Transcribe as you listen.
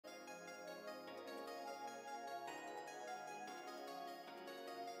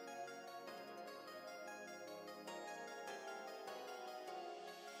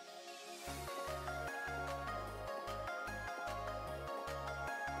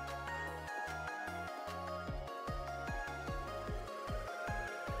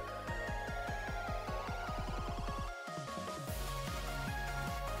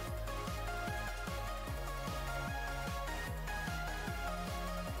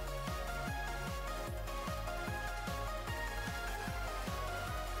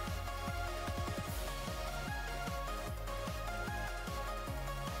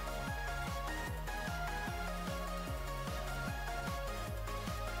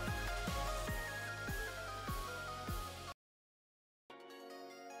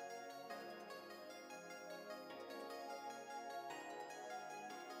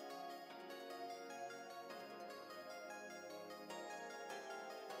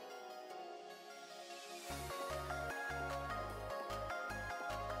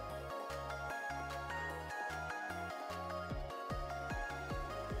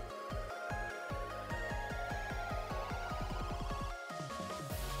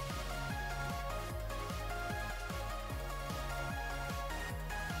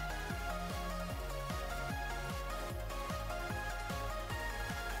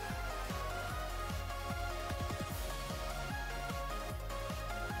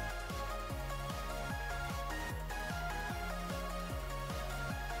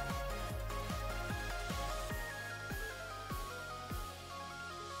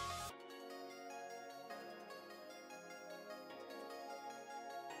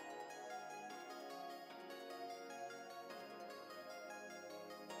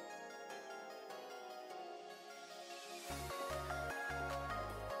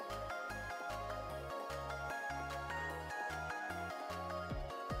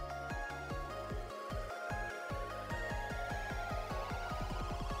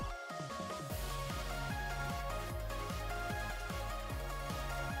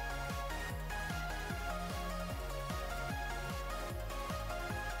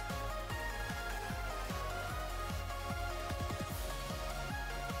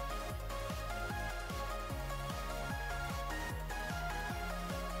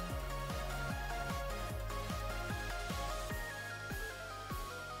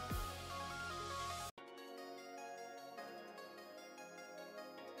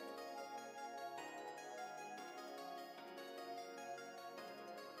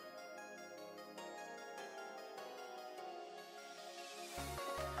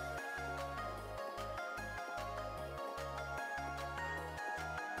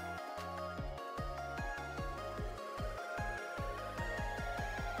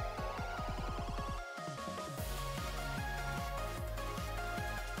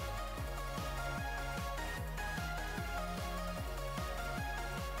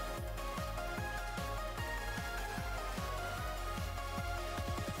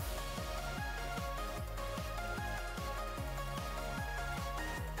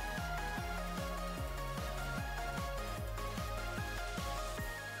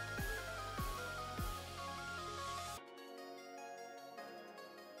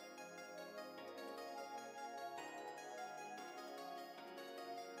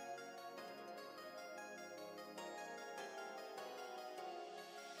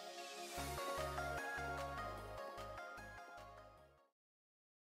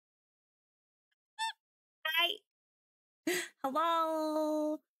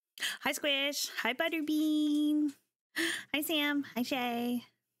Hello. Hi, Squish. Hi, Butterbean. Hi, Sam. Hi, Shay.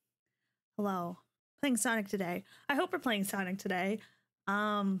 Hello. Playing Sonic today. I hope we're playing Sonic today.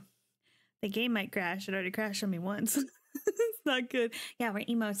 The game might crash. It already crashed on me once. It's not good. Yeah, we're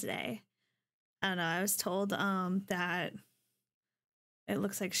emo today. I don't know. I was told that it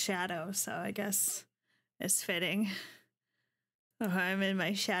looks like shadow, so I guess it's fitting. Oh, I'm in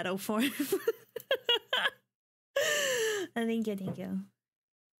my shadow form. Thank you, thank you.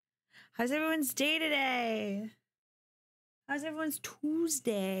 How's everyone's day today? How's everyone's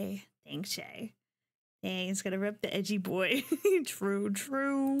Tuesday? Thanks, Shay. Thanks, gotta rep the edgy boy. True.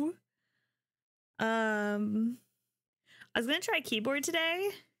 I was gonna try keyboard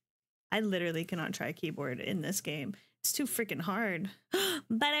today. I literally cannot try keyboard in this game. It's too freaking hard.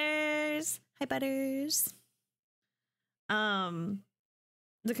 Butters! Hi, Butters. The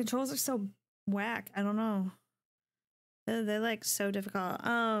controls are so whack. I don't know. They're like so difficult. So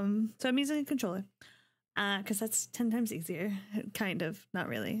I'm using a controller. Because that's 10 times easier. Kind of, not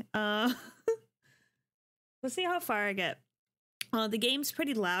really. We'll see how far I get. The game's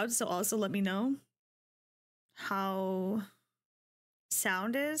pretty loud, so also let me know how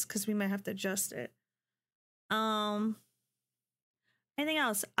sound is, because we might have to adjust it. Anything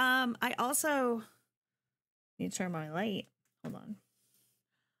else? I also need to turn my light. Hold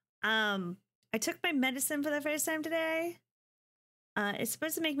on. I took my medicine for the first time today. It's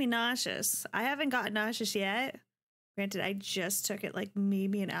supposed to make me nauseous. I haven't gotten nauseous yet. Granted, I just took it like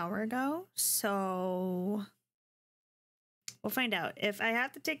maybe an hour ago. So we'll find out. If I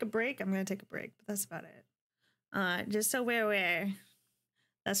have to take a break, I'm going to take a break. But that's about it. Just so we're aware.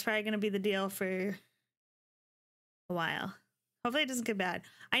 That's probably going to be the deal for a while. Hopefully it doesn't get bad.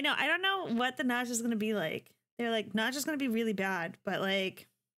 I know. I don't know what the nausea is going to be like. They're like, nausea's going to be really bad. But like,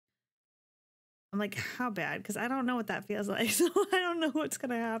 I'm like, how bad? Because I don't know what that feels like. So I don't know what's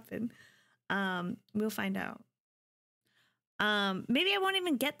going to happen. We'll find out. Maybe I won't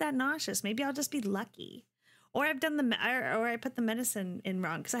even get that nauseous. Maybe I'll just be lucky. Or I've done or I put the medicine in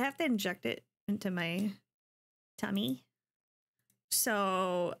wrong. Because I have to inject it into my tummy.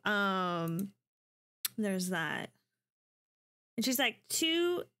 So, there's that. And she's like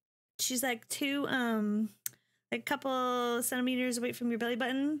a couple centimeters away from your belly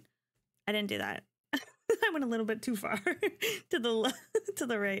button. I didn't do that. I went a little bit too far to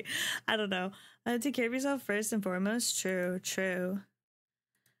the right. I don't know. Take care of yourself first and foremost. True.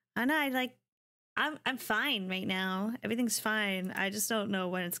 I know. I'm fine right now. Everything's fine. I just don't know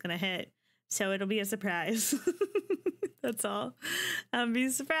when it's gonna hit, so it'll be a surprise. That's all. Be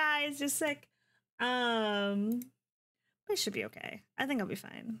surprised. Just sick. But it should be okay. I think I'll be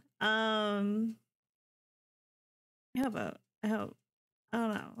fine. I hope. I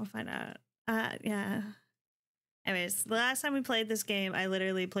don't know. We'll find out. Yeah. Anyways, the last time we played this game, I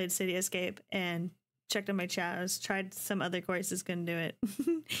literally played City Escape and checked on my chat. I tried some other courses, couldn't do it.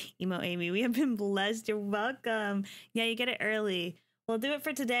 Emo Amy, we have been blessed. You're welcome. Yeah, you get it early. We'll do it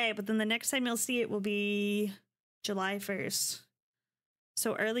for today, but then the next time you'll see it will be July 1st.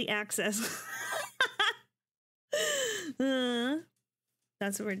 So early access.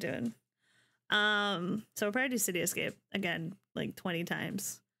 That's what we're doing. So we'll probably do City Escape again, like 20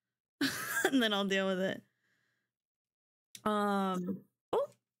 times. And then I'll deal with it. Oh,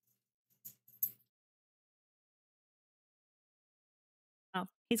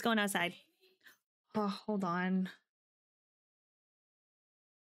 he's going outside. Oh, hold on.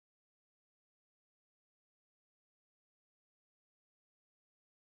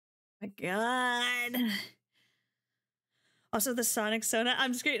 My God. Also, the Sonic Sona.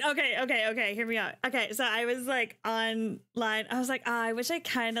 I'm screwed. Okay. Hear me out. Okay, so I was like online. I was like, I wish I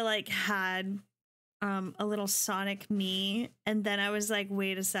kind of like had a little Sonic me. And then I was like,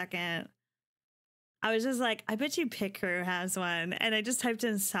 wait a second. I was just like, I bet you Pit Crew has one. And I just typed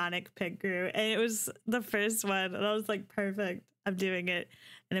in Sonic Pit Crew, and it was the first one. And I was like, perfect. I'm doing it.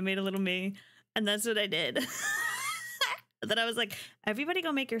 And I made a little me. And that's what I did. And then I was like, everybody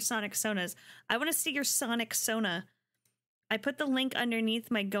go make your Sonic Sonas. I want to see your Sonic Sona. I put the link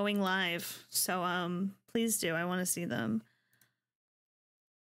underneath my going live. So please do. I want to see them.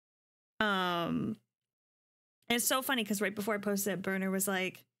 And it's so funny because right before I posted it, Burner was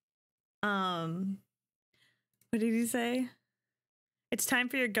like, what did he say? It's time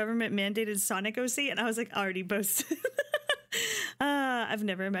for your government mandated Sonic OC. And I was like, already posted. I've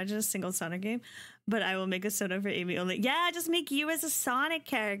never imagined a single Sonic game, but I will make a Sona for Amy only. Yeah, just make you as a Sonic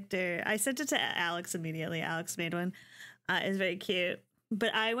character. I sent it to Alex immediately. Alex made one. It's very cute.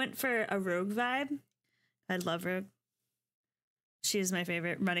 But I went for a Rogue vibe. I love Rogue. She is my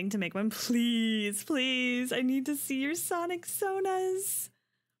favorite. Running to make one. Please, please. I need to see your Sonic Sonas.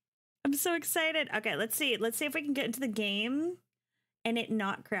 I'm so excited. Okay, let's see. Let's see if we can get into the game and it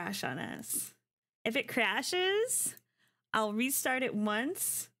not crash on us. If it crashes, I'll restart it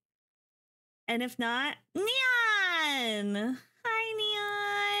once. And if not, Neon! Hi,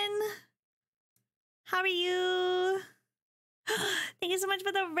 Neon! How are you? Thank you so much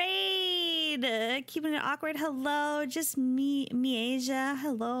for the raid. Keeping it awkward. Hello. Just me, Asia.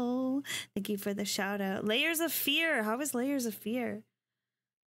 Hello. Thank you for the shout out. Layers of Fear. How was Layers of Fear?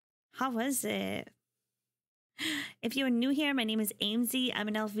 How was it? If you are new here, my name is Amesy. I'm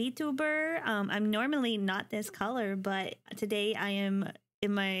an elf VTuber. I'm normally not this color, but today I am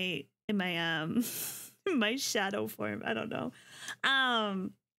in my my shadow form. I don't know.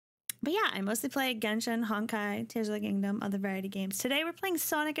 But yeah, I mostly play Genshin, Honkai, Tears of the Kingdom, other variety games. Today we're playing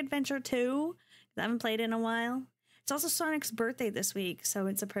Sonic Adventure 2. I haven't played it in a while. It's also Sonic's birthday this week, so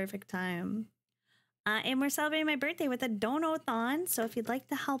it's a perfect time. And we're celebrating my birthday with a Donathon, so if you'd like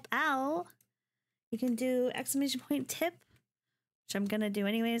to help out, you can do !tip, which I'm gonna do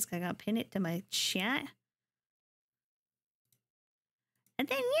anyways, because I gotta pin it to my chat. And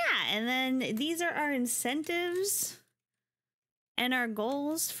then, yeah, and then these are our incentives and our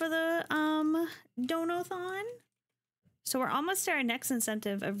goals for the Donathon. So we're almost to our next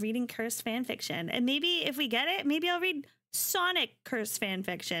incentive of reading cursed fanfiction. And maybe if we get it, maybe I'll read Sonic cursed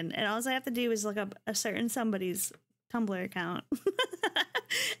fanfiction. And all I have to do is look up a certain somebody's Tumblr account.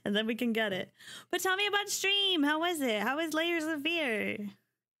 And then we can get it. But tell me about stream. How was it? How was Layers of Fear?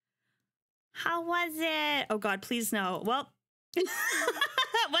 How was it? Oh God, please no. Well,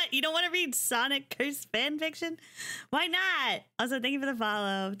 what? You don't want to read Sonic cursed fanfiction? Why not? Also, thank you for the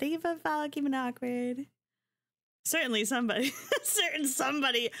follow. Thank you for the follow. Keeping it awkward. Certainly somebody. Certain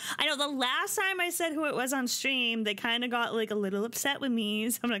somebody. I know the last time I said who it was on stream, they kind of got like a little upset with me,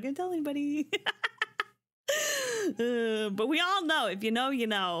 so I'm not gonna tell anybody. But we all know. If you know, you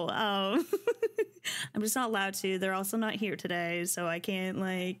know. I'm just not allowed to. They're also not here today, so I can't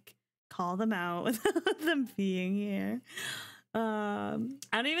like call them out without them being here. I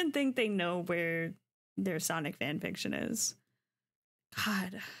don't even think they know where their Sonic fanfiction is.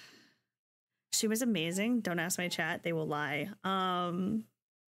 God. She was amazing. Don't ask my chat. They will lie. What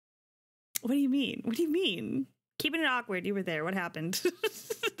do you mean? What do you mean? Keeping it awkward. You were there. What happened?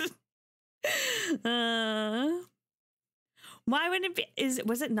 Why wouldn't it be?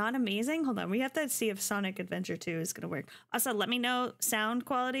 Was it not amazing? Hold on. We have to see if Sonic Adventure 2 is going to work. Also, let me know sound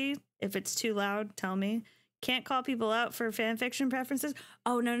quality. If it's too loud, tell me. Can't call people out for fanfiction preferences.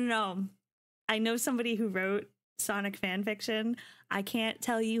 Oh, no. I know somebody who wrote Sonic fanfiction. I can't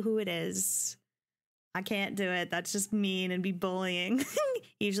tell you who it is. I can't do it. That's just mean and be bullying.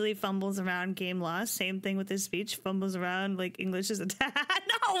 Usually fumbles around game lost. Same thing with his speech. Fumbles around like English is a tad.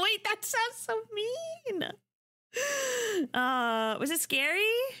 No, wait, that sounds so mean. Was it scary?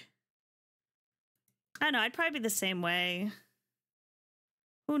 I don't know. I'd probably be the same way.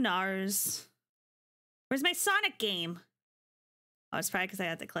 Who knows? Where's my Sonic game? Oh, it's probably because I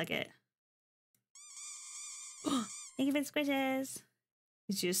had to click it. Thank you for the squishes.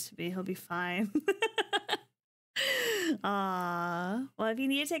 He's used to be. He'll be fine. Well, if you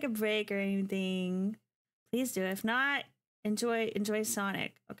need to take a break or anything, please do. If not, enjoy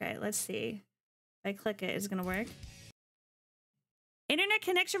Sonic. Okay, let's see. If I click it, is it gonna work? Internet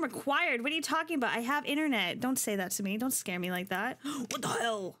connection required. What are you talking about? I have internet. Don't say that to me. Don't scare me like that. What the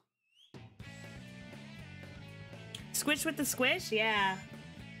hell? Squish with the squish? Yeah.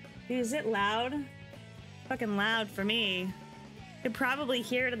 Dude, is it loud? Fucking loud for me. You could probably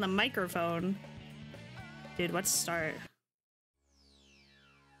hear it in the microphone. Dude, let's start.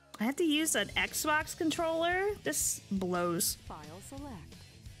 I have to use an Xbox controller? This blows. File select.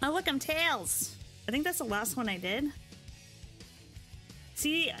 Oh, look, I'm Tails. I think that's the last one I did.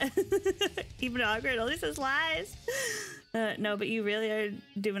 See? Even awkward. At least it's lies. No, but you really are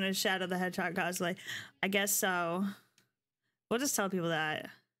doing a Shadow the Hedgehog cosplay. I guess so. We'll just tell people that.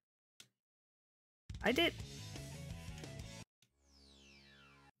 I did.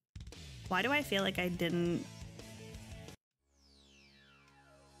 Why do I feel like I didn't?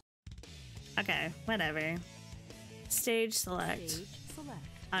 Okay, whatever. Stage select. Stage select.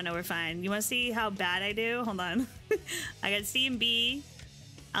 Oh no, we're fine. You want to see how bad I do? Hold on. I got C and B.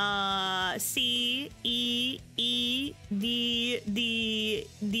 C, E, E, D, D,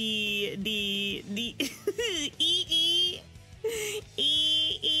 D, D, D, E,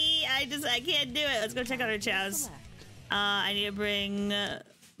 E. I can't do it. Let's go check out our chows. I need to bring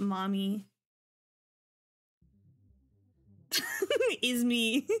mommy. Is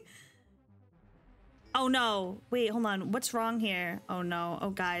me. Oh no, wait, hold on. What's wrong here? Oh no,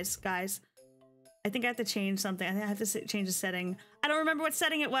 oh guys. I think I have to change something. I think I have to change the setting. I don't remember what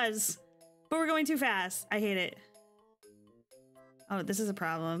setting it was, but we're going too fast. I hate it. Oh, this is a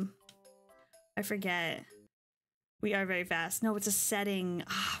problem. I forget. We are very fast. No, it's a setting.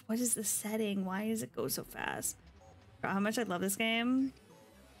 Ah, what is the setting? Why does it go so fast? Bro, how much I love this game.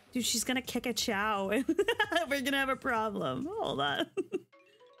 Dude, she's gonna kick a chow and we're gonna have a problem. Hold on.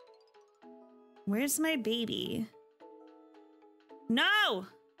 Where's my baby? No!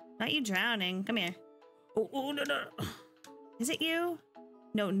 Not you drowning. Come here. Oh, no. Is it you?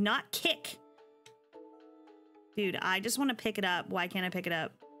 No, not kick. Dude, I just want to pick it up. Why can't I pick it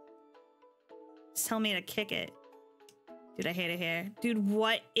up? Just tell me to kick it. Dude, I hate it here. Dude,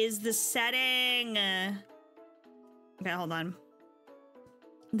 what is the setting? Okay, hold on.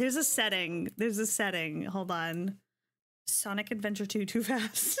 There's a setting. There's a setting. Hold on. Sonic Adventure 2 too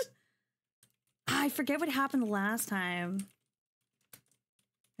fast. I forget what happened last time.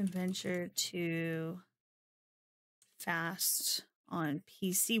 Adventure 2 fast on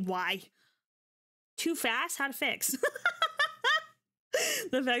PC. Why? Too fast? How to fix?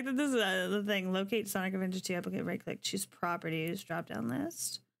 The fact that this is the thing. Locate Sonic Adventure 2 applicant, right click, choose properties, drop down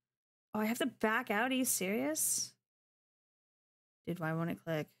list. Oh, I have to back out? Are you serious? Dude, why won't it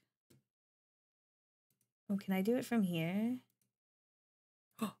click? Oh, can I do it from here?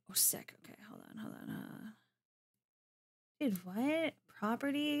 Oh, sick. Okay, hold on. Dude, what?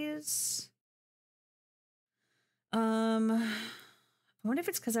 Properties? I wonder if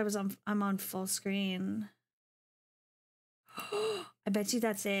it's because I'm on full screen. I bet you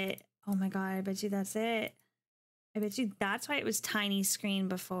that's it. Oh my god, I bet you that's it. I bet you that's why it was tiny screen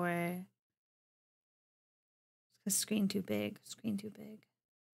before. Because screen too big. Screen too big.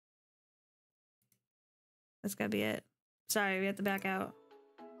 That's gotta be it. Sorry, we have to back out.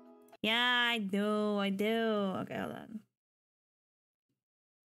 Yeah, I do. Okay, hold on.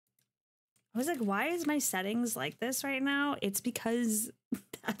 I was like, why is my settings like this right now? It's because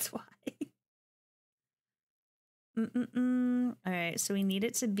that's why. All right, so we need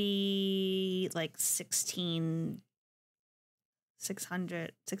it to be like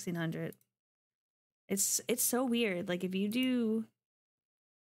 1600. It's so weird. Like if you do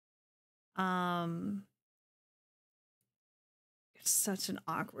it's such an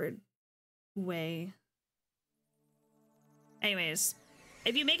awkward way. Anyways,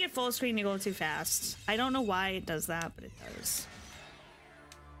 if you make it full screen, you go too fast. I don't know why it does that, but it does.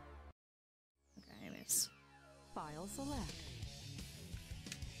 Okay, anyways. File select.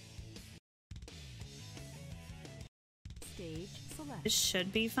 Stage select. This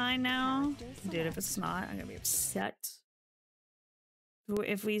should be fine now. Dude, if it's not, I'm gonna be upset.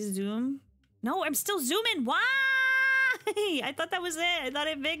 If we zoom. No, I'm still zooming. Why? I thought that was it. I thought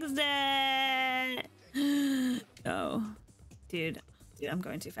it fixed it. No. Dude, I'm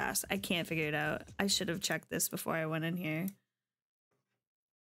going too fast. I can't figure it out. I should have checked this before I went in here.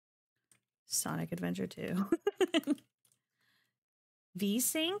 Sonic Adventure 2.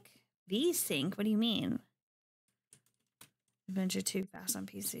 VSync? VSync? What do you mean? Adventure 2 fast on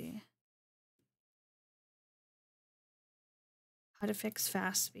PC. How to fix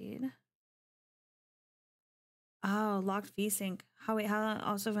fast speed. Oh, locked VSync. How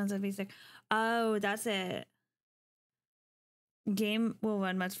also runs on VSync? Oh, that's it. Game will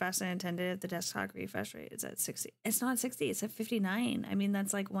run much faster than intended if the desktop refresh rate is at 60. It's not 60, it's at 59. I mean,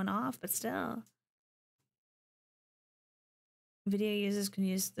 that's like one off, but still. Video users can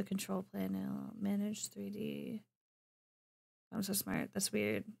use the control panel. Manage 3D. I'm so smart. That's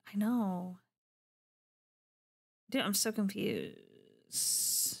weird. I know. Dude, I'm so confused.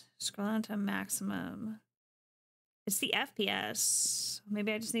 Scroll down to maximum. It's the FPS.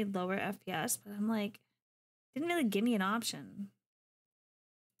 Maybe I just need lower FPS, but I'm like, didn't really give me an option.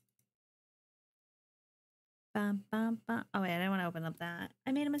 Bum, bum, bum. Oh wait, I didn't want to open up that.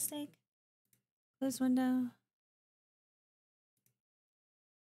 I made a mistake. Close window.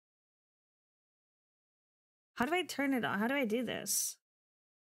 How do I turn it on? How do I do this?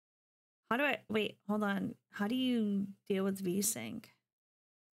 How do I, wait, hold on. How do you deal with VSync?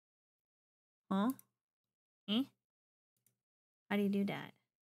 Huh? Eh? How do you do that?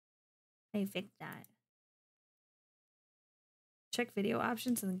 How do you fix that? Check video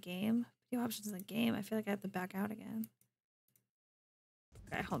options in the game. Video options in the game. I feel like I have to back out again.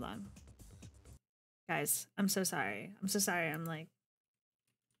 Okay, hold on. Guys, I'm so sorry. I'm so sorry. I'm like,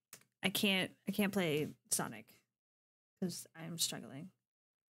 I can't play Sonic because I'm struggling.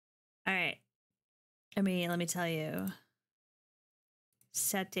 All right. I mean, let me tell you.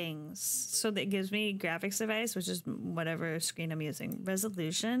 Settings. So that gives me graphics device, which is whatever screen I'm using.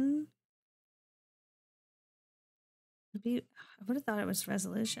 Resolution. I would have thought it was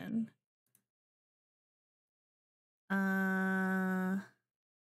resolution.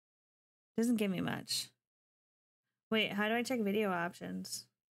 Doesn't give me much. Wait, how do I check video options?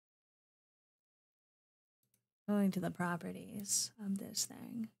 Going to the properties of this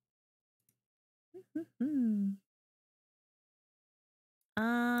thing.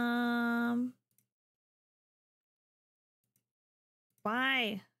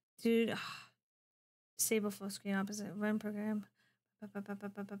 Why? Dude, disable full screen opposite run program.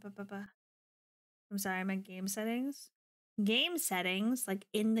 I'm sorry, my game settings. Game settings, like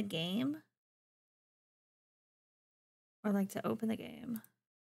in the game? Or like to open the game?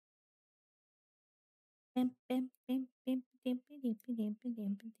 Be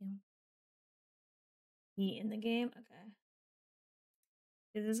in the game? Okay.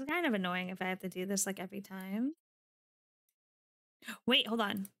 This is kind of annoying if I have to do this like every time. Wait, hold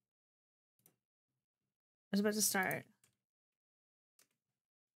on. I was about to start.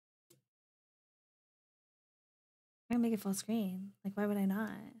 I'm gonna make it full screen. Like, why would I not?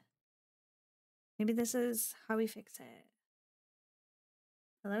 Maybe this is how we fix it.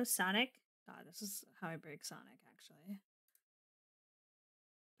 Hello, Sonic? God, this is how I break Sonic, actually.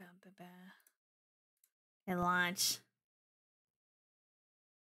 Hey, launch.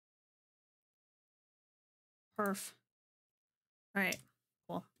 Perf. Alright,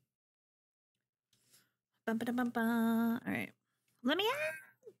 cool. Alright. Let me out!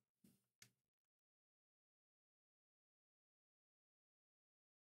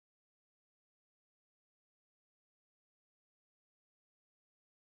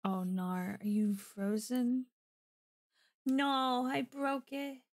 Oh, Nar, are you frozen? No, I broke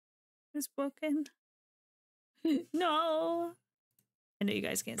it. It's broken. No. I know you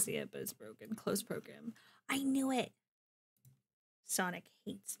guys can't see it, but it's broken. Close program. I knew it. Sonic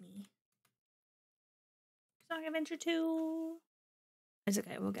hates me. Sonic Adventure 2. It's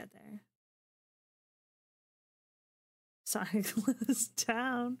okay, we'll get there. Sonic closed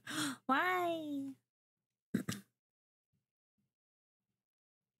down. Why?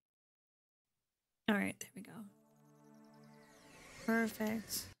 All right, there we go.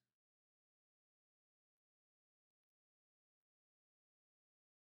 Perfect.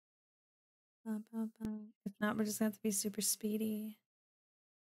 If not, we're just gonna have to be super speedy.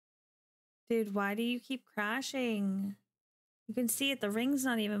 Dude, why do you keep crashing? You can see it, the ring's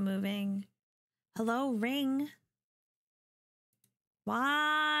not even moving. Hello, ring.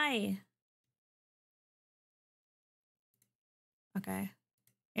 Why? Okay.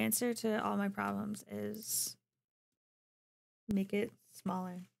 Answer to all my problems is make it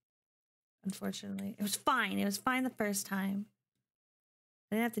smaller. Unfortunately. It was fine. It was fine the first time.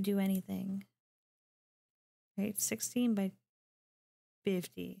 I didn't have to do anything. Right, 16 by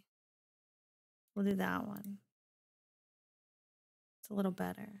 50. We'll do that one. It's a little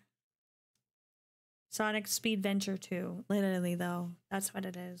better. Sonic Speed Venture 2. Literally, though. That's what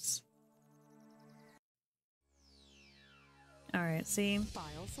it is. Alright, see?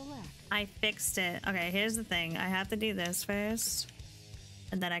 File select. I fixed it. Okay, here's the thing. I have to do this first.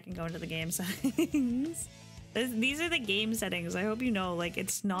 And then I can go into the game settings. These are the game settings. I hope you know, like,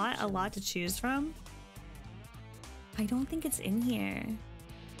 it's not a lot to choose from. I don't think it's in here.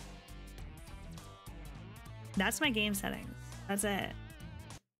 That's my game settings. That's it.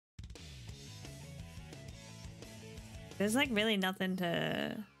 There's like really nothing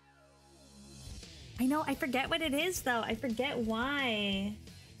to... I know, I forget what it is though. I forget why.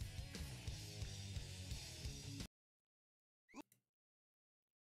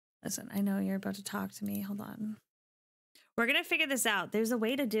 Listen, I know you're about to talk to me. Hold on. We're gonna figure this out. There's a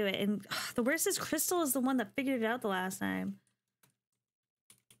way to do it. And the worst is Crystal is the one that figured it out the last time.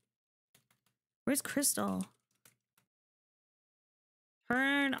 Where's Crystal?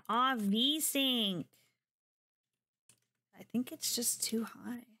 Turn off VSync. I think it's just too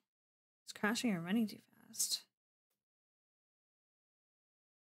high. It's crashing or running too fast.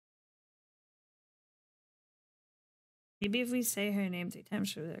 Maybe if we say her name 3 times,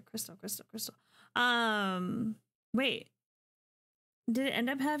 she'll be like, Crystal, Crystal, Crystal. Wait. Did it end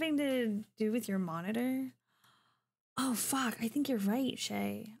up having to do with your monitor? Oh, fuck. I think you're right,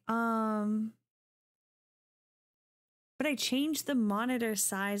 Shay. But I changed the monitor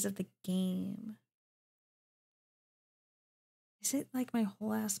size of the game. Is it like my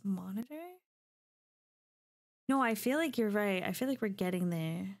whole ass monitor? No, I feel like you're right. I feel like we're getting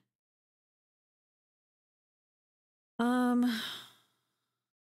there.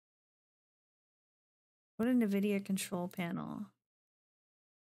 What a NVIDIA control panel.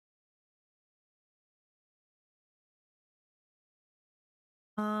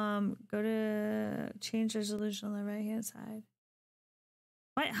 Go to change resolution on the right hand side.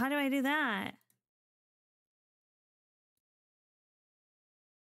 What? How do I do that?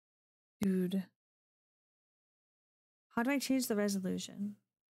 Dude. How do I change the resolution?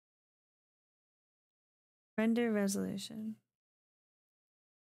 Render resolution.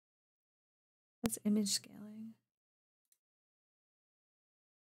 That's image scaling.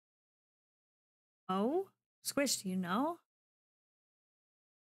 Oh? Squish, do you know?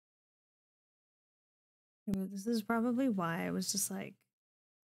 This is probably why I was just like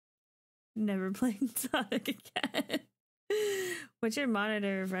never playing Sonic again. What's your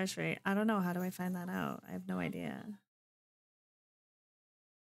monitor refresh rate? I don't know. How do I find that out? I have no idea.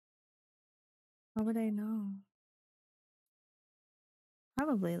 How would I know?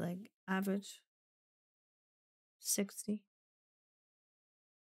 Probably like average 60.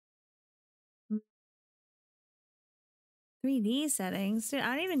 3D settings? Dude,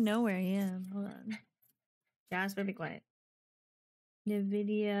 I don't even know where I am. Hold on. Jasper, be quiet.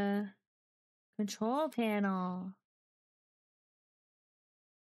 NVIDIA control panel.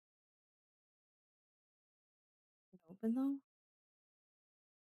 Open though?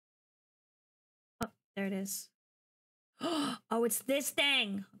 Oh, there it is. Oh, it's this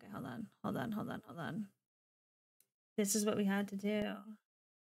thing. Okay, hold on. Hold on, hold on, hold on. This is what we had to do.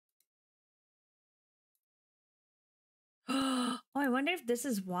 Oh, I wonder if this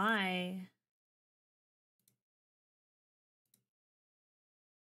is why.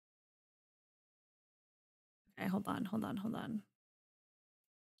 Okay, hold on, hold on, hold on.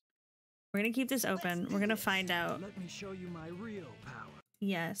 We're gonna keep this open. We're gonna find out. Let me show you my real power.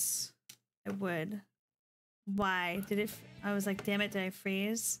 Yes, I would. Why did it? I was like, damn it, did I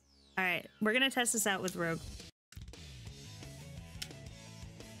freeze? All right, we're gonna test this out with Rogue.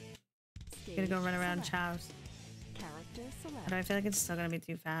 Gonna go run around Chows. Character select. But I feel like it's still gonna be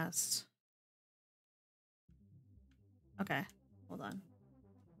too fast. Okay, hold on.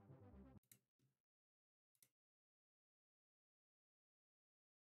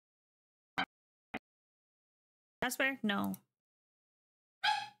 Jasper? No.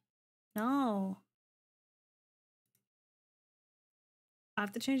 No. I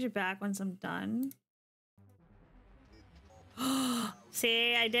have to change it back once I'm done.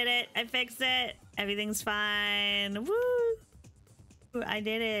 See, I did it. I fixed it. Everything's fine. Woo! I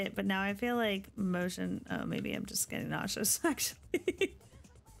did it, but now I feel like motion. Oh, maybe I'm just getting nauseous, actually.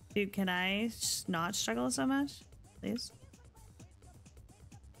 Dude, can I not struggle so much? Please?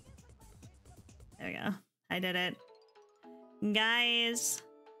 There we go. I did it. Guys.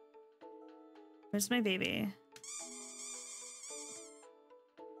 Where's my baby?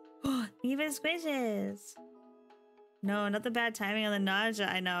 Even squishes. No, not the bad timing on the nausea.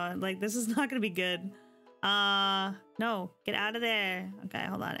 I know. Like, this is not gonna be good. No. Get out of there. Okay,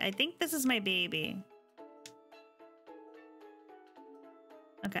 hold on. I think this is my baby.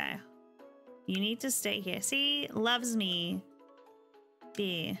 Okay. You need to stay here. See? Loves me.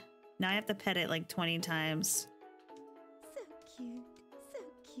 B. Now I have to pet it like 20 times. So cute. So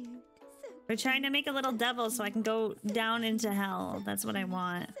cute. So We're trying to make a little devil so I can go down into hell. That's what I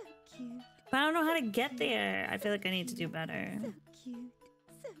want. so cute. But I don't know how to get there. I feel like I need to do better. So cute.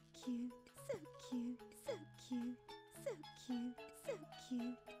 So cute. So cute. So cute. So cute. So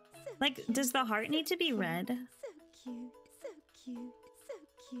cute. So Like, cute. does the heart need to be red? So cute. So cute. So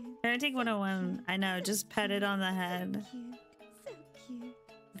cute. Parenting 101. I know, just pet it on the head. So cute. So cute.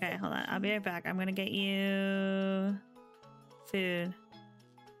 Okay, hold on. I'll be right back. I'm gonna get you food.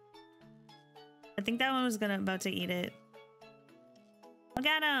 I think that one was about to eat it. Look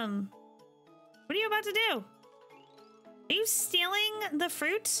at him. What are you about to do? Are you stealing the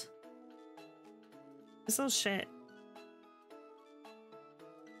fruit? This little shit.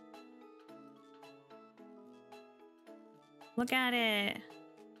 Look at it.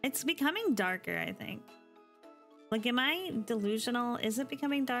 It's becoming darker, I think. Like, am I delusional? Is it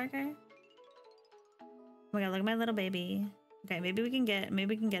becoming darker? Oh my god, look at my little baby. Okay, maybe we can get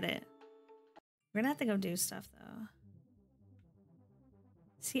it. We're gonna have to go do stuff though.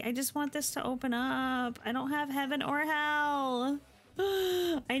 See, I just want this to open up. I don't have heaven or hell.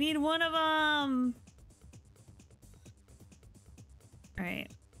 I need one of them. All right.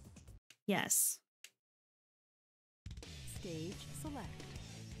 Yes. Stage select.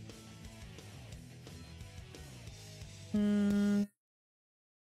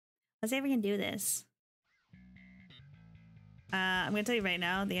 Let's see if we can do this. I'm gonna tell you right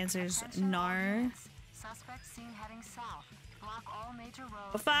now, the answer is NAR. Suspect seen heading south. Block all major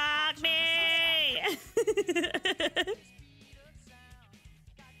roads. Oh, fuck me!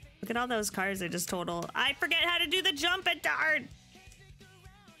 Look at all those cars I just totaled. I forget how to do the jump and dart!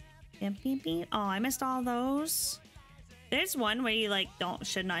 Beep, beep, beep. Oh, I missed all those. There's one where you like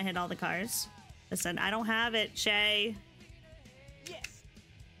should not hit all the cars. Listen, I don't have it, Shay. Yes.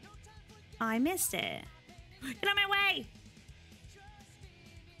 I missed it. Get out of my way!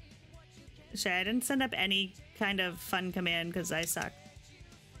 Shay, I didn't send up any kind of fun command because I suck.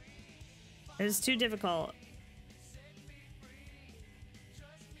 It was too difficult.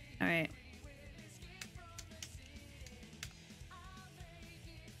 Alright.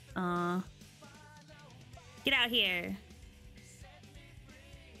 Get out here.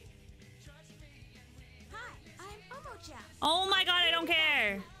 Hi, I'm Omoja. Oh my god, I don't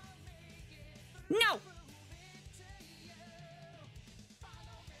care. No!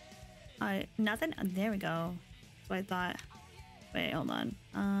 Nothing? Oh, there we go. That's what I thought. Wait, hold on.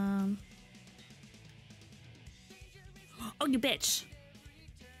 Oh, you bitch.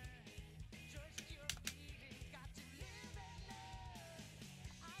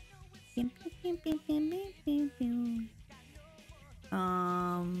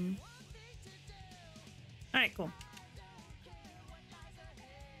 Alright, cool.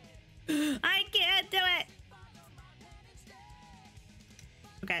 I can't do it!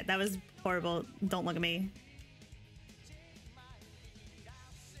 Okay, that was horrible. Don't look at me.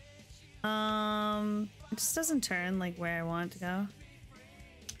 It just doesn't turn like where I want it to go.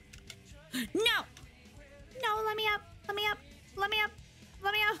 No! No, let me up! Let me up! Let me up!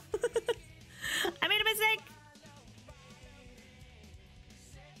 Let me up! I made a mistake!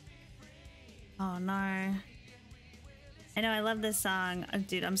 Oh no. I know, I love this song. Oh,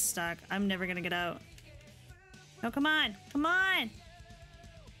 dude, I'm stuck. I'm never gonna get out. No, come on! Come on!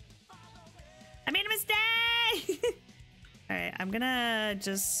 I made a mistake! Alright, I'm gonna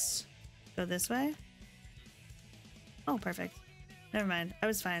just go this way. Oh, perfect. Never mind. I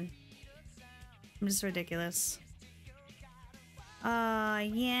was fine. I'm just ridiculous.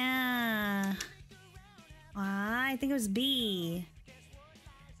 Yeah. I think it was B.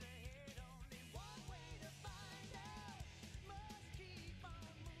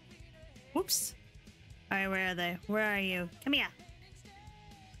 Whoops. Alright, where are they? Where are you? Come here.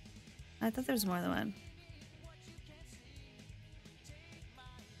 I thought there was more than one.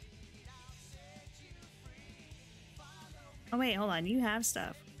 Oh wait, hold on. You have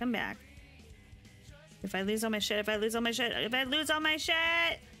stuff. Come back. If I lose all my shit, if I lose all my shit, if I lose all my shit!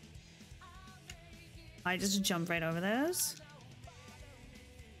 I just jump right over those.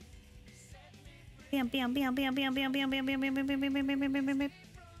 Bam, bam, bam, bam, bam, bam, bam, bam, bam, bam, bam, bam, bam, bam, bam, bam, bam, bam.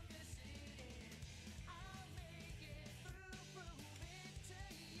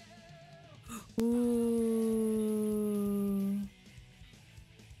 Ooh.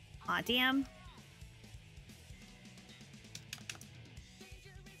 Aw, damn.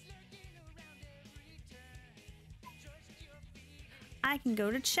 I can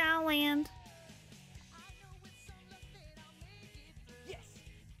go to Chowland. Yes.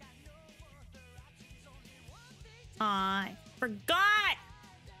 I forgot.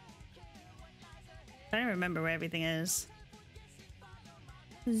 I don't remember where everything is.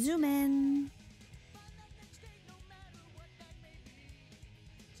 Zoom in.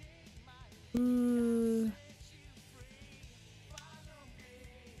 Ooh.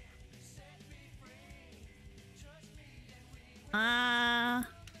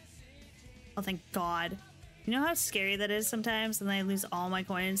 Oh, thank God. You know how scary that is sometimes? And then I lose all my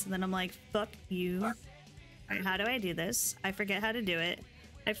coins, and then I'm like, fuck you. All right, how do I do this? I forget how to do it.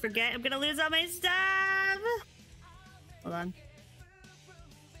 I forget. I'm gonna lose all my stuff. Hold on.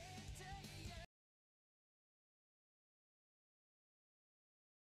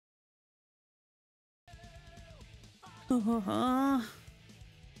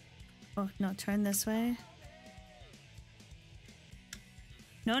 Oh, no, turn this way.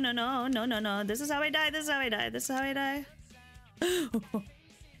 No, no, no, no, no, no. This is how I die. This is how I die. This is how I die. Come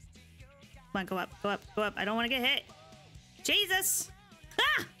on, go up, go up, go up. I don't want to get hit. Jesus!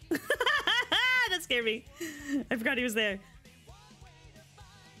 Ah! That scared me. I forgot he was there.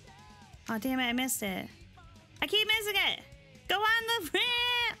 Oh, damn it. I missed it. I keep missing it. Go on the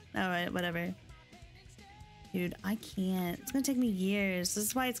ramp. All right, whatever. Dude, I can't. It's going to take me years. This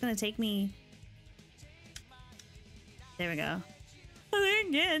is why it's going to take me... There we go. I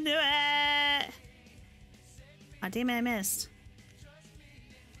can do it! Oh, damn it, I missed.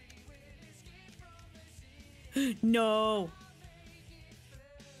 No!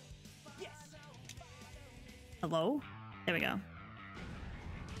 Yes. Hello? There we go.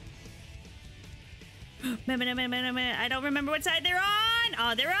 I don't remember what side they're on!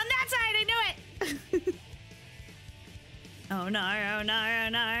 Oh, they're on that side! I knew it! Oh no, oh no, oh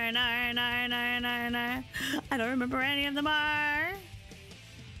no, no, no, no, no, no. I don't remember where any of them are.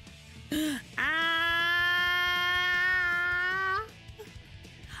 Ah!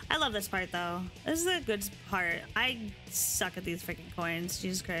 I love this part though. This is a good part. I suck at these freaking coins.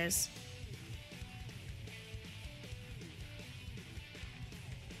 Jesus Christ.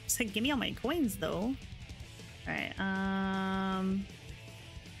 It's like, give me all my coins though. Alright,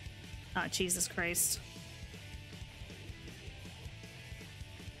 oh, Jesus Christ.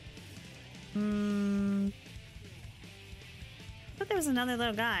 I thought there was another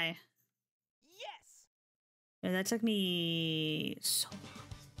little guy. Yes. Yeah, that took me so long.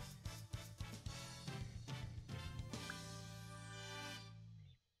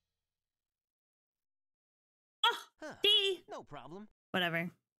 Oh, Huh. D. No problem. Whatever.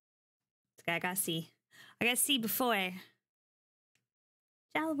 This guy got C. I got C before.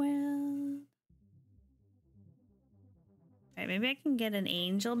 Jolly World. Alright, maybe I can get an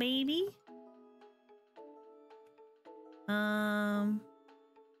angel baby.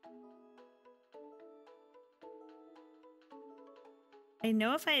 I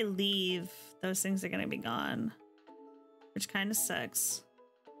know if I leave, those things are gonna be gone, which kind of sucks.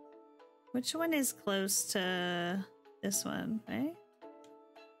 Which one is close to this one, right?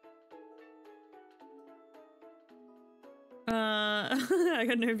 I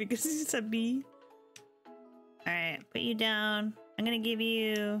got nervous because he said B. All right, put you down. I'm gonna give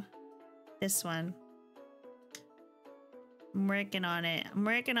you this one. I'm working on it. I'm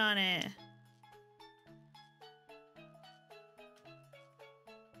working on it.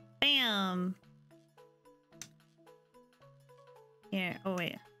 Bam. Here. Oh,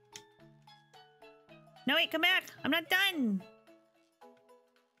 wait. No, wait, come back. I'm not done.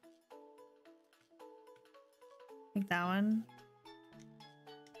 Like that one.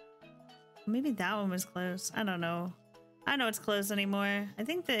 Maybe that one was close. I don't know. I don't know it's close anymore. I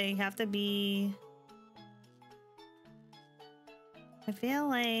think they have to be... I feel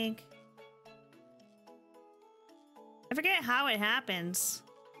like... I forget how it happens.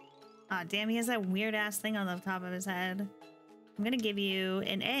 Aw, damn, he has that weird ass thing on the top of his head. I'm gonna give you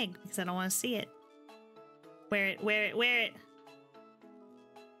an egg because I don't want to see it. Wear it, wear it, wear it.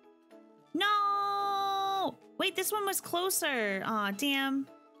 No! Wait, this one was closer. Aw, damn.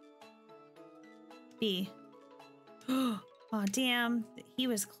 B. Oh, damn. He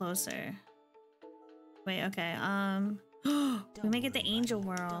was closer. Wait, okay. We make it the angel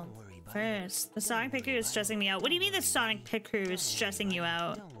world first. The Sonic Picker is stressing me out. What do you mean the Sonic Picker is stressing you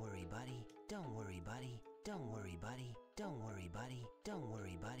out? Don't worry, buddy. Don't worry, buddy. Don't worry, buddy. Don't worry, buddy. Don't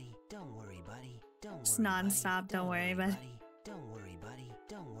worry, buddy. Don't worry, buddy. Don't worry. It's non-stop. Don't worry, buddy. Don't worry, buddy.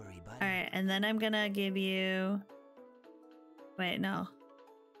 Don't worry, buddy. All right, and then I'm gonna give you. Wait, no.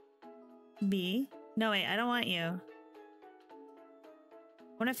 B. No, wait. I don't want you. I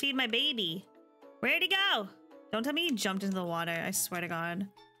want to feed my baby. Where'd he go? Don't tell me he jumped into the water. I swear to God.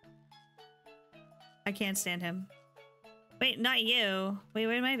 I can't stand him. Wait, not you. Wait,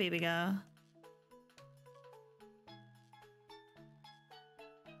 where'd my baby go?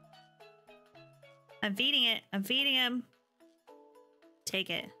 I'm feeding it. I'm feeding him. Take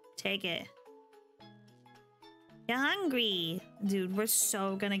it. Take it. You're hungry. Dude, we're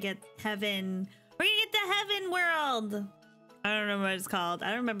so gonna get heaven. We're gonna get the heaven world. I don't remember what it's called. I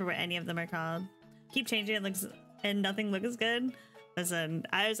don't remember what any of them are called. Keep changing it, looks and nothing looks good. Listen,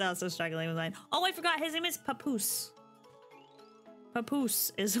 I was also struggling with mine. Oh, I forgot. His name is Papoose.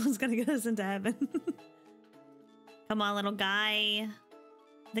 Papoose is what's gonna get us into heaven. Come on, little guy.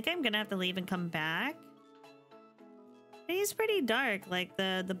 I think I'm gonna have to leave and come back. He's pretty dark. Like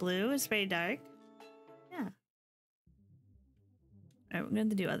the blue is pretty dark. Yeah. All right, we're going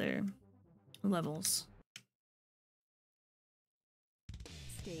to do other levels.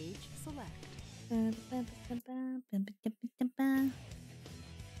 Stage select.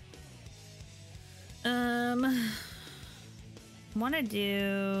 Want to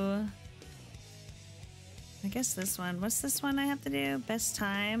do, I guess this one. What's this one I have to do? Best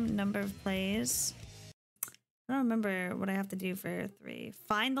time, number of plays. I don't remember what I have to do for 3.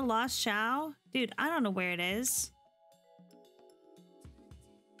 Find the lost Chao? Dude, I don't know where it is.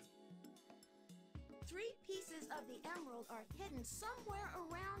 3 pieces of the emerald are hidden somewhere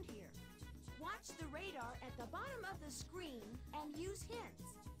around here. Watch the radar at the bottom of the screen and use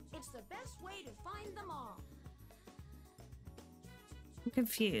hints. It's the best way to find them all. I'm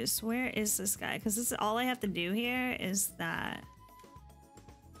confused. Where is this guy? Because this is all I have to do here is that.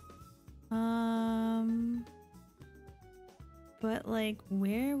 But like,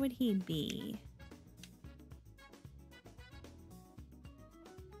 where would he be?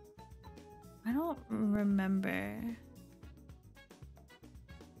 I don't remember.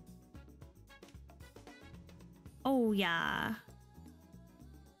 Oh yeah.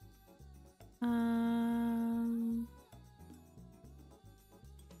 Um.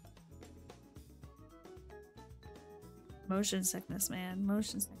 Motion sickness, man.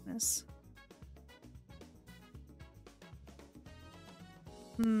 Motion sickness.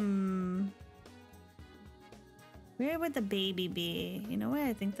 Where would the baby be? You know where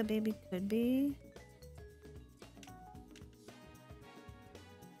I think the baby could be?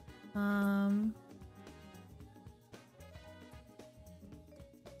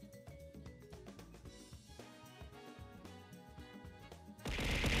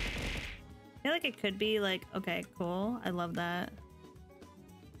 I feel like it could be like, okay, cool. I love that.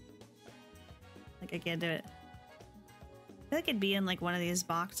 Like, I can't do it. I feel like it'd be in like one of these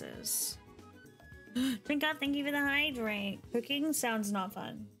boxes. Drink up, thank you for the hydrate. Cooking sounds not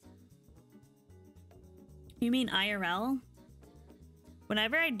fun. You mean IRL?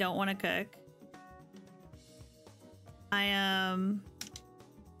 Whenever I don't want to cook, what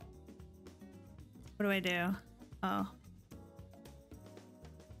do I do? Oh.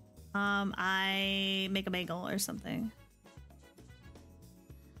 I make a bagel or something.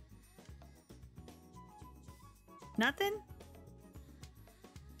 Nothing?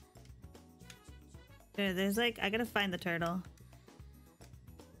 Dude, there's like, I gotta find the turtle.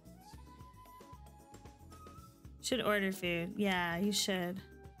 Should order food. Yeah, you should.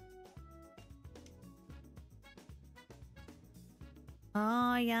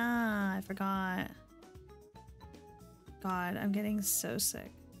 Oh yeah, I forgot. God, I'm getting so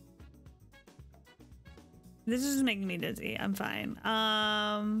sick. This is making me dizzy. I'm fine.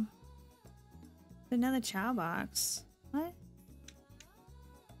 Another chow box. What?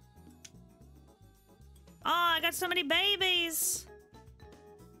 Oh, I got so many babies.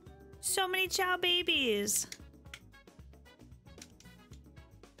 So many chow babies.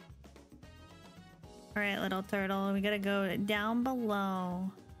 All right, little turtle. We gotta go down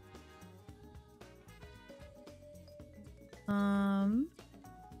below.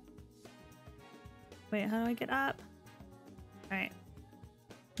 Wait, how do I get up? All right.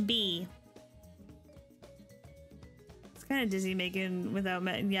 B. It's kind of dizzy making without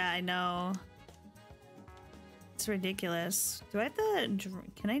yeah, I know. It's ridiculous. Do I have to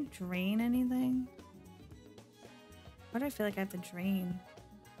can I drain anything? Why do I feel like I have to drain?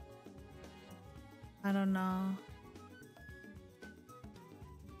 I don't know.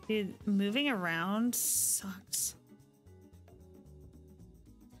 Dude, moving around sucks.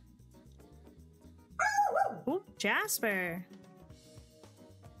 Oh, Jasper.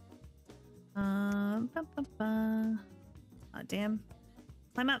 Oh, damn.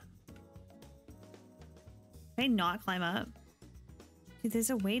 Climb up. Can I not climb up? Dude, there's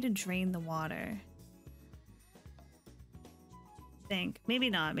a way to drain the water. I think.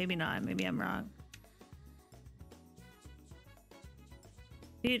 Maybe not. Maybe not. Maybe I'm wrong.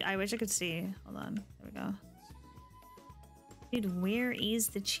 Dude, I wish I could see. Hold on. There we go. Dude, where is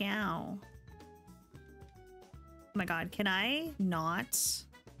the chow? Oh my god, can I not?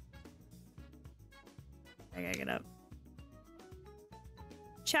 I gotta get up.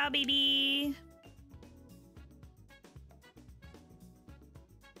 Chow baby!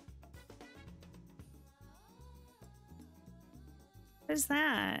 What is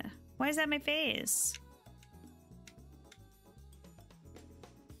that? Why is that my face?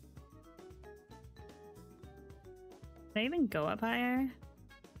 Can I even go up higher?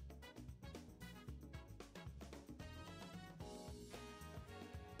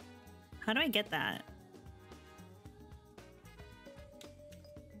 How do I get that?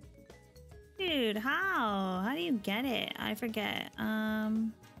 Dude, how? How do you get it? I forget.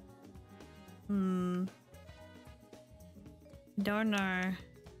 Don't know.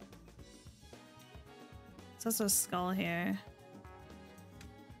 There's also a skull here.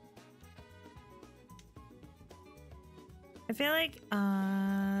 I feel like,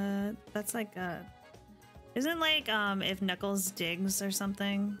 that's like a... Isn't like, if Knuckles digs or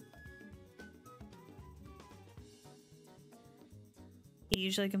something? He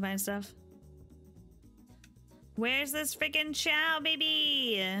usually can find stuff. Where's this freaking chow,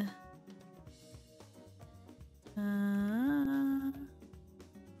 baby?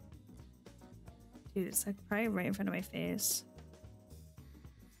 Dude, it's like probably right in front of my face.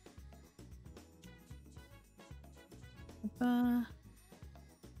 I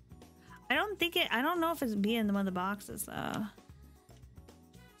don't think it. I don't know if it's be in one of the boxes though.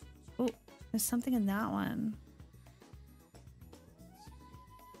 Oh, there's something in that one.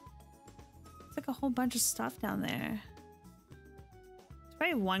 It's like a whole bunch of stuff down there. There's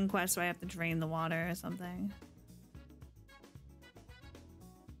probably one quest where I have to drain the water or something.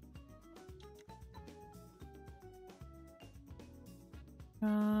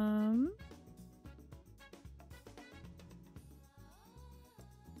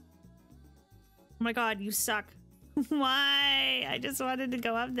 Oh my god, you suck. Why? I just wanted to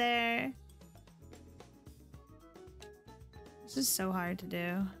go up there. This is so hard to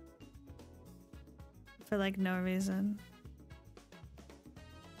do. For like no reason.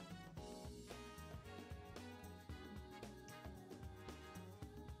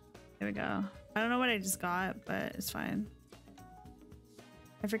 There we go. I don't know what I just got, but it's fine.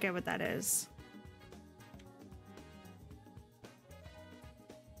 I forget what that is.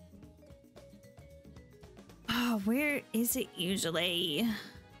 Oh, where is it usually?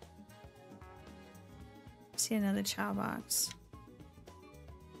 See another chow box.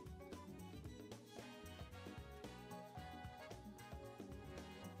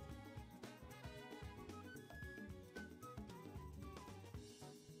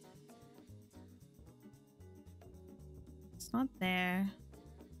 It's not there.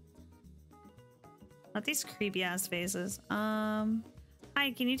 Not these creepy ass faces. Hi,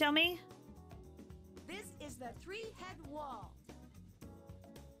 can you tell me? This is the three-head wall.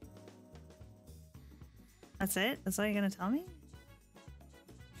 That's it? That's all you're gonna tell me?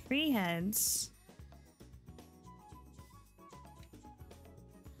 3 heads.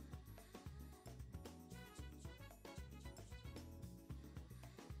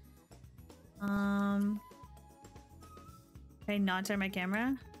 Can I not turn my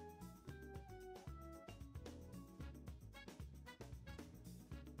camera?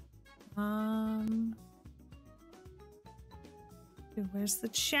 Dude, where's the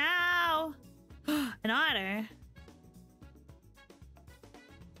chow? An otter.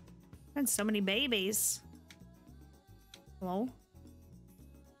 And so many babies. Hello?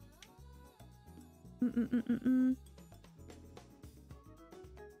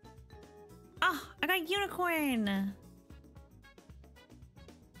 Oh, I got unicorn.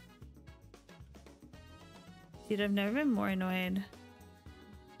 Dude, I've never been more annoyed.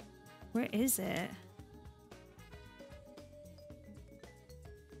 Where is it?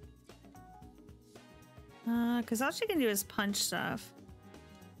 Because all she can do is punch stuff.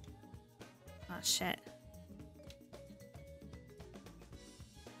 Oh, shit.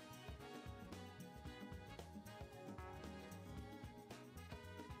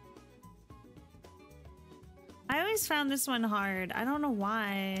 I always found this one hard. I don't know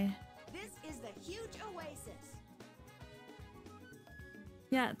why. This is the huge oasis.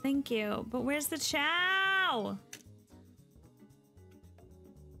 Yeah, thank you. But where's the chow?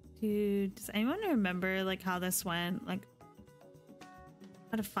 Dude, does anyone remember like how this went? Like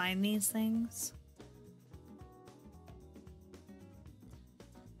how to find these things?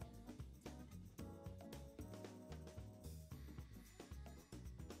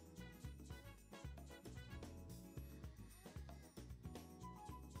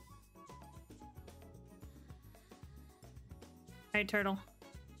 Alright, turtle.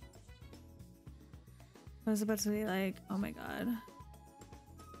 I was about to be like, oh my god.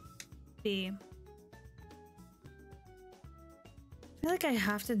 B. I feel like I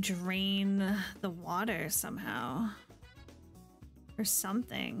have to drain the water somehow. Or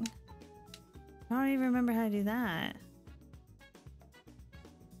something. I don't even remember how to do that.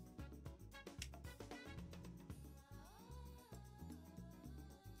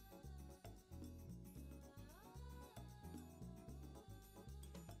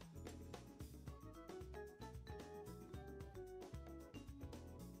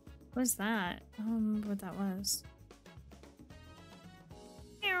 What was that? I don't remember what that was.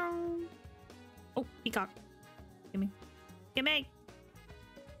 Meow. Oh, peacock. Gimme. Gimme!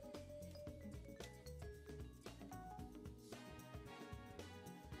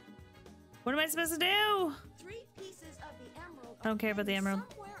 What am I supposed to do? 3 pieces of the emerald. I don't care about the emerald.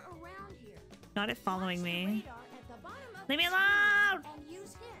 Somewhere around here. Not it following Watch the me. radar at the bottom of Leave the me screen alone! And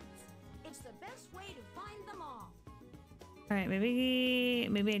use hints. It's the best way to find them all. Alright,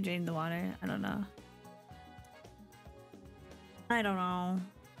 maybe I drained the water. I don't know. I don't know.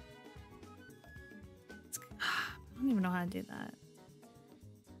 I don't even know how to do that.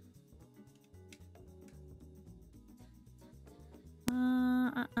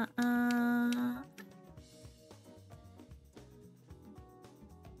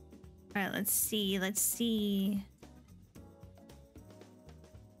 Alright, let's see. Let's see.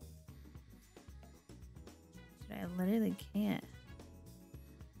 I literally can't.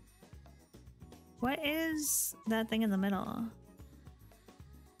 What is that thing in the middle?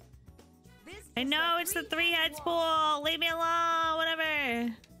 This I is know it's the 3 heads pool. Leave me alone.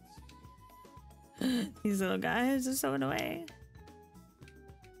 Whatever. These little guys are so annoying.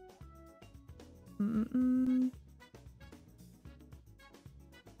 I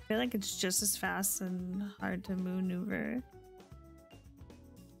feel like it's just as fast and hard to maneuver.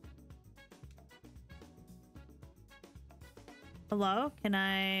 Hello? Can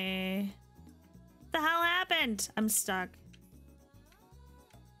I... What the hell happened? I'm stuck.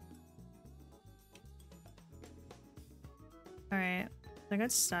 Alright. I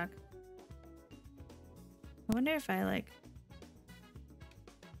got stuck. I wonder if I like...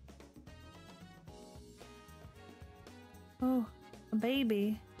 Oh, a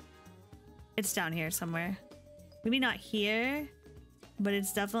baby. It's down here somewhere. Maybe not here, but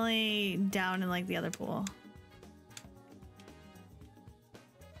it's definitely down in like the other pool.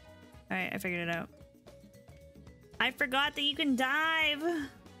 Alright, I figured it out. I forgot that you can dive!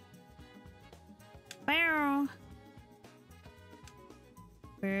 Wow.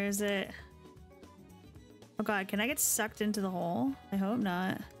 Where is it? Oh god, can I get sucked into the hole? I hope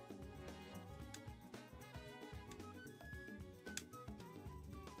not.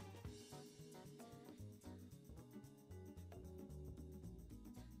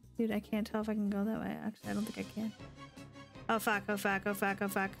 Dude, I can't tell if I can go that way. Actually, I don't think I can. Oh fuck, oh fuck, oh fuck, oh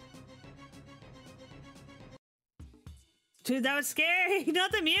fuck. Dude, that was scary!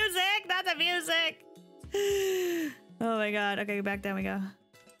 Not the music! Not the music! Oh my god. Okay, back down we go.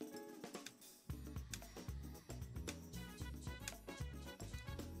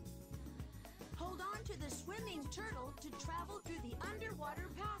 Hold on to the swimming turtle to travel through the underwater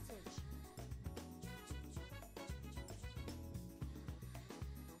passage.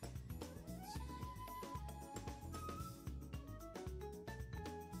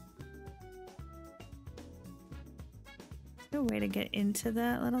 Is there a way to get into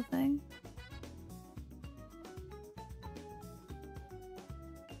that little thing?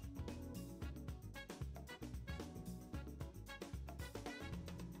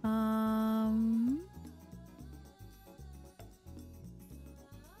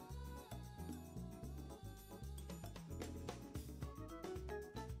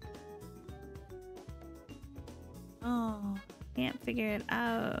 Oh, can't figure it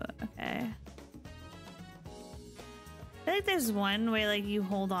out. Okay. I feel like there's one way like you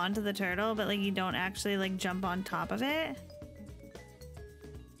hold on to the turtle, but like you don't actually like jump on top of it.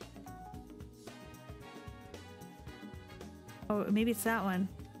 Oh, maybe it's that one.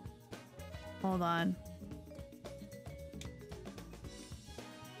 Hold on.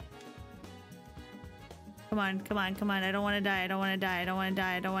 Come on, come on, come on. I don't want to die. I don't want to die. I don't want to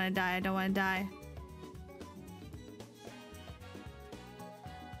die. I don't want to die. I don't want to die.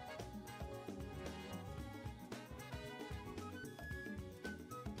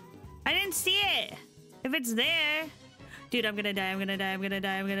 I didn't see it. If it's there. Dude, I'm gonna die. I'm gonna die. I'm gonna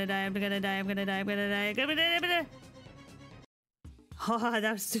die. I'm gonna die. I'm gonna die. I'm gonna die. I'm gonna die. I'm gonna die. I'm gonna die. Oh,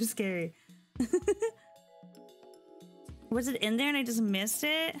 that was too scary. Was it in there and I just missed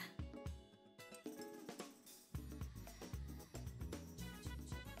it?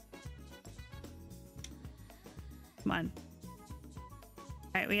 Come on.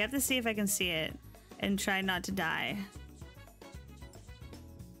 Alright, we have to see if I can see it and try not to die.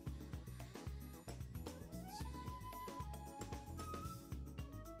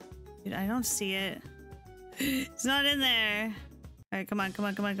 Dude, I don't see it. It's not in there. Alright, come on, come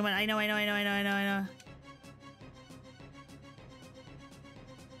on, come on, come on. I know.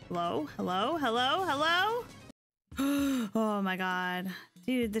 Hello? Hello? Hello? Hello? Oh my god.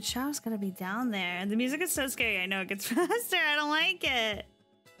 Dude, the chow's gotta be down there. The music is so scary. I know it gets faster. I don't like it.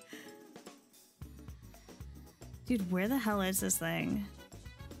 Dude, where the hell is this thing?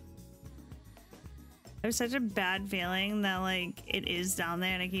 I have such a bad feeling that, like, it is down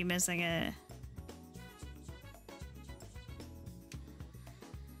there and I keep missing it.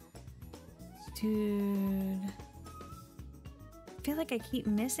 Dude. I feel like I keep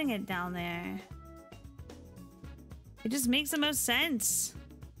missing it down there. It just makes the most sense.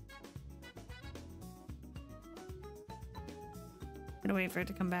 Gotta wait for it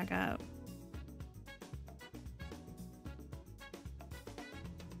to come back up.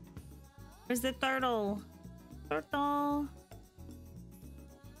 Where's the turtle? Turtle.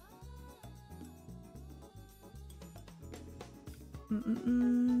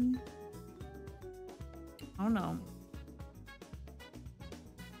 Oh no.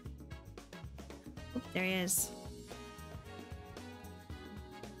 Oh, there he is.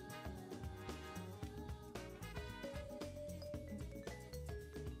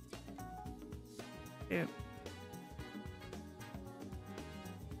 Dude.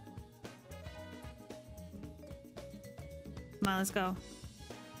 Come on, let's go.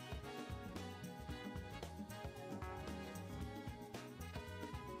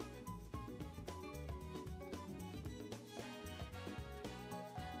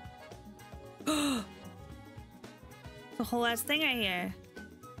 The whole ass thing right here.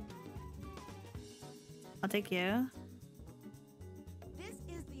 I'll take you.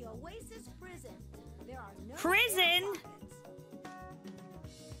 Oasis Prison. There are no Prison? air pockets.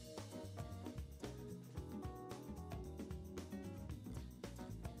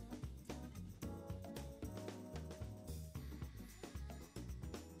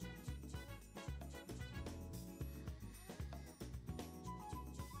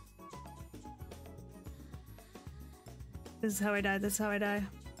 This is how I die. This is how I die.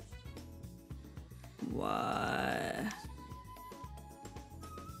 What?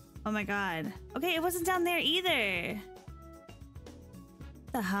 Oh my god. Okay, it wasn't down there either.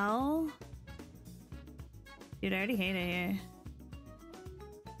 The hell? Dude, I already hate it here.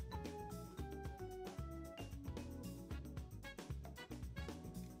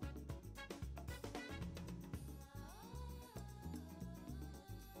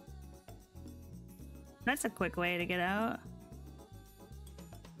 That's a quick way to get out.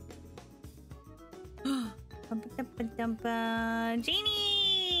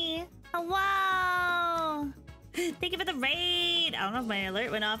 Genie! Hello! Thank you for the raid! I don't know if my alert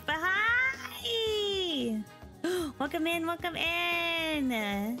went off, but hi! Welcome in, welcome in!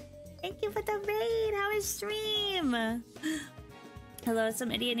 Thank you for the raid! How is stream? Hello,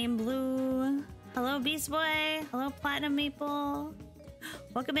 some idiot named Blue. Hello, Beast Boy. Hello, Platinum Maple.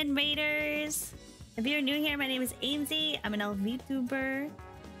 Welcome in, Raiders. If you're new here, my name is Ainsley. I'm an elf VTuber.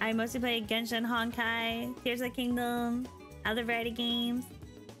 I mostly play Genshin, Honkai, Tears of the Kingdom, other variety games.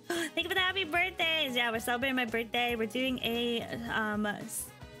 Thank you for the happy birthdays! Yeah, we're celebrating my birthday. We're doing a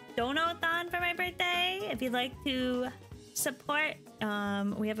dono-thon for my birthday. If you'd like to support,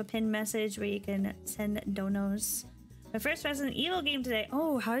 we have a pinned message where you can send donos. My first Resident Evil game today.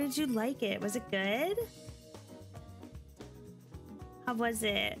 Oh, how did you like it? Was it good? How was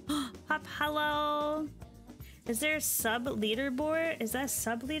it? Pop, hello. Is there a sub leaderboard? Is that a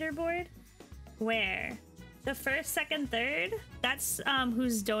sub leaderboard? Where? The first, second, third? That's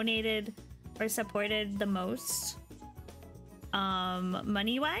who's donated or supported the most.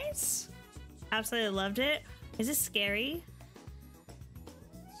 Money wise? Absolutely loved it. Is it scary?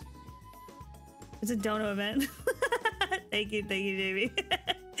 It's a dono event. Thank you, Jamie.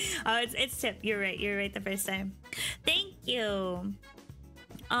 Oh, it's Tip. You're right the first time. Thank you.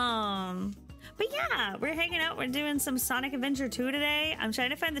 But yeah, we're hanging out. We're doing some Sonic Adventure 2 today. I'm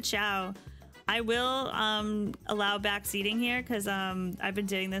trying to find the Chow. I will allow back seating here because I've been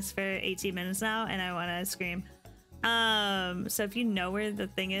doing this for 18 minutes now and I want to scream. So if you know where the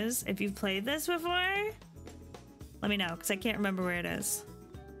thing is, if you've played this before, let me know because I can't remember where it is.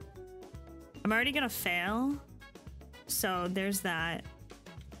 I'm already gonna fail, so there's that.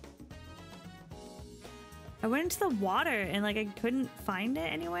 I went into the water and like I couldn't find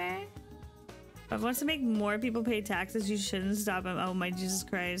it anywhere. If it wants to make more people pay taxes, you shouldn't stop them. Oh my Jesus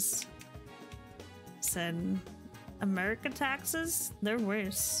Christ. Said America taxes? They're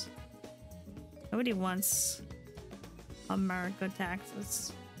worse. Nobody wants America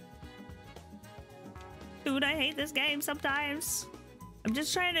taxes. Dude, I hate this game sometimes. I'm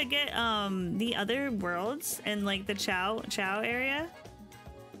just trying to get the other worlds and like the Chow area.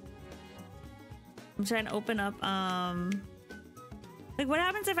 I'm trying to open up like what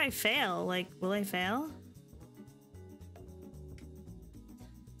happens if I fail? Like will I fail?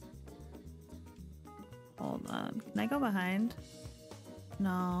 Hold on. Can I go behind?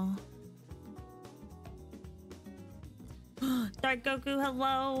 No. Dark Goku,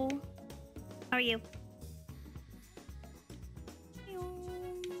 hello. How are you?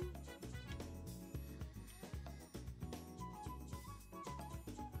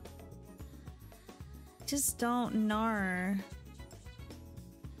 Just don't know.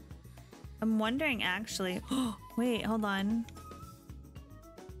 I'm wondering actually. Wait, hold on.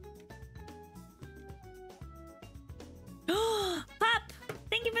 Pop!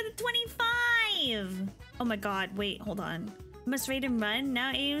 Thank you for the 25! Oh my god, wait, hold on. I must raid and run.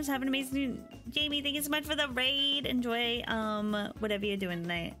 Now Ames, have an amazing Jamie, thank you so much for the raid. Enjoy whatever you're doing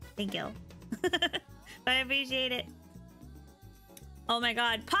tonight. Thank you. I appreciate it. Oh my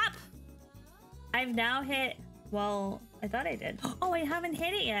god, Pop! I've now hit, well, I thought I did. Oh, I haven't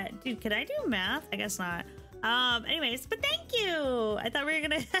hit it yet. Dude, could I do math? I guess not. Anyways, but thank you. I thought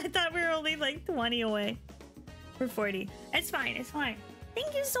we were only like 20 away. We're 40. It's fine, it's fine.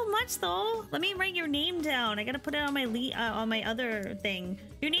 Thank you so much though. Let me write your name down. I gotta put it on my other thing.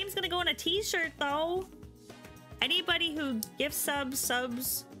 Your name's gonna go on a t-shirt though. Anybody who gifts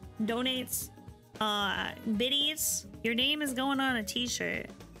subs, donates, biddies, your name is going on a t-shirt.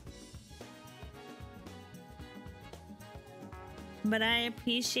 But I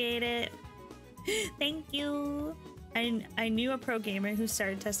appreciate it. Thank you. I knew a pro gamer who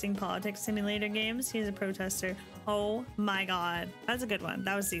started testing politics simulator games. He's a pro tester. Oh my god. That's a good one.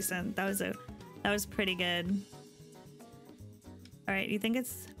 That was decent. That was pretty good. All right, you think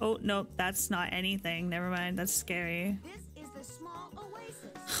it's... Oh, nope, that's not anything. Never mind. That's scary. This is the small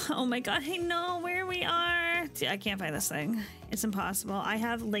oasis. Oh my god, I know where we are. Dude, I can't find this thing. It's impossible. I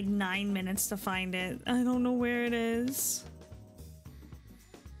have like 9 minutes to find it. I don't know where it is.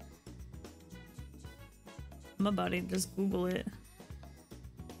 I'm about to just Google it.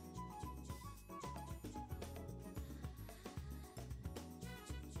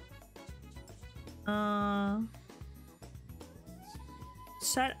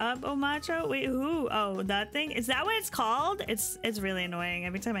 Shut up, Omacho. Wait, who? Oh, that thing? Is that what it's called? It's really annoying.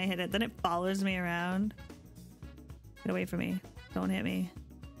 Every time I hit it, then it follows me around. Get away from me. Don't hit me.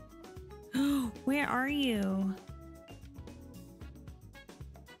 Where are you?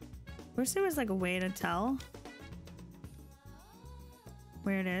 Wish there was like a way to tell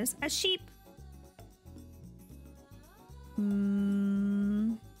where it is. A sheep.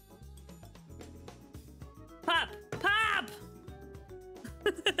 Pop! Pop!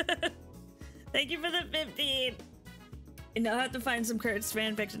 Thank you for the 15. And I'll have to find some cursed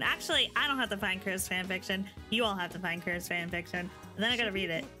fanfiction. Actually, I don't have to find cursed fanfiction. You all have to find cursed fanfiction. And then I gotta read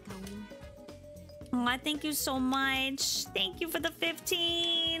it. Oh, thank you so much. Thank you for the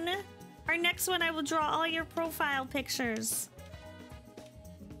 15. Our next one, I will draw all your profile pictures.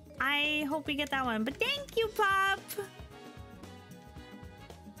 I hope we get that one. But thank you, Pop.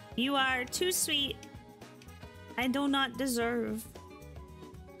 You are too sweet. I do not deserve.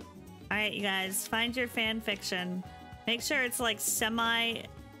 All right, you guys, find your fan fiction. Make sure it's like semi,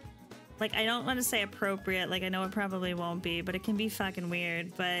 like I don't want to say appropriate. Like I know it probably won't be, but it can be fucking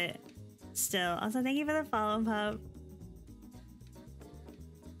weird. But still, also thank you for the follow, Pup.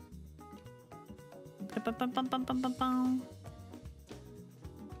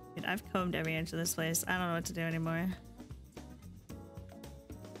 Dude, I've combed every inch of this place. I don't know what to do anymore.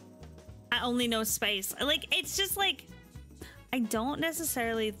 I only know space. Like it's just like. I don't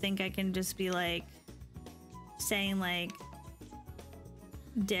necessarily think I can just be like saying like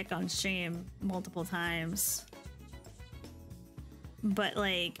dick on stream multiple times. But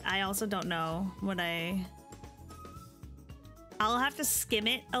like I also don't know what I'll have to skim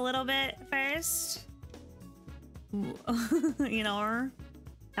it a little bit first. You know,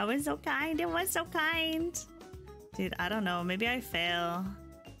 that was so kind. It was so kind. Dude, I don't know. Maybe I fail.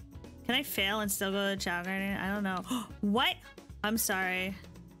 Can I fail and still go to Chow Garden? I don't know. What? I'm sorry.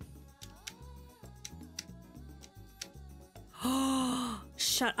 Oh,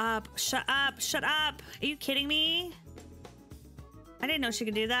 shut up. Shut up. Shut up. Are you kidding me? I didn't know she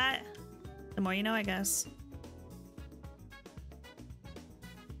could do that. The more you know, I guess.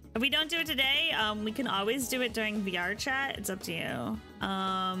 If we don't do it today, we can always do it during VR chat. It's up to you.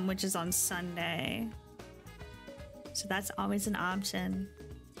 Which is on Sunday. So that's always an option.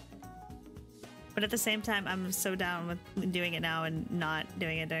 But at the same time, I'm so down with doing it now and not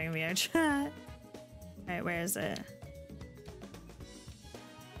doing it during VR chat. Alright, where is it?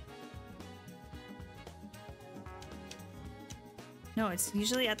 No, it's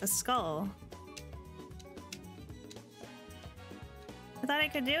usually at the skull. I thought I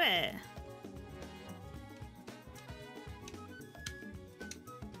could do it.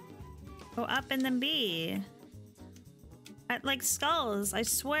 Go up and then B. At like skulls, I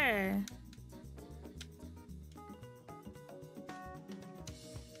swear.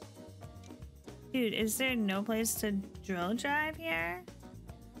 Dude, is there no place to drill drive here?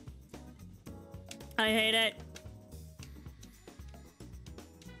 I hate it.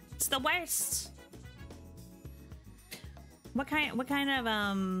 It's the worst. What kind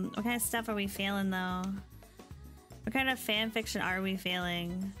of stuff are we feeling though? What kind of fan fiction are we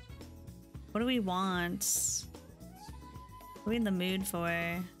feeling? What do we want? What are we in the mood for?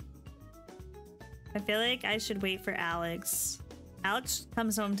 I feel like I should wait for Alex. Alex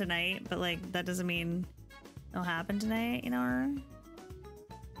comes home tonight, but like that doesn't mean it'll happen tonight, you know?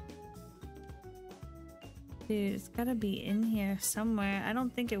 Dude, it's gotta be in here somewhere. I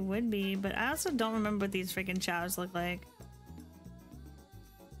don't think it would be, but I also don't remember what these freaking chows look like.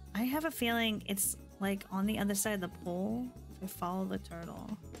 I have a feeling it's like on the other side of the pole if I follow the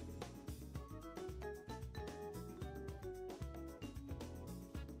turtle.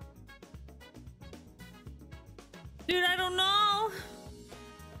 Dude, I don't know.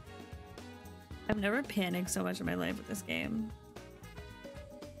 I've never panicked so much in my life with this game.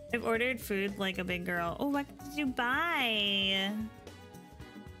 I've ordered food like a big girl. Oh, what did you buy?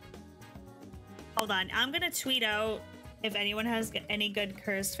 Hold on, I'm gonna tweet out if anyone has any good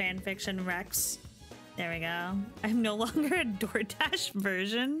cursed fanfiction recs. There we go. I'm no longer a DoorDash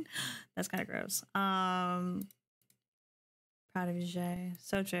version. That's kind of gross. Proud of you, Jay.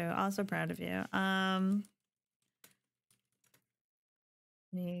 So true. Also proud of you.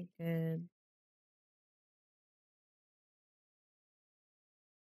 Any good.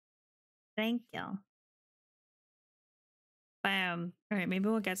 Thank you. Bam. All right, maybe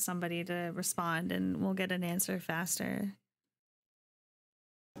we'll get somebody to respond and we'll get an answer faster.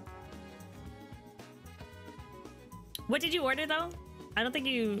 What did you order though? I don't think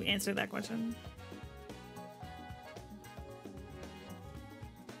you answered that question.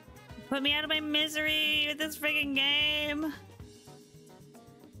 Put me out of my misery with this freaking game.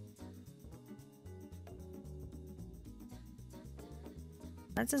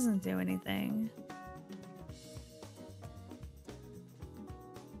 That doesn't do anything.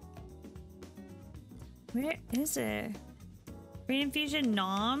 Where is it? Reinfusion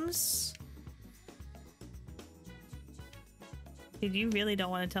noms? Dude, you really don't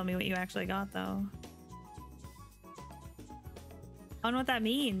want to tell me what you actually got, though. I don't know what that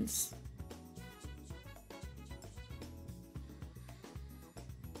means.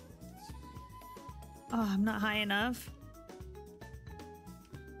 Oh, I'm not high enough.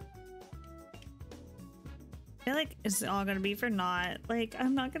 I feel like it's all gonna be for naught. Like,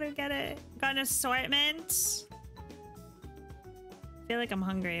 I'm not gonna get it. Got an assortment. I feel like I'm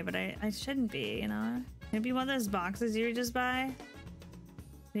hungry, but I shouldn't be, you know? Maybe one of those boxes you would just buy?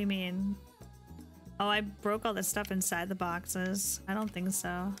 What do you mean? Oh, I broke all the stuff inside the boxes. I don't think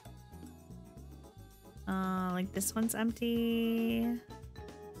so. Like this one's empty.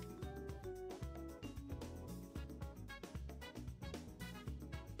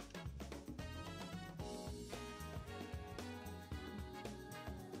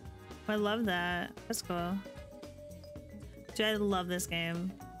 I love that. That's cool. Dude, I love this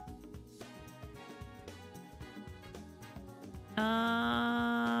game.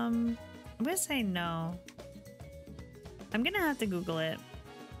 I'm gonna say no. I'm gonna have to Google it.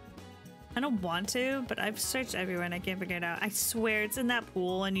 I don't want to, but I've searched everywhere and I can't figure it out. I swear it's in that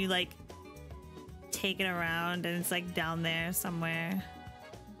pool and you like take it around and it's like down there somewhere.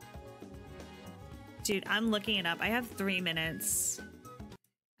 Dude, I'm looking it up. I have 3 minutes.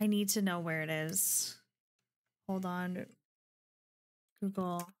 I need to know where it is. Hold on.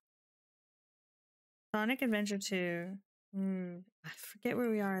 Google. Sonic Adventure 2. I forget where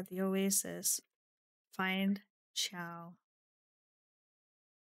we are at the Oasis. Find Chow.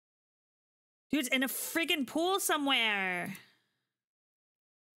 Dude, it's in a friggin' pool somewhere.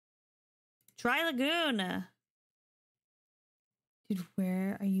 Dry Lagoon. Dude,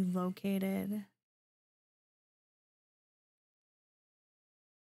 where are you located?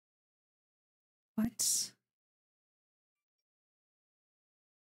 What?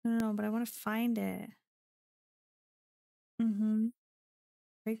 No, but I want to find it.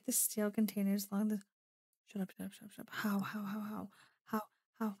 Break the steel containers along the... Shut up. How?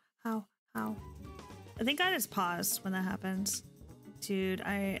 I think I just paused when that happens. Dude,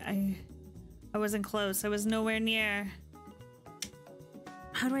 I wasn't close. I was nowhere near.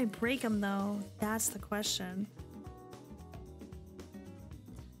 How do I break them, though? That's the question.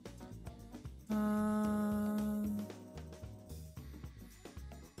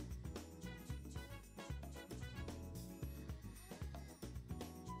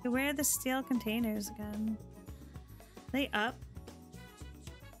 Where are the steel containers again? Are they up?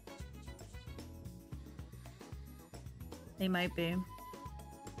 They might be.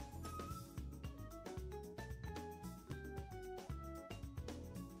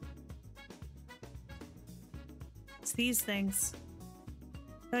 It's these things.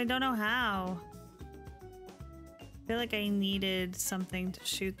 But I don't know how. I feel like I needed something to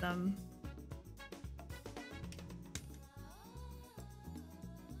shoot them.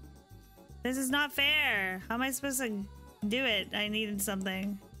 This is not fair. How am I supposed to do it? I needed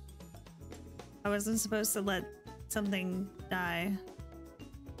something. I wasn't supposed to let something die.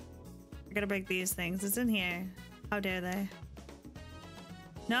 I gotta break these things. It's in here. How dare they?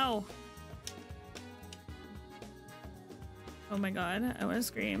 No. Oh my god. I want to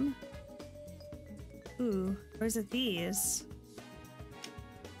scream. Ooh. Where's it these?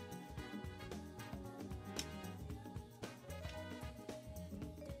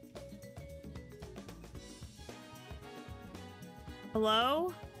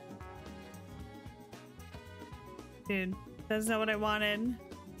 Hello? Dude, that's not what I wanted. I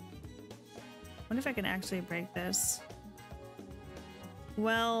wonder if I can actually break this.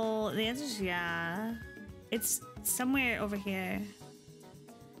 Well, the answer is yeah. It's somewhere over here.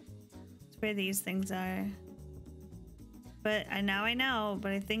 It's where these things are. But now I know,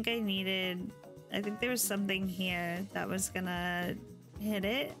 but I think I think there was something here that was gonna hit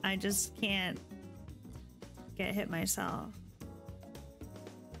it. I just can't get hit myself.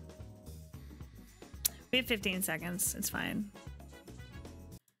 We have 15 seconds. It's fine.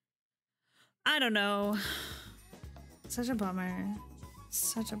 I don't know. Such a bummer.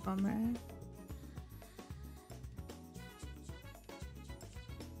 Such a bummer.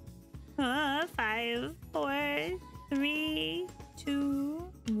 Ah, 5, 4, 3,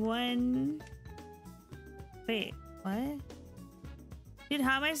 2, 1. Wait, what? Dude,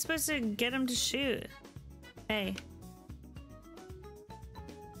 how am I supposed to get him to shoot? Hey.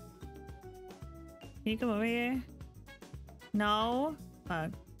 Can you come over here? No?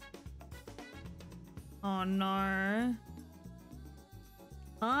 Fuck. Oh no.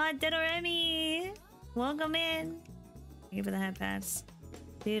 Oh, Dedoremi! Welcome in! Thank you for the head pass.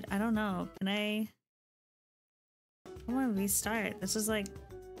 Dude, I don't know. Can I want to restart. This is like...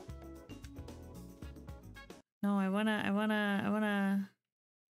 No, I wanna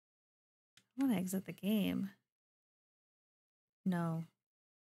exit the game. No.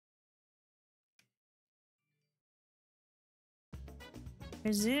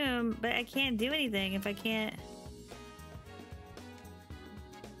 Resume, but I can't do anything if I can't.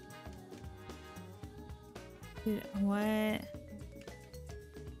 Dude, what?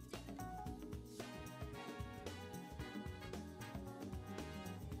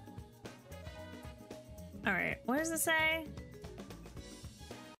 All right, what does it say?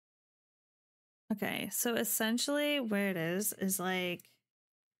 Okay, so essentially where it is like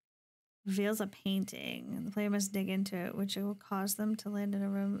reveals a painting and the player must dig into it, which it will cause them to land in a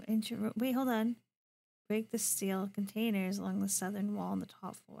room. Wait, hold on. Break the steel containers along the southern wall on the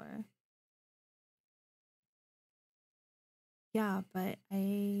top floor. Yeah, but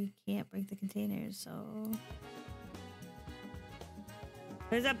I can't break the containers, so...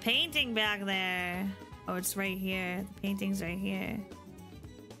 There's a painting back there. Oh, it's right here. The painting's right here.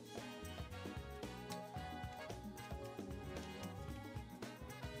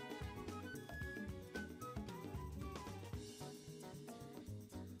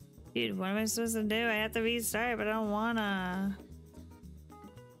 Dude, what am I supposed to do? I have to restart, but I don't wanna.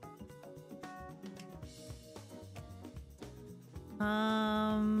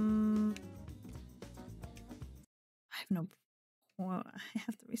 I have no... Well, I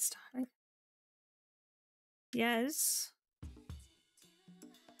have to restart. Yes.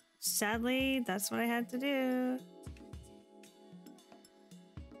 Sadly, that's what I had to do.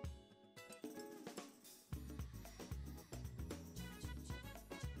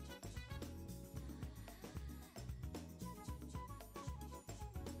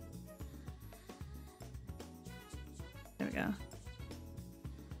 There we go.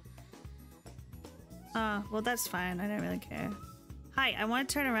 Well, that's fine. I don't really care. Hi, I want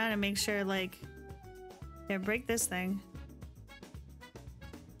to turn around and make sure, like... Here, break this thing.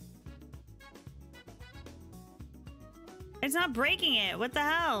 It's not breaking it! What the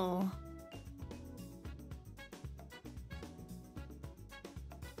hell?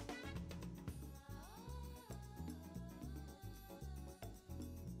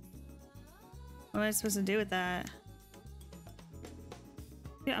 What am I supposed to do with that?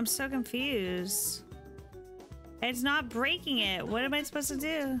 Dude, I'm so confused. It's not breaking it. What am I supposed to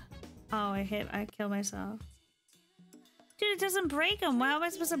do? Oh, I killed myself. Dude, it doesn't break them. How am I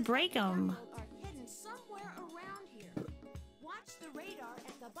supposed to break them? Are hidden somewhere around here. Watch the radar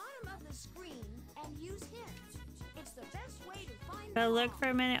at the bottom of the screen and use hints. It's the best way to find Gotta them lurk all. for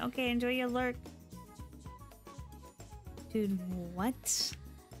a minute. Okay, enjoy your lurk. Dude, what?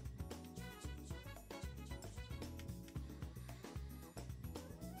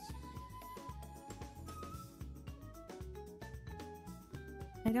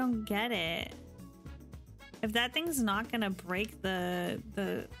 I don't get it. If that thing's not gonna break the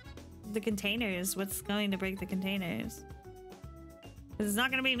containers, what's going to break the containers? Because it's not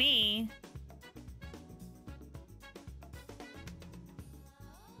gonna be me.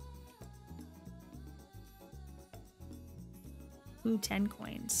 Ooh, 10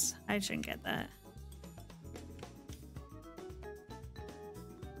 coins. I shouldn't get that.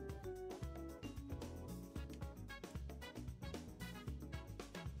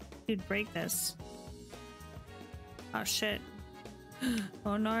 Dude, break this. Oh shit.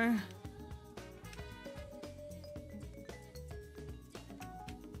 Oh no.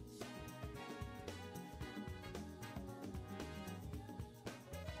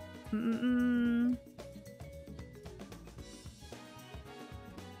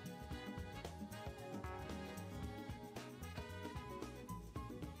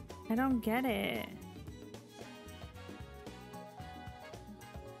 I don't get it.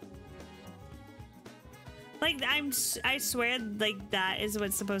 Like, I swear, like, that is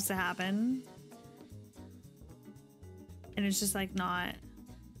what's supposed to happen. And it's just, like, not.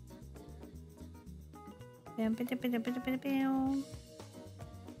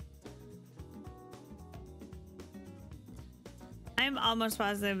 I'm almost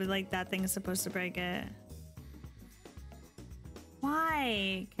positive like that thing is supposed to break it.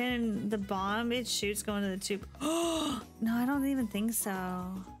 Why? Can the bomb it shoots go into the tube? Oh no, I don't even think so.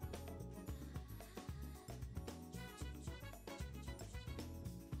 I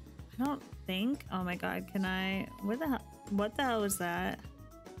don't think. Oh my god, can I? Where the hell? What the hell was that?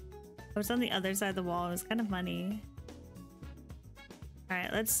 I was on the other side of the wall. It was kind of funny. All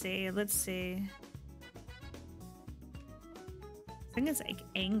right, let's see. Let's see. I think it's like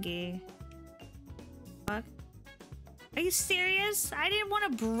Angie. Fuck. Are you serious? I didn't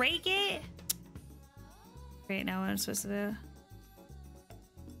want to break it. Great, now what I'm supposed to do.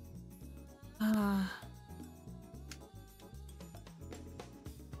 Ah.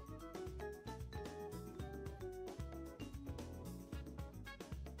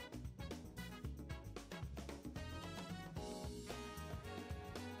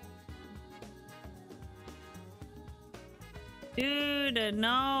 Dude,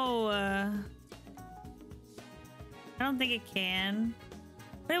 no. I don't think it can.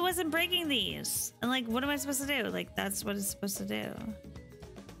 But it wasn't breaking these. And like, what am I supposed to do? Like, that's what it's supposed to do.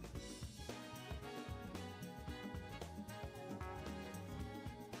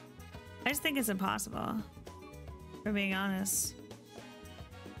 I just think it's impossible. For being honest.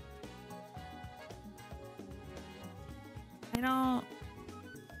 I don't...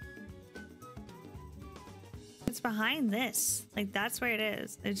 It's behind this. Like, that's where it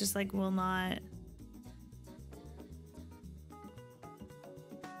is. It just, like, will not...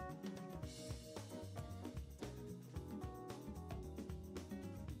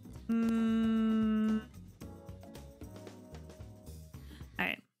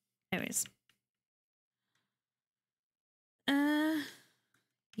 Alright. Anyways.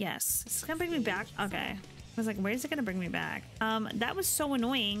 Yes. It's gonna bring me back. Okay. I was like, where's it gonna bring me back? That was so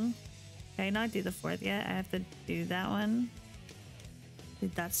annoying. Okay, not do the fourth yet. I have to do that one.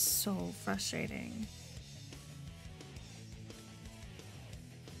 Dude, that's so frustrating.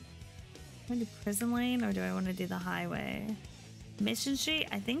 Do I do Prison Lane or do I want to do the highway? Mission Street?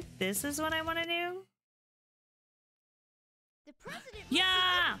 I think this is what I want to do. The president must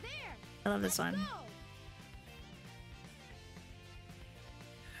Yeah! be over there. I love this Let's one. go.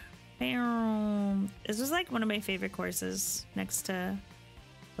 Bam. This was like one of my favorite courses next to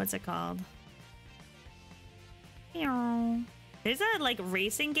what's it called? Bam. There's a like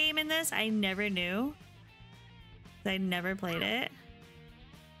racing game in this. I never knew. I never played it.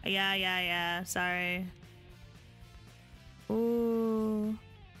 Yeah. Sorry. Ooh.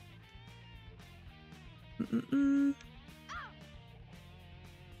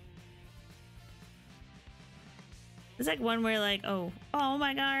 There's like one where like, oh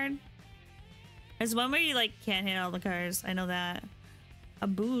my god. There's one where you like can't hit all the cars. I know that. A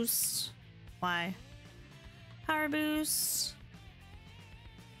boost. Why? Power boost.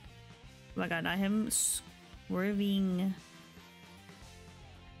 Oh my god, not him swerving.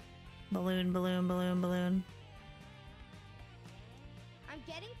 Balloon. I'm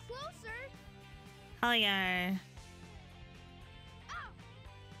getting closer. Hell yeah.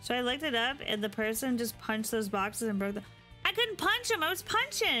 So I looked it up and the person just punched those boxes and broke them. I couldn't punch him. I was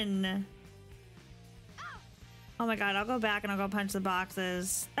punching. Oh my god, I'll go back and I'll go punch the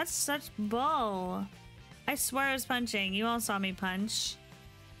boxes. That's such bull. I swear I was punching. You all saw me punch.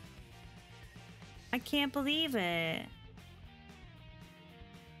 I can't believe it.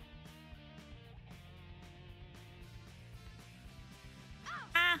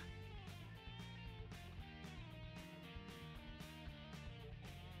 Ah!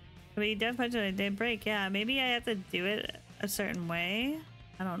 But you did punch it, it did break. Yeah, maybe I have to do it a certain way.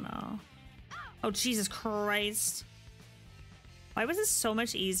 I don't know. Oh, Jesus Christ. Why was this so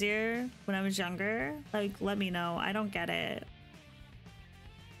much easier when I was younger? Like, let me know. I don't get it.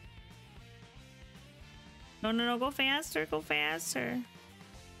 No. Go faster. Go faster.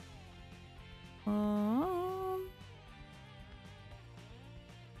 Oh.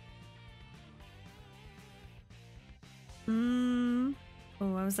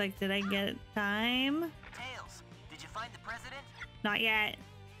 Oh, I was like, did I get time? Tails, did you find the president? Not yet.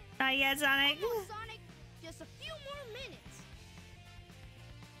 Not yet, Sonic. Come on, Sonic. Just a few more minutes.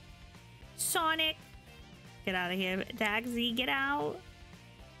 Sonic. Get out of here. Taxi, get out.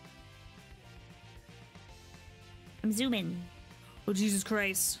 I'm zooming. Oh, Jesus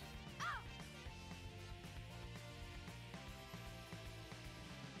Christ.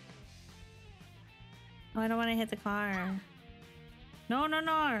 Oh, I don't want to hit the car. No.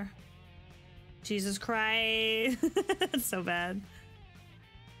 Jesus Christ. That's so bad.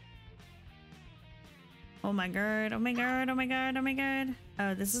 Oh my god, oh my god, oh my god, oh my god.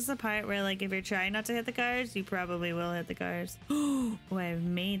 Oh, this is the part where, like, if you're trying not to hit the cars, you probably will hit the cars. Oh, I've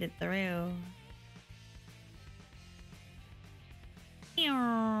made it through.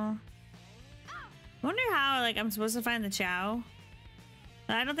 I wonder how, like, I'm supposed to find the Chow.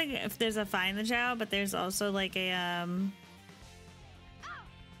 I don't think if there's a find the Chow, but there's also like a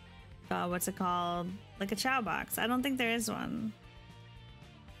what's it called? Like a Chow box. I don't think there is one.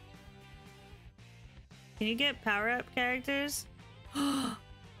 Can you get power-up characters? The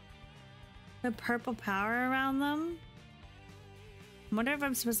purple power around them? I wonder if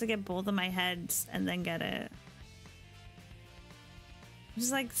I'm supposed to get both of my heads and then get it. It's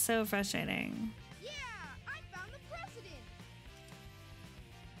just like so frustrating. Yeah, I found the president.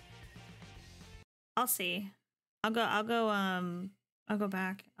 I'll see. I'll go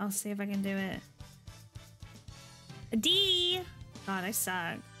back. I'll see if I can do it. A D! God, I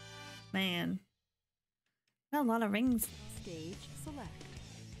suck. Man. Got a lot of rings. Stage select.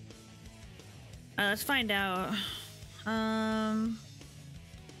 Let's find out.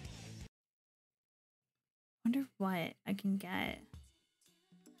 Wonder what I can get.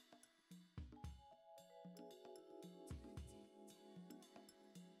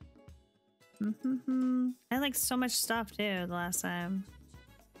 I had like so much stuff too the last time.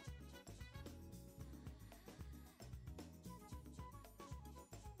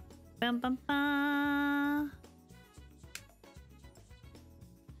 Bum bum bum.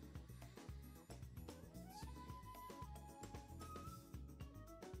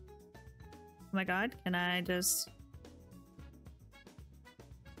 Oh my god, can I just...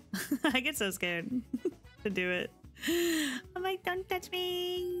 I get so scared to do it. I'm like, don't touch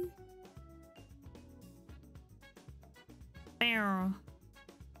me! Bow.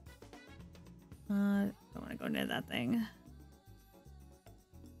 Don't want to go near that thing.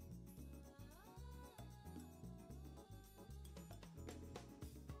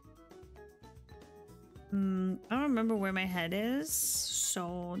 I don't remember where my head is,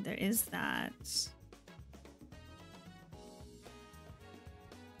 so there is that.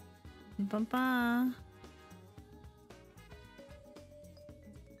 Bum-ba.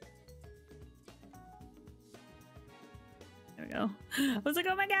 There we go. I was like,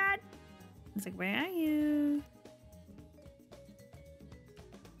 oh my god! I was like, where are you?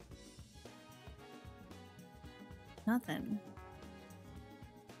 Nothing.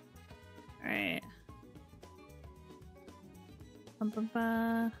 Alright.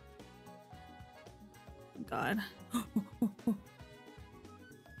 Ba-ba-ba. Oh god.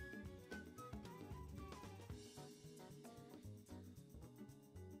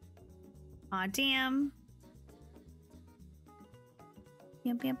 Aw, damn.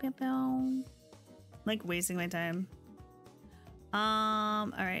 Like wasting my time.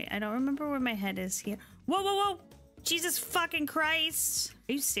 Alright. I don't remember where my head is here. Whoa, whoa, whoa! Jesus fucking Christ!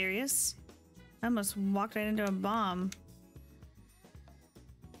 Are you serious? I almost walked right into a bomb.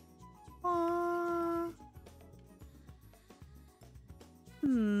 Aww.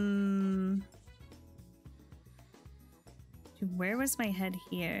 Dude, where was my head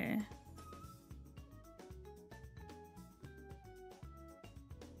here?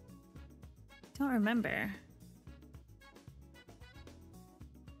 Don't remember.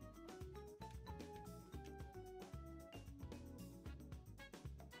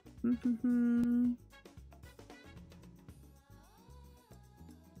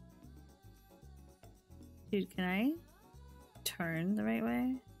 Dude, can I turn the right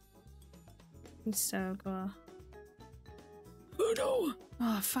way? He's so cool. Oh no!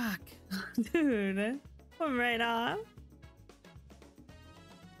 Oh fuck. Dude, I'm right off.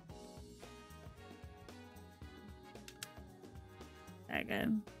 Very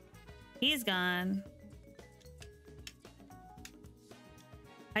good. He's gone.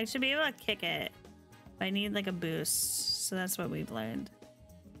 I should be able to kick it. But I need like a boost. So that's what we've learned.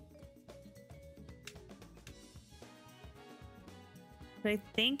 But I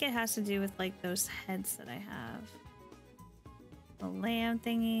think it has to do with like those heads that I have. The lamb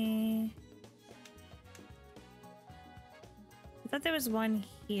thingy. I thought there was one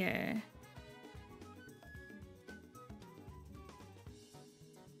here.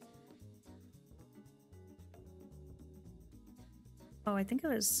 Oh, I think it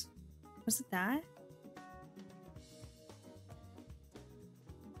was it that?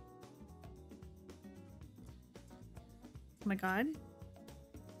 Oh my god.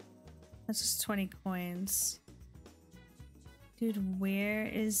 That's just 20 coins. Dude, where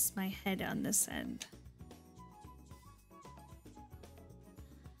is my head on this end?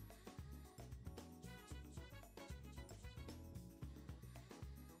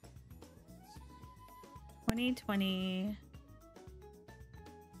 2020.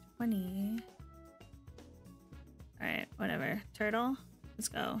 20. All right, whatever. Turtle, let's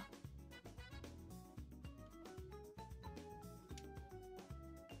go. All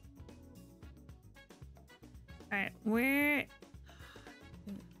right, where?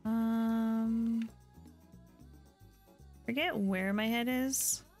 Forget where my head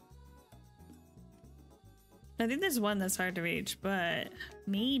is. I think there's one that's hard to reach, but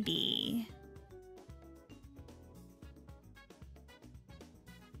maybe.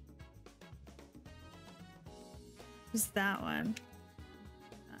 Who's that one?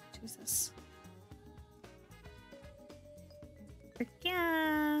 Oh, Jesus.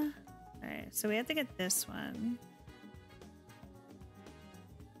 Yeah. Alright, so we have to get this one.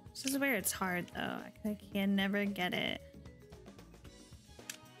 This is where it's hard though. I can never get it.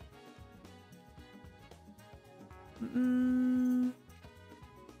 I don't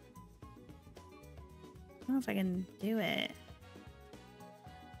know if I can do it.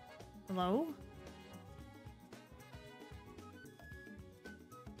 Hello?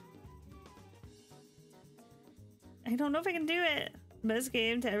 I don't know if I can do it. Best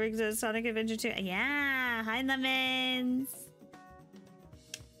game to ever exist, Sonic Adventure 2. Yeah, hi lemons.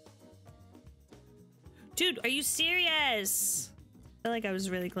 Dude, are you serious? I feel like I was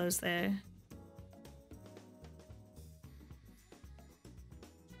really close there.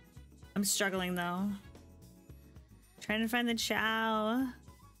 I'm struggling though. Trying to find the Chow.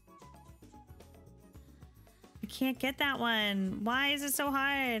 I can't get that one. Why is it so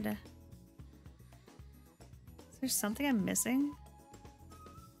hard? Is there something I'm missing?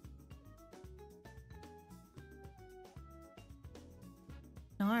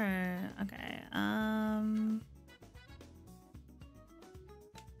 No. Okay.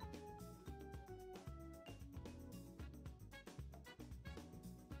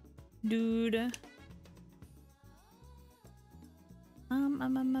 Dude.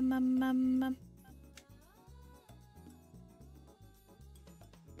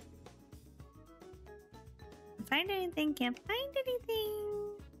 Find anything? Can't find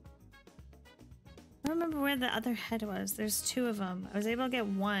anything. I don't remember where the other head was. There's two of them. I was able to get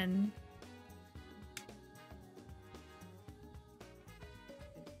one.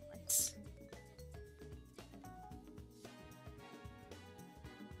 What?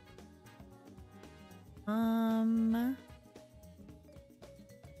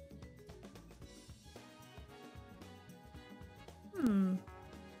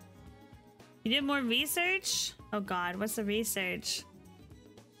 You did more research? Oh god, what's the research?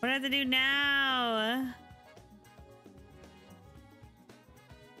 What do I have to do now?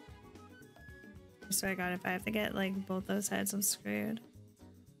 I swear to god, if I have to get like both those heads, I'm screwed.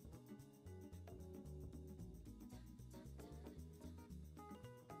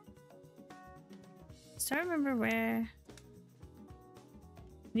 So I remember where.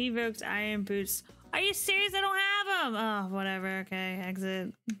 Nevoked iron boots. Are you serious? I don't have them. Oh, whatever. Okay,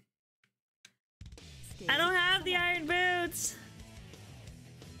 exit. I don't have the iron boots.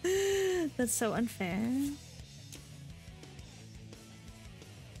 That's so unfair.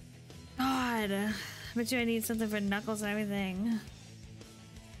 God, I bet you I need something for Knuckles and everything.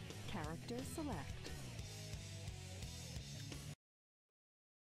 Character select.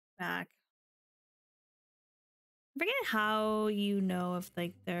 Back. I forget how you know if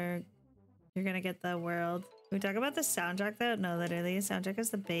like you're gonna get the world. Can we talk about the soundtrack though? No, literally, the soundtrack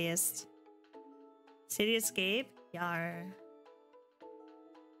is the best. City Escape? Yar.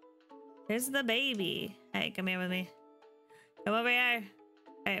 Here's the baby. Hey, come here with me. Come over here.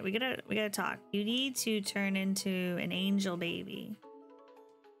 Alright, we gotta talk. You need to turn into an angel baby.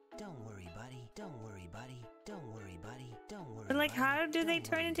 Don't worry, buddy. Don't worry, buddy. Don't worry, buddy. Don't worry. But like, buddy. how do they Don't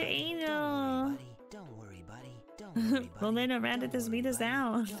turn worry, into buddy. angel? Don't worry, buddy. Don't worry, buddy. Well, then around Don't it, this worry, beat us buddy.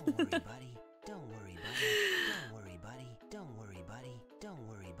 down. Don't worry, buddy. Don't worry, buddy. Don't worry, buddy. Don't worry, buddy. Don't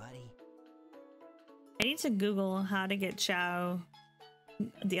worry, buddy. I need to Google how to get Chow,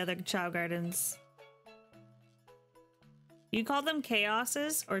 the other Chow Gardens. You call them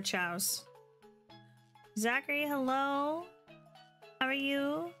chaoses or chows? Zachary, hello. How are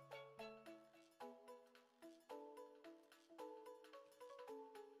you?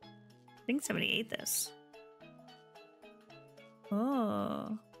 I think somebody ate this.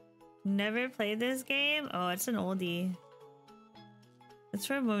 Oh, never played this game? Oh, it's an oldie. It's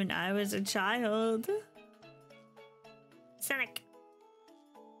from when I was a child. Sonic.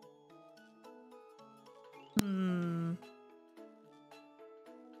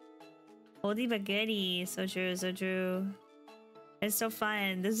 Oldie but goodie. So true, so true. It's so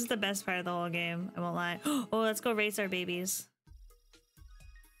fun. This is the best part of the whole game. I won't lie. Oh, let's go race our babies.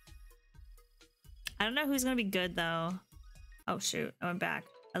 I don't know who's gonna be good though. Oh shoot, I went back.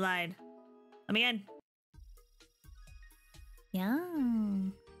 I lied. Let me in. Yeah.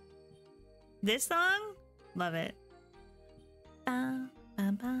 This song? Love it. Ba,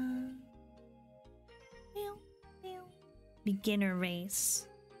 ba, ba. Meow, meow. Beginner race.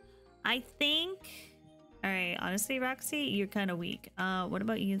 I think... Alright, honestly, Roxy, you're kind of weak. What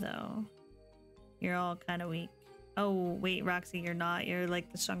about you though? You're all kind of weak. Oh, wait, Roxy, you're not. You're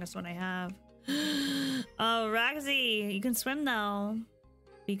like the strongest one I have. Oh, Roxy, you can swim though.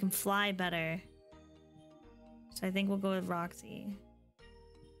 You can fly better. So I think we'll go with Roxy.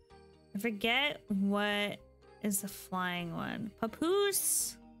 I forget what is the flying one.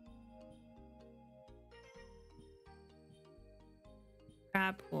 Papoose!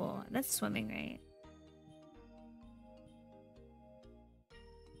 Crab pool. That's swimming, right?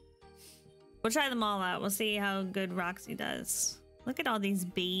 We'll try them all out. We'll see how good Roxy does. Look at all these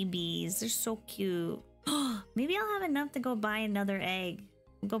babies. They're so cute. Maybe I'll have enough to go buy another egg.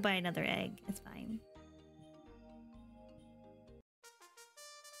 We'll go buy another egg. It's fine.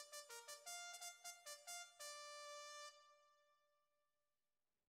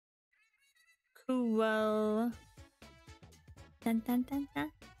 Cool. Dun, dun, dun,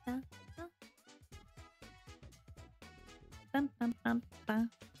 dun, dun, dun. Bum, bum, bum, bum.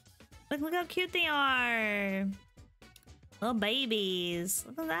 Look how cute they are. Little babies.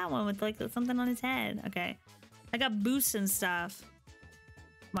 Look at that one with like something on his head. Okay. I got boosts and stuff.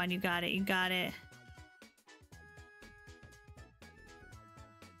 Come on, you got it. You got it.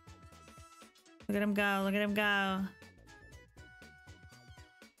 Look at him go. Look at him go.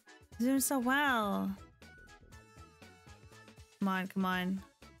 He's doing so well. Come on, come on.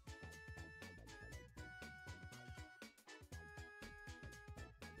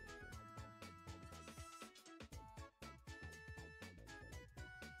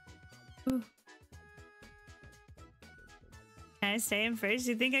 Ooh. Can I stay in first?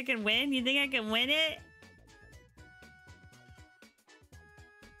 You think I can win? You think I can win it?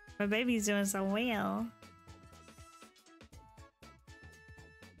 My baby's doing so well.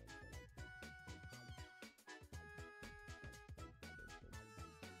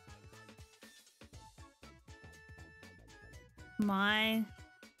 Come on.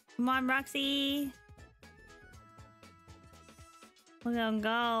 Come on, Roxy. Look at them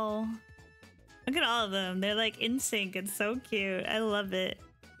go. Look at all of them. They're like in sync. It's so cute. I love it.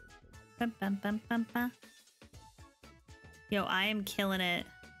 Bum, bum, bum, bum, bum. Yo, I am killing it.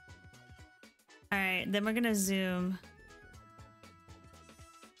 All right, then we're gonna zoom.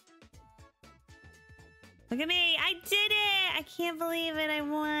 Look at me. I did it. I can't believe it. I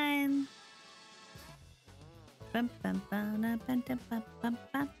won. Bum, bum, bum, bum, bum, bum, bum,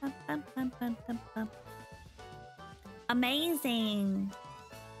 bum, bum, bum, bum, bum, bum. Amazing.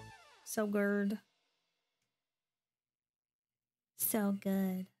 So good. So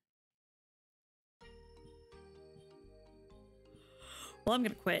good. Well, I'm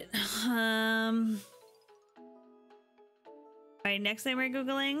gonna quit. All right, next thing we're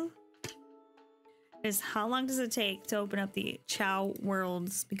Googling is how long does it take to open up the Chao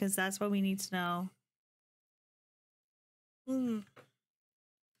worlds? Because that's what we need to know. Here,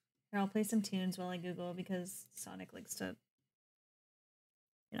 I'll play some tunes while I Google because Sonic likes to,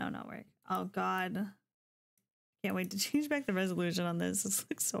 you know, not work. Oh God. Can't wait to change back the resolution on this. This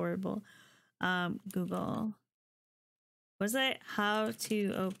looks so horrible. Google. Was it how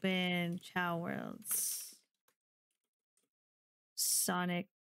to open Chao worlds? Sonic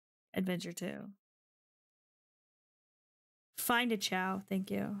Adventure 2. Find a Chao.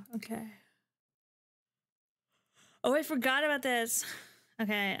 Thank you. Okay. Oh, I forgot about this.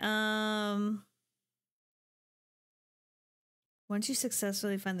 Okay. Once you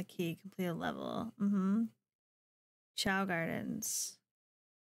successfully find the key, complete a level. Chao Gardens.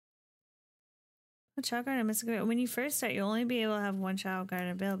 A Chao Garden Mystic. When you first start, you'll only be able to have one Chao Garden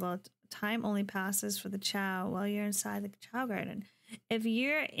available. Time only passes for the Chao while you're inside the Chao Garden. If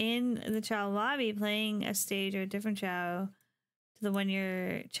you're in the Chao lobby playing a stage or a different Chao to the one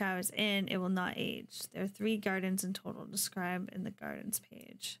your Chao is in, it will not age. There are 3 gardens in total described in the gardens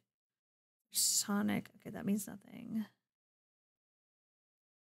page. Sonic. Okay, that means nothing.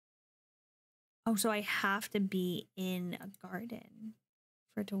 Oh, so I have to be in a garden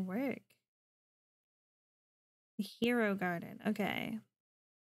for it to work. The Hero Garden. Okay.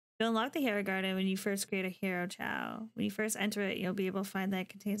 You'll unlock the Hero Garden when you first create a Hero Chao. When you first enter it, you'll be able to find that it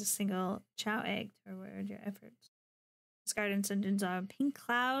contains a single Chao egg to reward your efforts. This garden centers on pink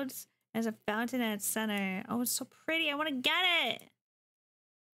clouds and has a fountain at its center. Oh, it's so pretty. I want to get it.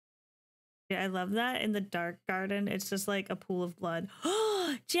 Yeah, I love that. In the dark garden, it's just like a pool of blood.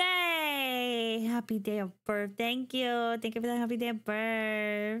 Jay! Happy day of birth. Thank you. Thank you for the happy day of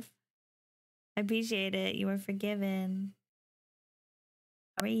birth. I appreciate it. You are forgiven.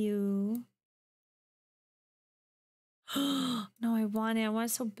 How are you? No, I want it. I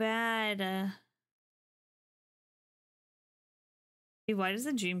want it so bad. Dude, why does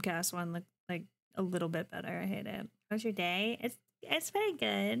the Dreamcast one look like a little bit better? I hate it. How's your day? It's very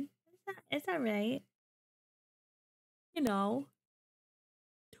good. It's all right. You know,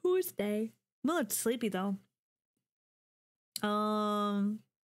 Tuesday. I'm a little sleepy though. All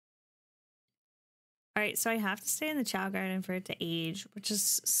right, so I have to stay in the Chow Garden for it to age, which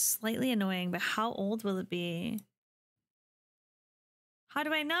is slightly annoying. But how old will it be? How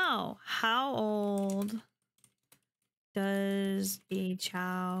do I know? How old does a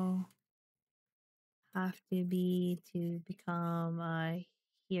Chow have to be to become a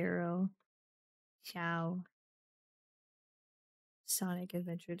hero? Chow. Sonic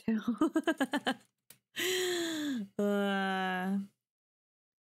Adventure 2.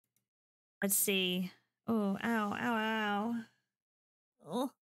 Let's see. Oh, ow, ow, ow.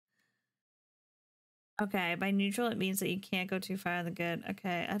 Oh. Okay, by neutral it means that you can't go too far in the good.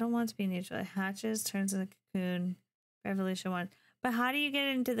 Okay, I don't want to be neutral. It hatches, turns into a cocoon. Revolution 1. But how do you get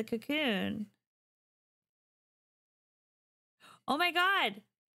into the cocoon? Oh my god!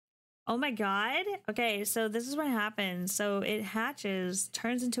 Oh my god. Okay, so this is what happens. So it hatches,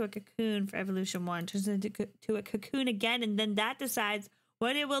 turns into a cocoon for evolution 1, turns into a cocoon again, and then that decides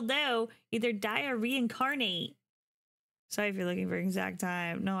what it will do, either die or reincarnate. Sorry if you're looking for exact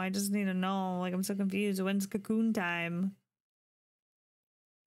time. No, I just need to know. Like, I'm so confused. When's cocoon time?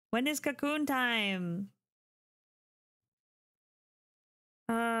 When is cocoon time?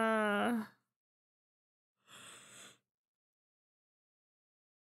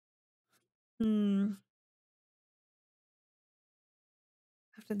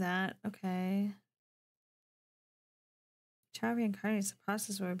 After that, okay. Child reincarnates, the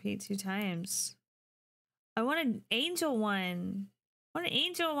process will repeat 2 times. I want an angel one. I want an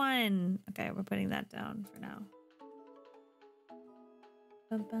angel one. Okay, we're putting that down for now.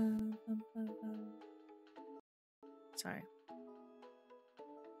 Sorry.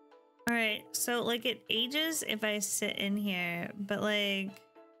 All right, so like it ages if I sit in here, but like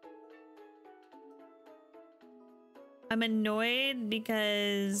I'm annoyed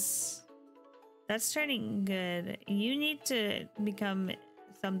because that's turning good. You need to become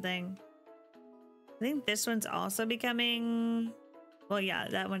something. I think this one's also becoming... Well, yeah,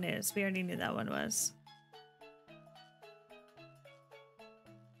 that one is. We already knew that one was.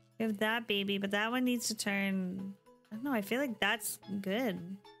 We have that baby, but that one needs to turn... I don't know, I feel like that's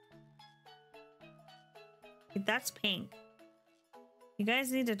good. Like, that's pink. You guys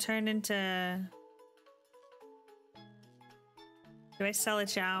need to turn into... Do I sell a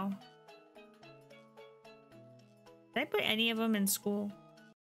Chow? Did I put any of them in school? Do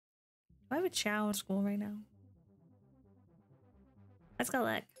I have a Chow in school right now? Let's go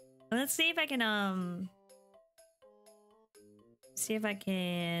look. Let's see if I can see if I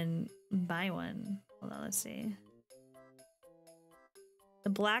can buy one. Hold on, let's see. The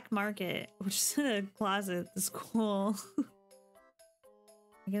black market, which is in a closet at the school.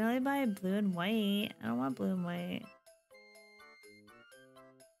 I can only buy blue and white. I don't want blue and white.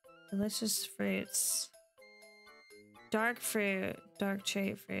 Delicious fruits. Dark fruit. Dark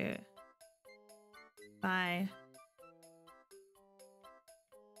trait fruit. Buy.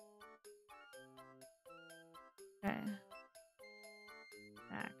 Okay.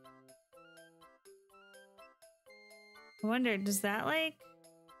 Back. I wonder, does that like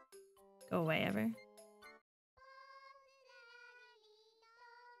go away ever?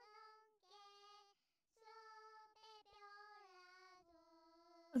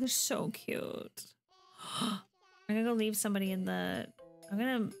 Oh, they're so cute. I'm gonna go leave somebody in the... I'm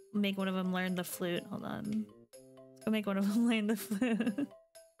gonna make one of them learn the flute. Hold on. Let's go make one of them learn the flute.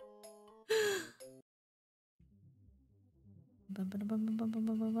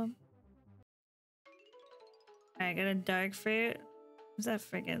 Alright, I got a dark fruit. Who's that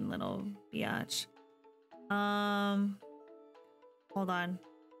freaking little biatch? Hold on.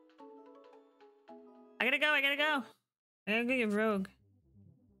 I gotta go, I gotta go. I gotta go get Rogue.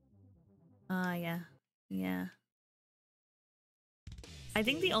 Yeah. Yeah. I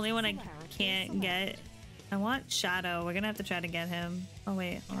think the only one I can't get... I want Shadow. We're gonna have to try to get him. Oh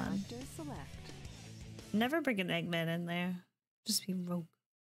wait, hold on. Never bring an Eggman in there. Just be Rogue.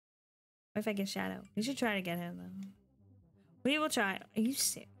 What if I get Shadow? We should try to get him though. We will try. Are you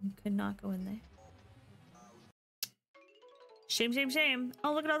sick? You could not go in there. Shame, shame, shame.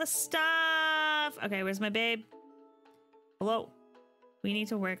 Oh, look at all the stuff. Okay, where's my babe? Hello. We need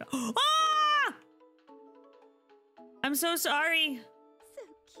to work. Ah! I'm so sorry. So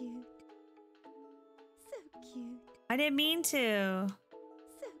cute. So cute. I didn't mean to.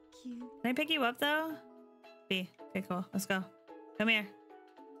 So cute. Can I pick you up though? B. Okay, cool. Let's go. Come here.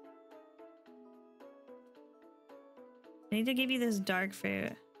 I need to give you this dark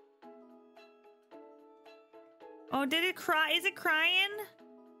fruit. Oh, did it cry? Is it crying?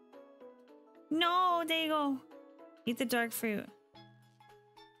 No, there you go. Eat the dark fruit.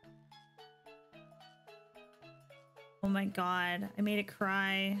 Oh my god, I made it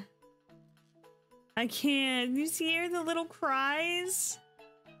cry. I can't. You see her, the little cries?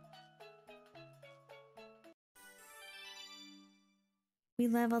 We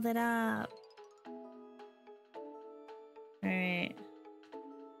leveled it up. Alright.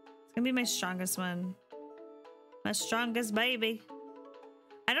 It's gonna be my strongest one. My strongest baby.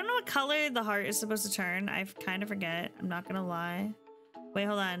 I don't know what color the heart is supposed to turn. I kind of forget. I'm not gonna lie. Wait,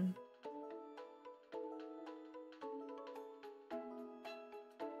 hold on.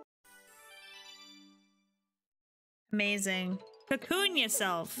 Amazing. Cocoon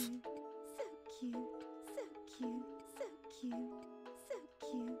yourself. So cute. So cute. So cute. So cute. So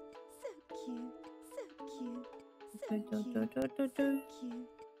cute. So cute. So cute. So cute. So cute.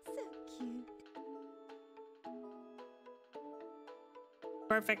 So cute.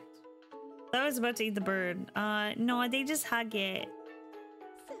 Perfect. I was about to eat the bird. No, they just hug it.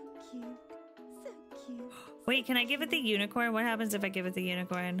 So cute. So cute. Wait, can I give it the unicorn? What happens if I give it the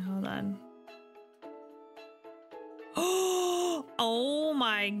unicorn? Hold on. Oh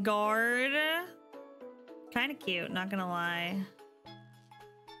my god. Kind of cute, not gonna lie.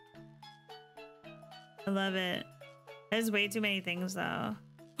 I love it. There's way too many things though.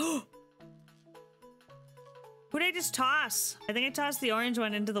 Who did I just toss? I think I tossed the orange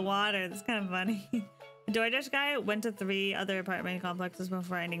one into the water. That's kind of funny. The DoorDash guy went to 3 other apartment complexes before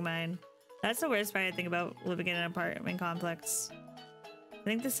finding mine. That's the worst part I think about living in an apartment complex. I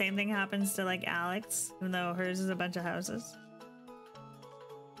think the same thing happens to like Alex, even though hers is a bunch of houses.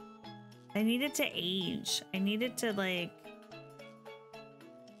 I needed to age. I needed to like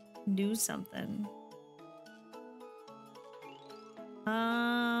do something.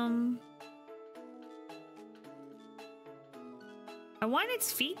 I want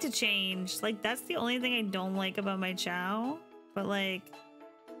its feet to change. Like that's the only thing I don't like about my Chow. But like,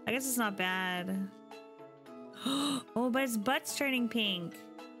 I guess it's not bad. Oh, but its butt's turning pink. So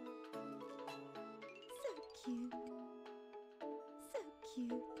cute. So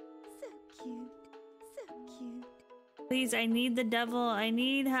cute. So cute. So cute. Please, I need the devil. I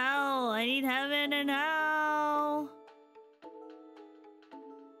need hell. I need heaven and hell.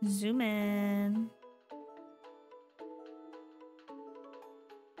 Zoom in.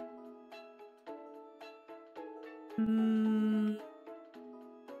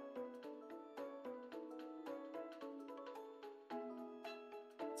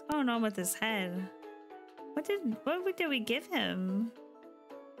 What's going on with his head? What did we give him?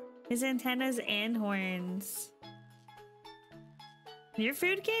 His antennas and horns. Your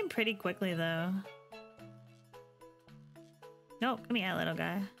food came pretty quickly though. No, come here, little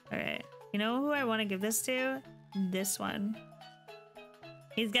guy. Alright. You know who I want to give this to? This one.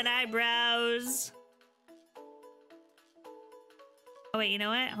 He's got eyebrows. Oh wait, you know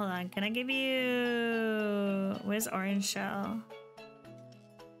what? Hold on. Can I give you... Where's Orange Shell?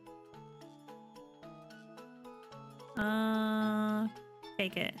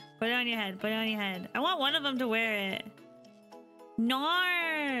 Take it. Put it on your head. Put it on your head. I want one of them to wear it.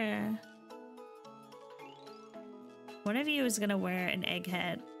 No. One of you is gonna wear an egg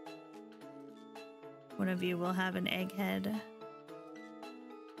head. One of you will have an egg head.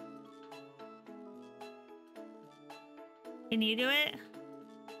 Can you do it?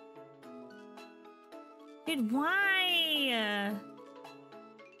 Dude, why?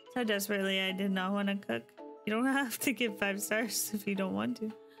 So desperately I did not want to cook. You don't have to give 5 stars if you don't want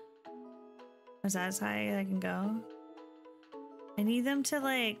to. Is that as high as I can go? I need them to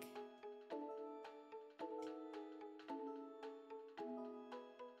like...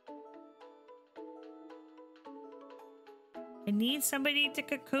 I need somebody to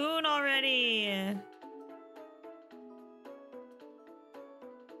cocoon already.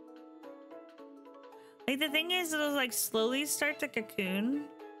 Like the thing is, it'll like slowly start to cocoon.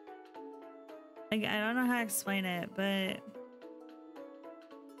 Like I don't know how to explain it, but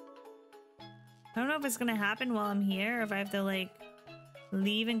I don't know if it's gonna happen while I'm here or if I have to like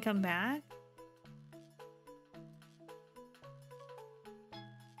leave and come back.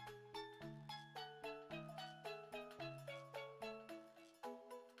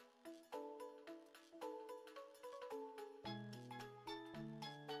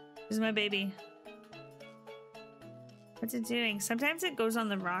 This is my baby. What's it doing? Sometimes it goes on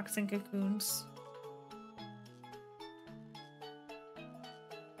the rocks and cocoons.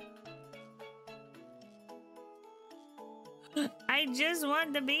 I just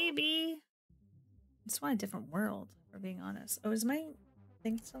want the baby. I just want a different world, for being honest. Oh, is my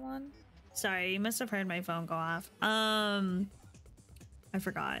thing still on? Sorry, you must have heard my phone go off. I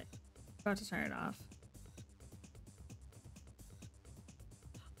forgot. Forgot to turn it off.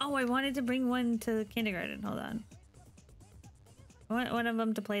 Oh, I wanted to bring one to the kindergarten. Hold on. I want one of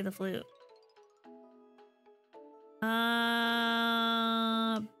them to play the flute.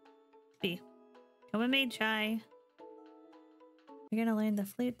 B. Come with me, Chai. You're gonna learn the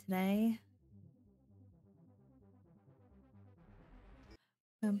flute today.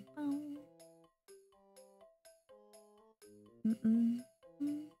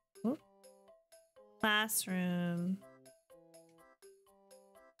 Oop. Classroom.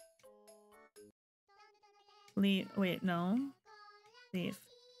 Leave. Wait, no. Leave.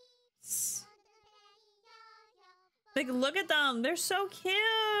 Like, look at them. They're so cute.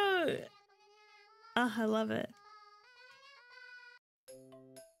 Oh, I love it.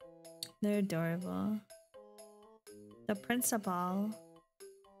 They're adorable. The principal.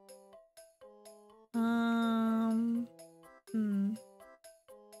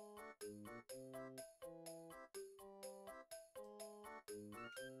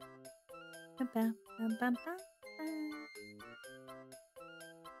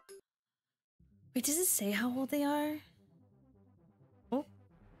 Wait, does it say how old they are? Oh.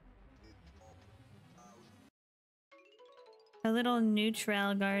 A little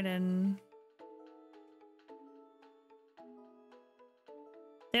neutral garden.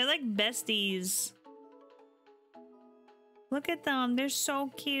 They're like besties. Look at them. They're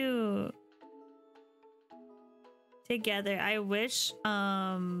so cute. Together. I wish,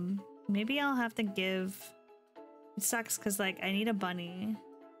 maybe I'll have to give... It sucks because, like, I need a bunny.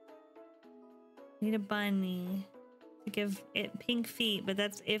 Need a bunny to give it pink feet, but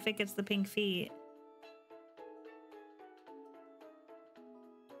that's if it gets the pink feet.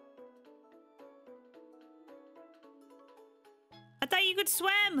 I thought you could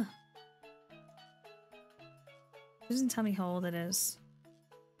swim! It doesn't tell me how old it is.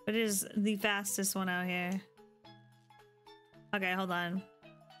 But it is the fastest one out here. Okay, hold on.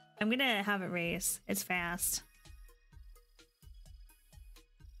 I'm gonna have it race. It's fast.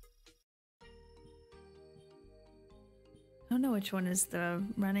 I don't know which one is the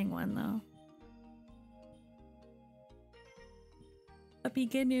running one though. A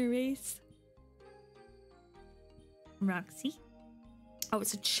beginner race. Roxy. Oh,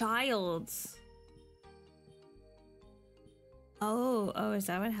 it's a child's. Oh, is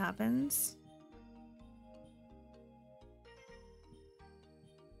that what happens?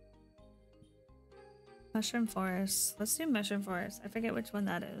 Mushroom Forest. Let's do Mushroom Forest. I forget which one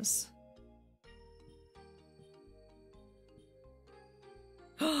that is.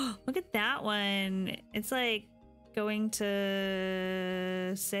 Look at that one. It's like going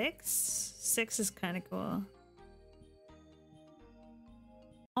to 6. 6 is kind of cool.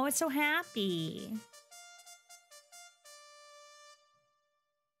 Oh, it's so happy.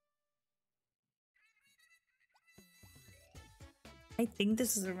 I think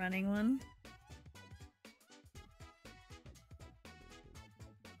this is a running one.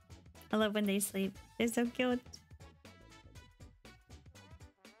 I love when they sleep. They're so cute.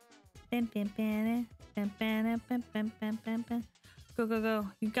 Go, go, go.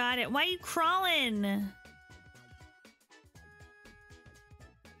 You got it. Why are you crawling?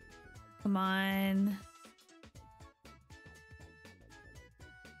 Come on.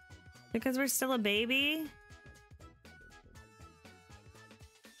 Because we're still a baby?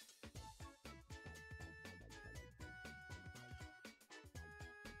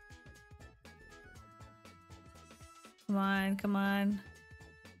 Come on, come on.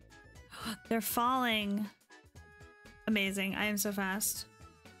 They're falling. Amazing. I am so fast.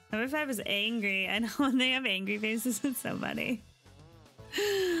 I wish I was angry. I know when they have angry faces, it's so funny.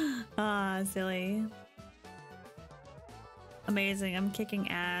 Ah, silly. Amazing. I'm kicking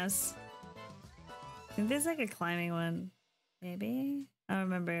ass. I think there's like a climbing one. Maybe? I don't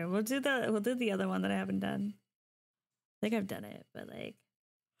remember. We'll do the other one that I haven't done. I think I've done it, but like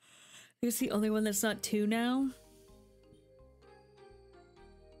it's the only one that's not 2 now.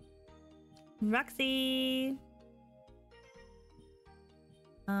 Roxy.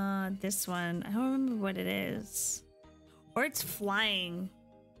 This one. I don't remember what it is. Or it's flying.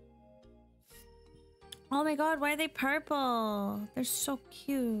 Oh my god, why are they purple? They're so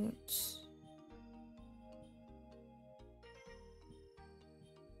cute.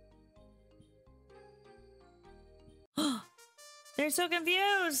 They're so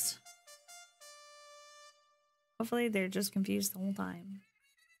confused. Hopefully they're just confused the whole time.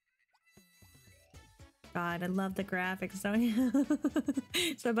 God, I love the graphics, don't you?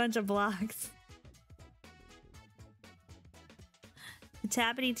 It's a bunch of blocks. The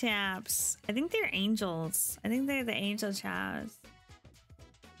Tappity Taps. I think they're angels. I think they're the angel chows.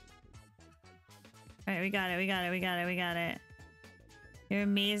 Alright, we got it, we got it, we got it, we got it. You're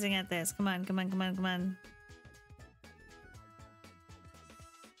amazing at this. Come on, come on, come on, come on.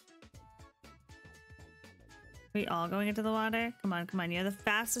 Are we all going into the water? Come on, come on. You're the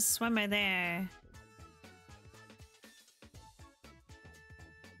fastest swimmer there.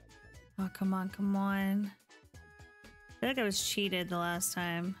 Oh, come on, come on. I feel like I was cheated the last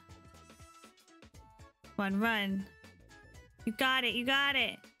time. Come on, run. You got it, you got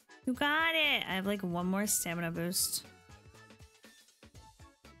it. You got it. I have like one more stamina boost.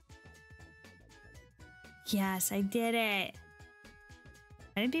 Yes, I did it.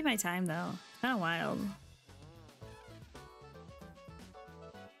 I didn't beat my time though. Kind of wild.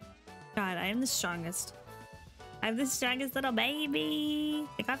 God, I am the strongest. I'm the strongest little baby.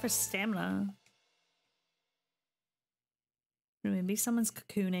 Thank God for stamina. Maybe someone's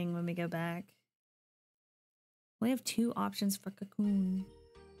cocooning when we go back. We have 2 options for cocoon.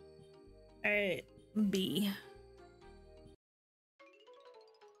 Alright, B.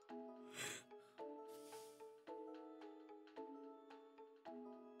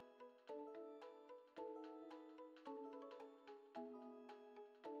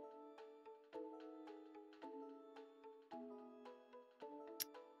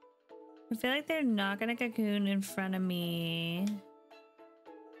 I feel like they're not gonna cocoon in front of me.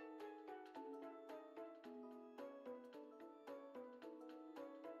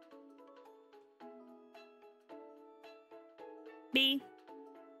 B.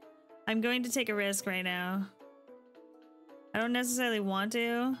 I'm going to take a risk right now. I don't necessarily want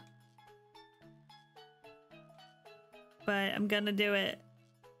to, but I'm gonna do it.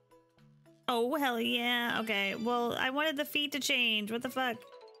 Oh, hell yeah. Okay, well, I wanted the feet to change. What the fuck?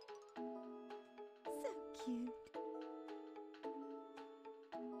 So cute.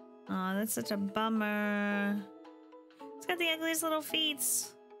 Oh, that's such a bummer. It's got the ugliest little feet.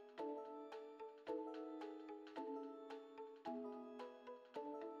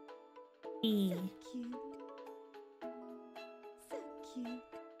 E. So cute. So cute.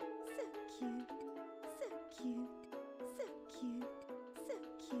 So cute. So cute. So cute. So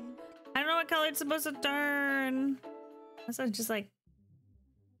cute. I don't know what color it's supposed to turn. Also, just like,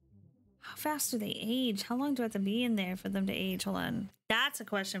 how fast do they age? How long do I have to be in there for them to age? Hold on. That's a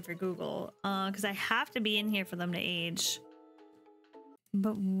question for Google. Because I have to be in here for them to age.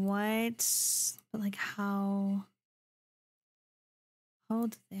 But what? But like how? How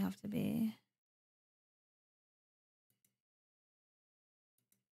old do they have to be?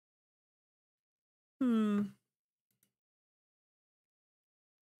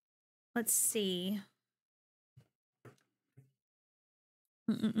 Let's see.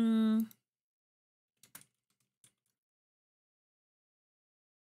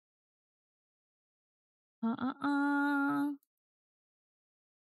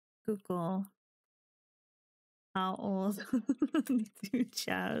 Google. How old do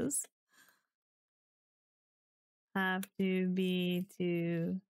chows have to be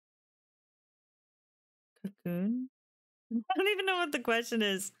to cocoon? I don't even know what the question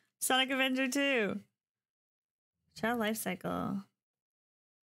is. Sonic Adventure 2. Child life cycle.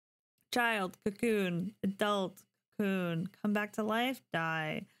 Child, cocoon, adult, cocoon, come back to life,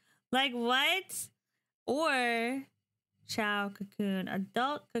 die. Like what? Or chow, cocoon,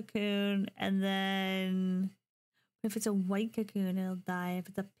 adult, cocoon, and then if it's a white cocoon, it'll die. If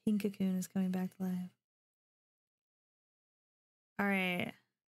it's a pink cocoon, it's coming back to life. All right.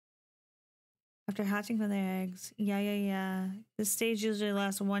 After hatching from their eggs. Yeah. This stage usually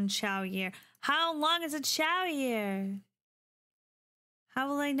lasts 1 chow year. How long is a chow year? How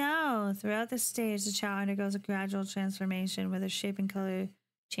will I know? Throughout this stage, the chow undergoes a gradual transformation where the shape and color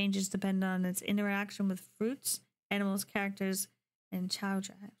changes depend on its interaction with fruits, animals, characters, and chow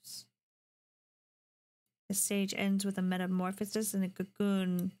drives. The stage ends with a metamorphosis in a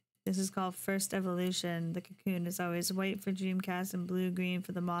cocoon. This is called first evolution. The cocoon is always white for Dreamcast and blue-green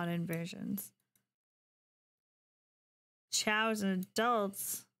for the modern versions. Chows and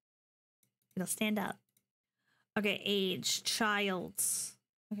adults. It'll stand up. Okay, age. Child.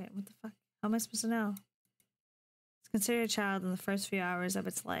 Okay, what the fuck? How am I supposed to know? It's considered a child in the first few hours of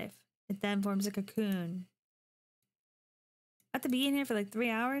its life. It then forms a cocoon. I have to be in here for like 3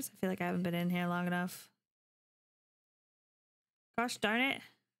 hours? I feel like I haven't been in here long enough. Gosh darn it.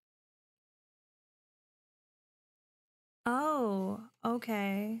 Oh,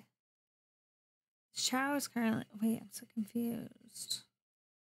 okay. Chao is currently. Wait, I'm so confused.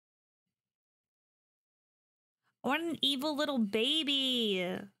 I want an evil little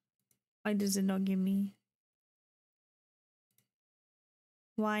baby. Why does it not give me?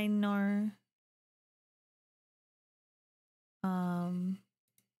 Why no?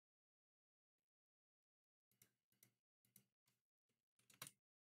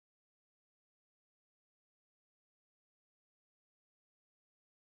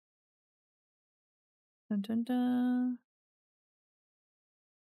 Dun, dun, dun.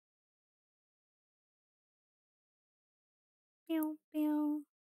 Meow, meow.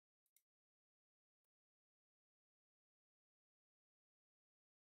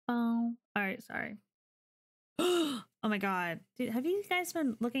 Oh, all right, sorry. Oh my god. Dude, have you guys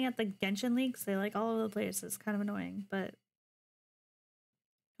been looking at the Genshin leaks? They like all over the place. It's kind of annoying, but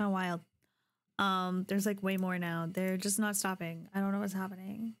kind of wild. There's like way more now. They're just not stopping. I don't know what's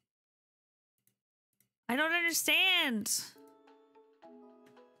happening. I don't understand.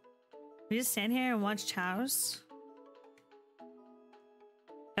 We just stand here and watch chows.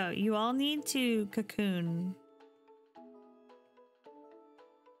 Oh, you all need to cocoon.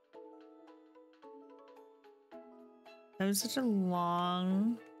 That was such a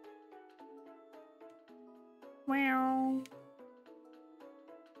long. Wow.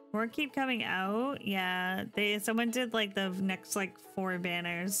 More keep coming out. Yeah, someone did like the next like 4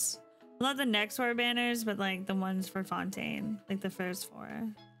 banners. Not the next 4 banners, but like the ones for Fontaine, like the first 4.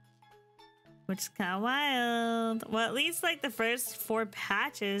 Which is kind of wild. Well, at least like the first 4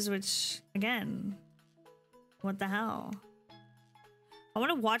 patches, which again, what the hell? I want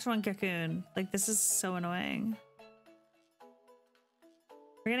to watch one cocoon. Like this is so annoying.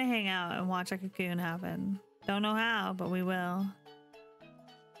 We're gonna hang out and watch a cocoon happen. Don't know how, but we will.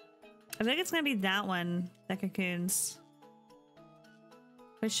 I think it's gonna be that one that cocoons.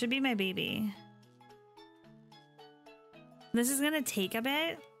 It should be my baby. This is gonna take a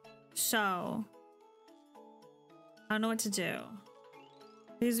bit, so I don't know what to do.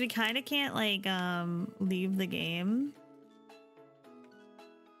 Because we kind of can't like leave the game.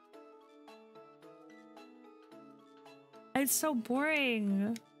 It's so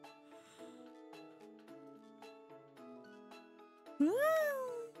boring. Woo!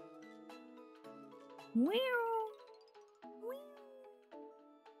 Woo!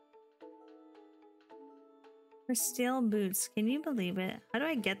 For steel boots, can you believe it? How do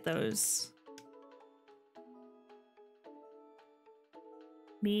I get those?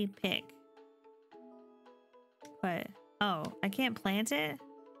 Me pick. What? Oh, I can't plant it?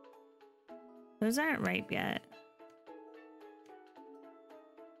 Those aren't ripe yet.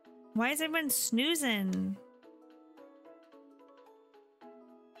 Why is everyone snoozing?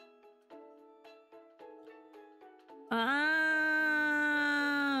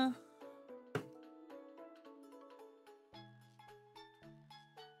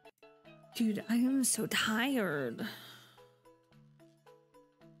 Dude, I am so tired.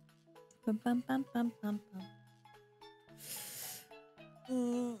 Bum, bum, bum, bum, bum, bum.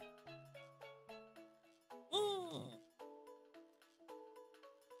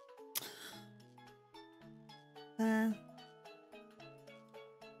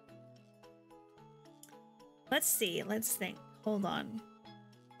 Let's see. Let's think. Hold on.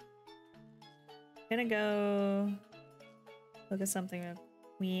 I'm gonna go look at something real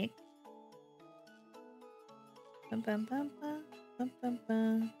quick. Bum, bum, bum, bum, bum, bum,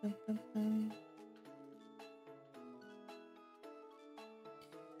 bum, bum, bum, bum.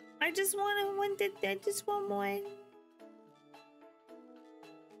 I just want one. I just want one.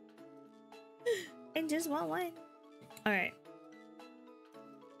 I just want one. All right.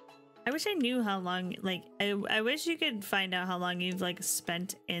 I wish I knew how long, like, I wish you could find out how long you've, like,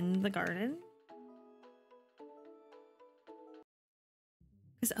 spent in the garden.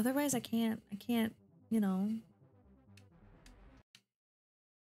 Because otherwise I can't, you know.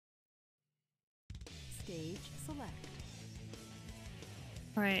 Stage select.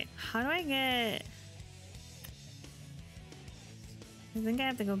 Alright, how do I get... I think I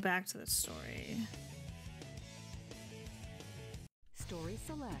have to go back to the story. Story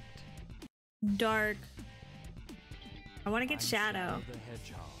select. Dark. I want to get I'm Shadow. the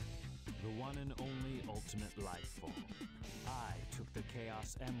Hedgehog, the one and only ultimate life form. I took the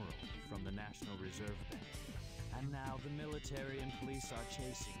Chaos Emerald from the National Reserve Bank, and now the military and police are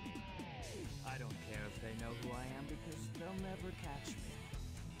chasing me. I don't care if they know who I am because they'll never catch me.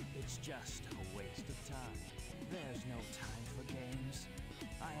 It's just a waste of time. There's no time for games.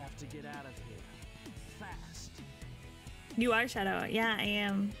 I have to get out of here. Fast. You are Shadow. Yeah, I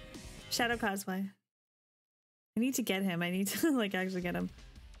am. Shadow cosplay. I need to get him. I need to like actually get him.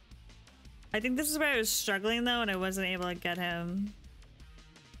 I think this is where I was struggling though, and I wasn't able to get him.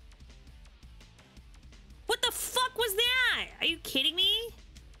 What the fuck was that? Are you kidding me?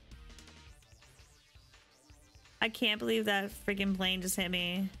 I can't believe that freaking plane just hit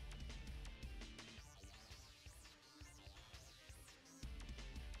me.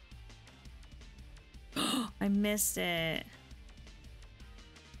 I missed it.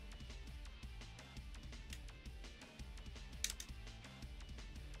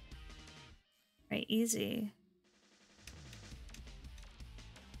 Right, easy.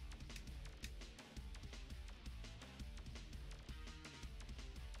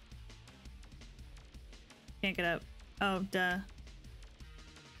 Can't get up. Oh, duh.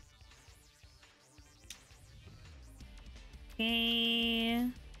 Okay.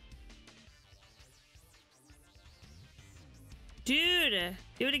 Dude,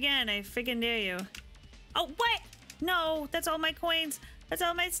 do it again. I freaking dare you. Oh, what? No, that's all my coins. That's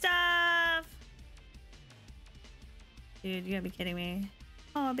all my stuff. Dude, you gotta be kidding me.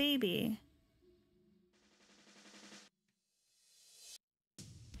 Oh, baby.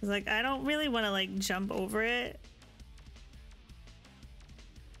 It's like, I don't really want to like jump over it.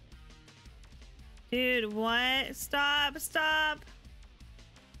 Dude, what? Stop, stop.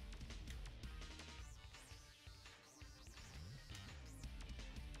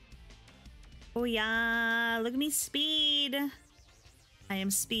 Oh yeah, look at me speed. I am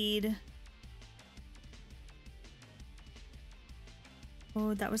speed.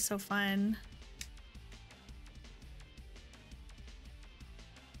 Oh, that was so fun.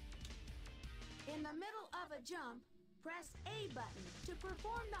 In the middle of a jump, press A button to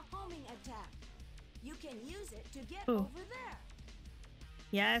perform the homing attack. You can use it to get Ooh. over there.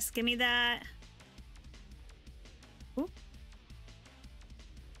 Yes, give me that. Ooh.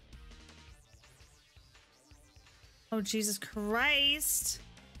 Oh, Jesus Christ.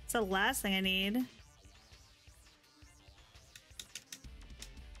 It's the last thing I need.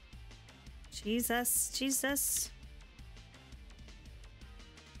 Jesus, Jesus.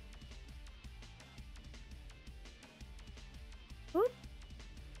 Oop.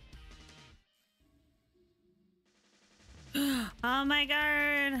 Oh my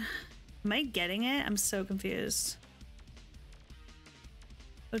god. Am I getting it? I'm so confused.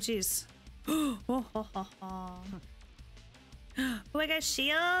 Oh jeez. Oh, ho, ho, ho. Oh, I got a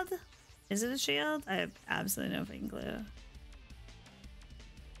shield? Is it a shield? I have absolutely no freaking clue.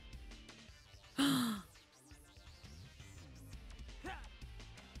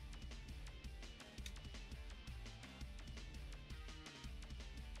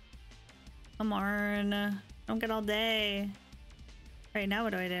 Come on. Don't get all day. Right now,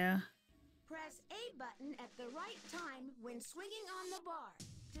 what do I do? Press A button at the right time when swinging on the bar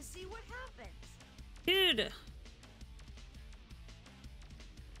to see what happens. Dude.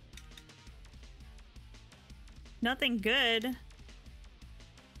 Nothing good.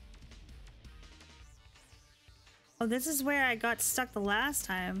 Oh, this is where I got stuck the last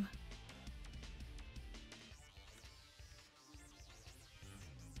time.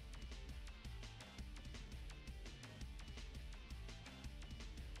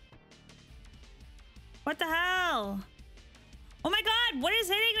 What the hell? Oh my god, what is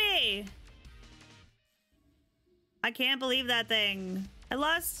hitting me? I can't believe that thing. I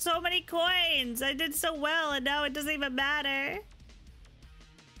lost so many coins. I did so well and now it doesn't even matter.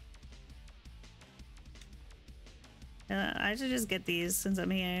 I should just get these since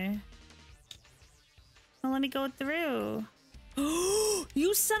I'm here. Well, let me go through.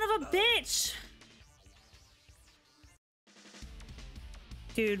 You son of a bitch!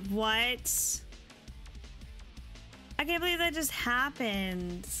 Dude, what? I can't believe that just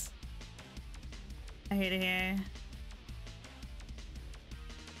happened. I hate it here.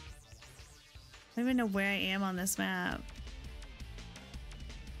 I don't even know where I am on this map.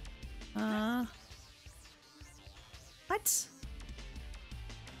 What?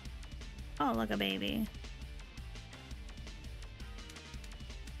 Oh, look, a baby.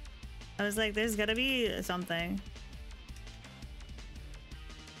 I was like, there's gotta be something.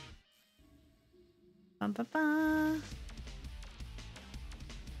 Bum, ba, ba.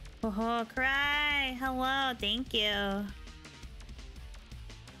 Oh, cry. Hello, thank you.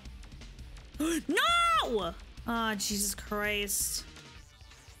 No! Oh, Jesus Christ.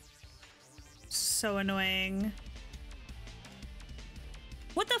 So annoying.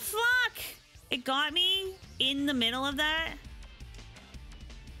 What the fuck? It got me in the middle of that.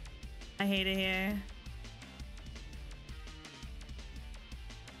 I hate it here.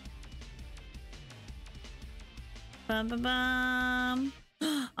 Bum, bum, bum.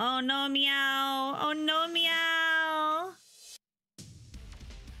 Oh no, meow. Oh no, meow.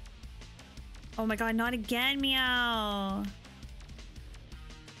 Oh my god, not again, meow.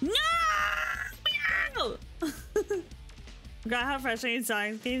 No! Meow! Forgot how frustrating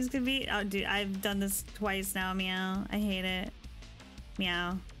Sonic games can be. Oh, dude, I've done this twice now, meow. I hate it.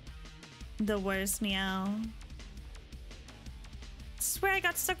 Meow. The worst, meow. I swear I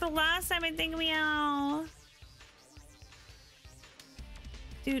got stuck the last time, I think, meow.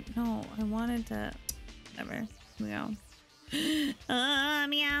 Dude, no, I wanted to... Whatever. Meow.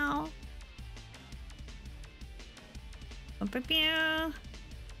 Meow. Meow.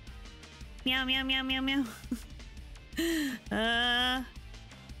 Meow, meow, meow, meow, meow.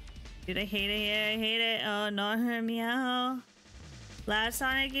 Dude, I hate it here. I hate it. Oh, not her, meow. Last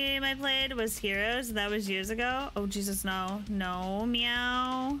Sonic game I played was Heroes. And that was years ago. Oh, Jesus, no. No,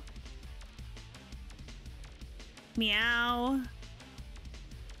 meow. Meow.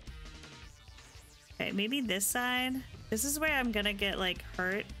 Okay, maybe this side. This is where I'm gonna get, like,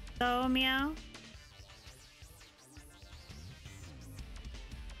 hurt, though, meow.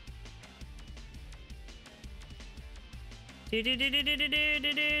 Do do do do do do do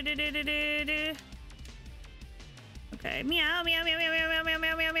do do do do do do. Okay, meow meow meow meow meow meow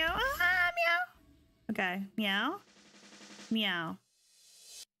meow meow meow. Ah, meow. Okay, meow, meow.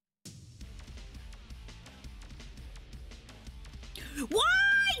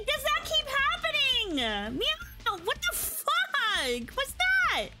 Why does that keep happening? Meow. What the fuck? What's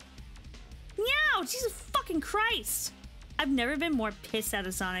that? Meow. Jesus fucking Christ. I've never been more pissed at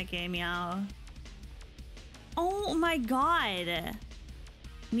a Sonic game, meow. Oh my god.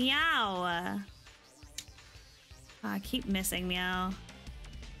 Meow. I keep missing, meow.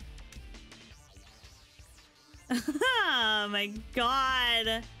 Oh my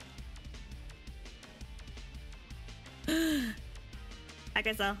god. I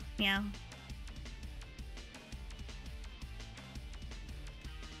guess so. Meow.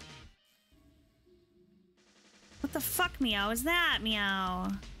 What the fuck, meow, is that, meow?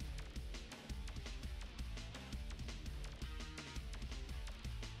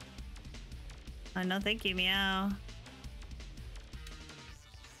 Oh, no, thank you, meow.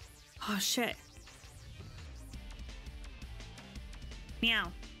 Oh, shit.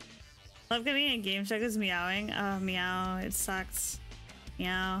 Meow. Love getting a game check is meowing. Oh, meow. It sucks.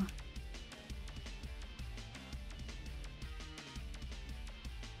 Meow.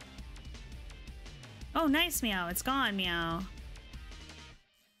 Oh, nice, meow. It's gone, meow.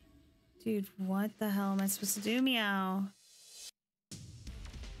 Dude, what the hell am I supposed to do, meow?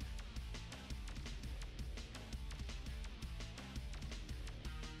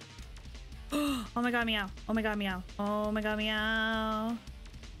 Oh my god, meow. Oh my god, meow. Oh my god, meow.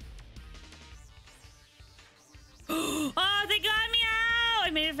 Oh, they got meow! I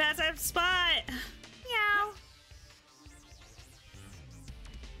made it fast out of spot. Meow.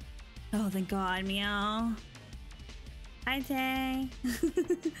 Oh, thank god, meow. Hi, Tay.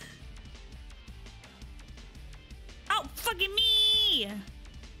 Oh, fucking me!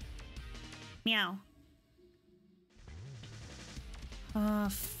 Meow. Oh,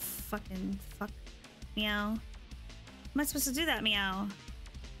 fucking fuck. Meow. Am I supposed to do that, meow?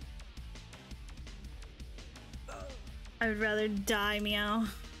 I would rather die, meow.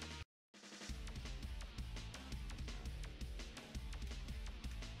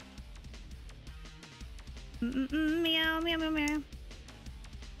 Meow, meow, meow, meow.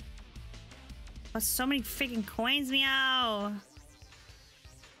 Oh, so many freaking coins, meow.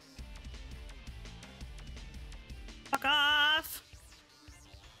 Fuck off.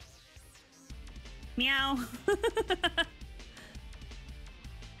 Meow.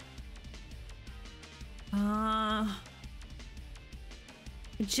 I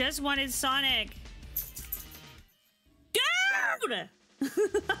just wanted Sonic. Dude!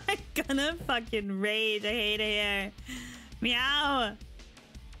 I'm gonna fucking rage. I hate it here. Meow.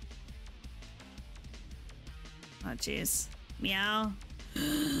 Oh, jeez. Meow.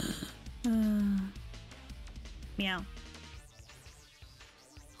 Meow.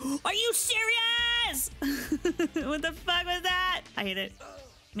 Are you serious? What the fuck was that? I hate it.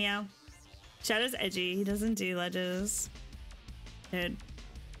 Meow. Shadow's edgy. He doesn't do ledges. Dude.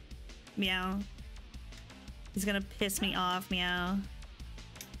 Meow. He's gonna piss me off, meow.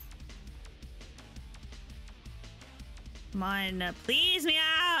 Come on, please, meow!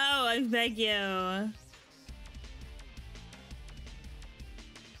 I beg you.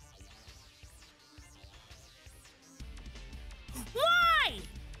 Why?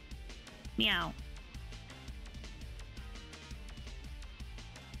 Meow.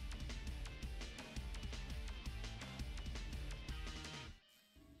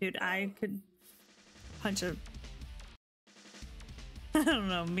 Dude, I could punch a... I don't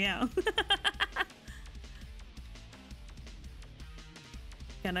know, meow.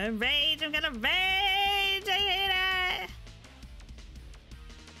 Gonna rage. I'm gonna rage. I hate it.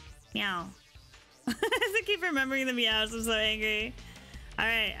 Meow. I keep remembering the meows. I'm so angry. All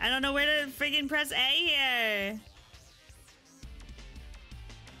right. I don't know where to friggin' press A here.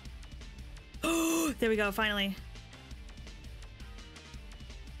 Oh, there we go. Finally.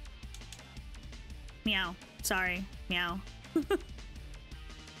 Meow. Sorry. Meow. All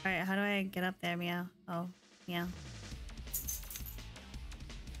right. How do I get up there? Meow. Oh, meow.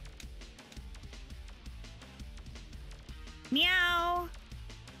 Meow.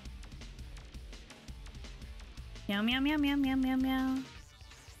 Meow, meow, meow, meow, meow, meow, meow.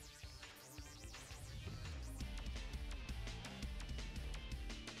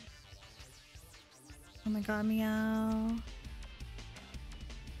 Oh my god, meow.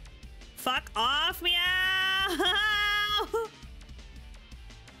 Fuck off, meow!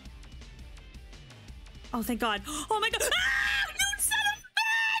 Oh, thank god. Oh my god. Ah! You son of a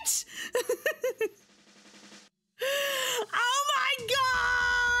bitch! Oh my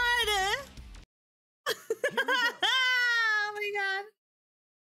god! Oh my god.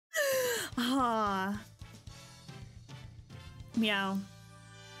 Ah. Meow.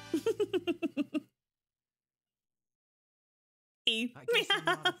 I guess I'm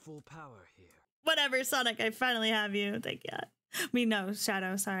not at full power here. Whatever, Sonic, I finally have you. Thank God. I mean, no,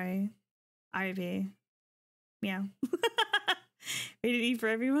 Shadow, sorry. RIP. Meow. Rated E for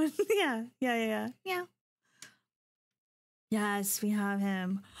everyone? Yeah. Meow. Yes, we have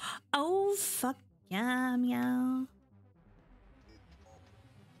him. Oh, fuck yeah, meow.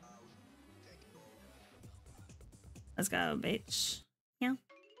 Let's go, bitch. Meow.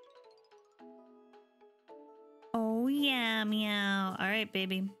 Oh, yeah, meow. All right,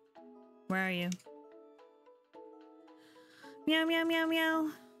 baby. Where are you? Meow, meow, meow, meow.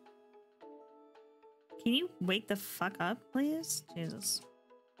 Can you wake the fuck up, please? Jesus.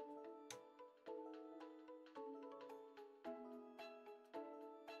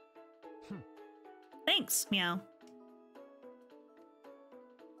 Thanks, meow.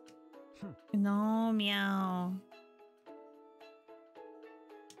 No, meow.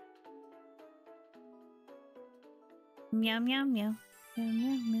 Meow, meow, meow. Meow,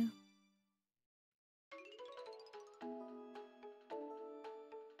 meow, meow.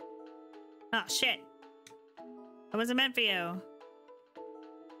 Oh, shit. That wasn't meant for you.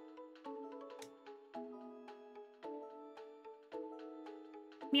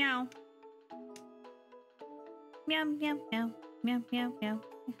 Meow. Meow, meow, meow. Meow, meow, meow.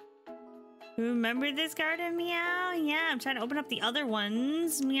 Remember this garden? Meow? Yeah, I'm trying to open up the other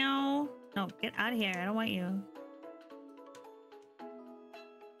ones. Meow. No, get out of here. I don't want you.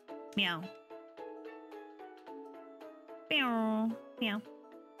 Meow. Meow. Meow.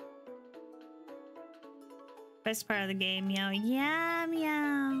 Best part of the game, meow. Yeah,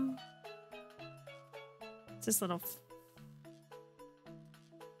 meow. It's this little...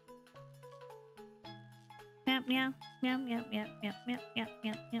 Meow, meow, meow, meow, meow, meow, meow, meow,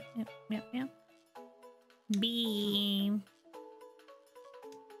 meow, meow, meow, meow, meow. Beam.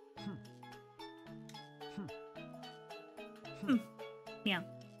 Meow.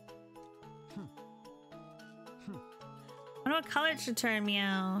 I wonder what color it should turn,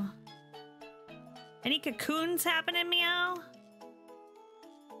 meow. Any cocoons happening, meow?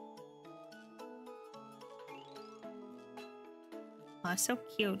 Oh, so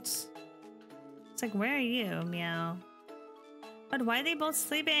cute. It's like, where are you, meow? But why are they both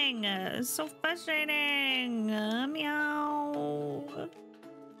sleeping? It's so frustrating. Meow.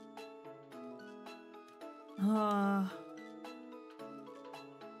 Oh.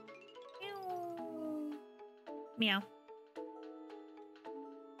 Meow. Meow.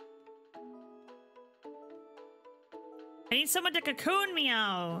 I need someone to cocoon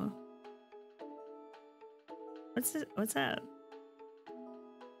meow. What's this? What's up?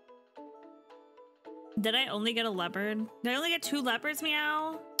 Did I only get a leopard? Did I only get 2 leopards,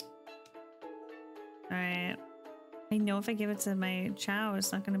 meow? Alright. I know if I give it to my chow,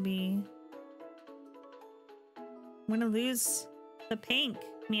 it's not gonna be... I'm gonna lose the pink,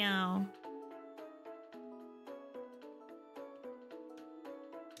 meow.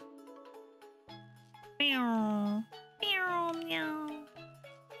 Meow. Meow, meow.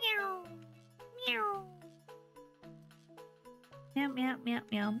 Meow. Meow. Meow, meow, meow,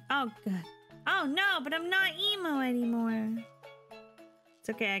 meow. Oh, good. Oh, no, but I'm not emo anymore. It's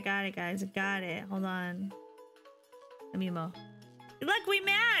okay, I got it, guys. I got it. Hold on. I'm emo. Look, we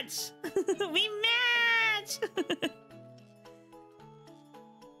match! We match!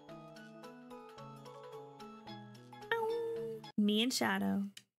 Me and Shadow.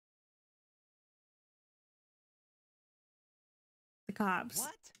 The cops.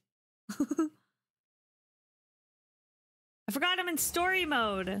 What? I forgot I'm in story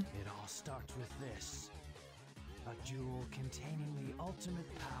mode. It all starts with this. A jewel containing the ultimate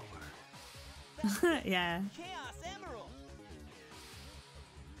power. Yeah. Chaos Emerald!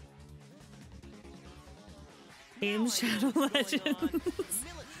 Game Now I know Shadow what's going Legends. on. The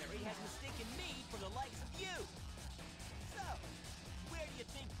military has mistaken me for the likes of you. So, where do you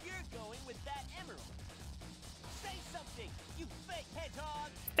think you're going with that emerald? Say something, you fake hedgehog!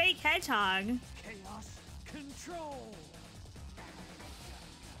 Fake hedgehog. Chaos control.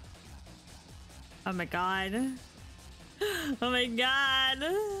 Oh my god. Oh my god.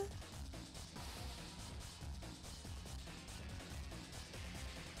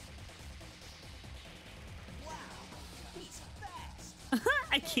 Wow, he's fast!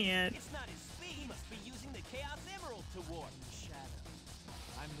 I can't. It's not his speed, he must be using the Chaos Emerald to warp. Shadow.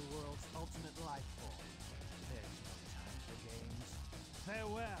 I'm the world's ultimate life form. There's no time for games.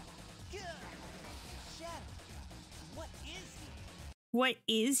 Farewell. Gah! Shadow, what is he? What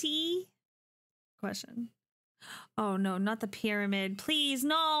is he? Question. Oh no, not the pyramid. Please,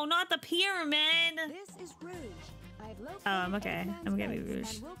 no, not the pyramid. This is Rouge. I've located I'm okay. Eggman's I'm gonna be base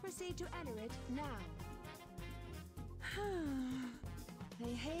Rouge. and we'll proceed to enter it now. I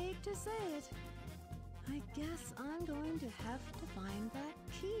hate to say it. I guess I'm going to have to find that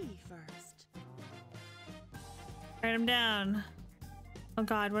key first. Write him down. Oh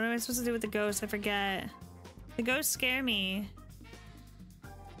god, what am I supposed to do with the ghost? I forget. The ghosts scare me.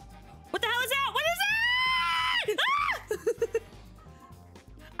 What the hell is that? What is that? Ah!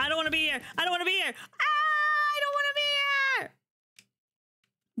 I don't want to be here. I don't want to be here. Ah, I don't want to be here.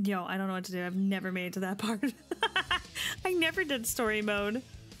 Yo, I don't know what to do. I've never made it to that part. I never did story mode.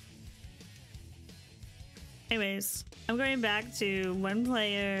 Anyways, I'm going back to one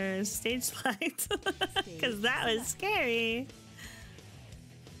player stage select because that was scary.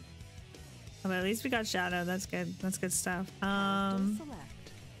 Oh, but at least we got Shadow. That's good. That's good stuff.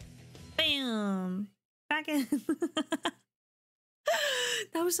 Select. Bam! Back in.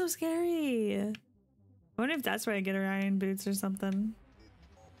 That was so scary. I wonder if that's where I get Orion boots or something.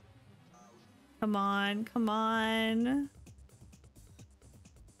 Come on, come on.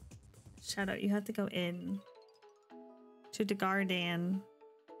 Shadow, you have to go in. To the garden.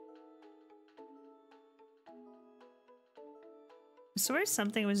 I swear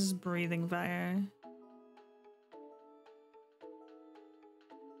something was just breathing fire.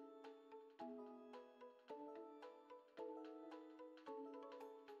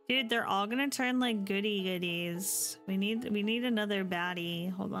 Dude, they're all gonna turn like goody goodies. We need another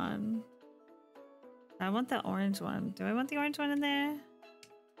baddie. Hold on. I want the orange one. Do I want the orange one in there?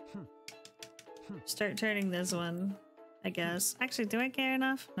 Start turning this one, I guess. Actually, do I care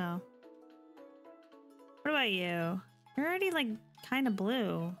enough? No. What about you? You're already like kind of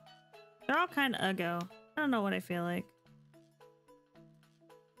blue. They're all kind of uggo. I don't know what I feel like.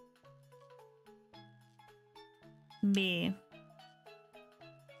 B.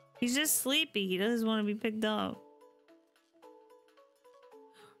 He's just sleepy. He doesn't want to be picked up.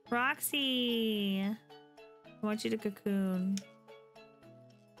 Roxy. I want you to cocoon.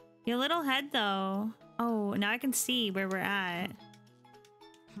 Your little head though. Oh, now I can see where we're at.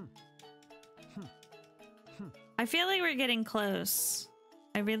 I feel like we're getting close.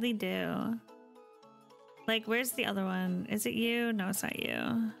 I really do. Like, where's the other one? Is it you? No, it's not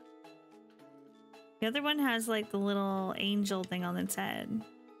you. The other one has like the little angel thing on its head.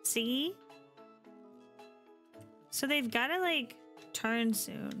 See? So they've got to like turn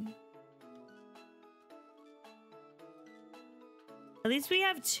soon. At least we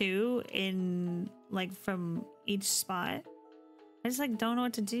have two in like from each spot. I just like don't know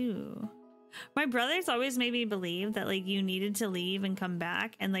what to do. My brothers always made me believe that like you needed to leave and come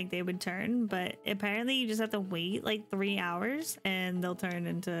back and like they would turn, but apparently you just have to wait like 3 hours and they'll turn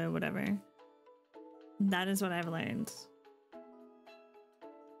into whatever. That is what I've learned.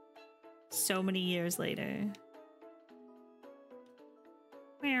 So many years later.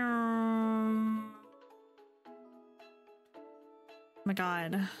 Oh my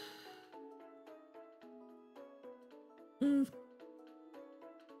god.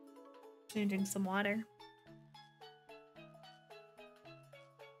 Drink some water.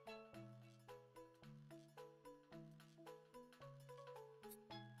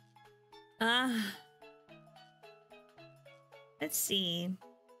 Let's see.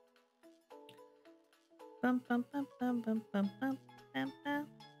 Bum, bum, bum, bum, bum, bum, bum, bum, bum.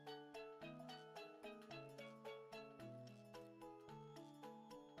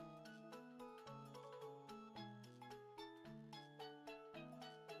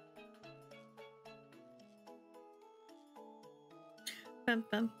 bum,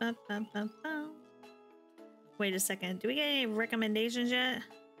 bum, bum, bum, bum, bum. Wait a second. Do we get any recommendations yet?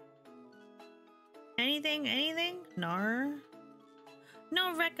 Anything? Anything? No.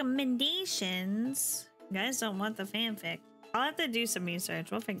 No recommendations. You guys don't want the fanfic. I'll have to do some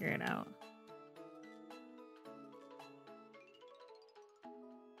research. We'll figure it out.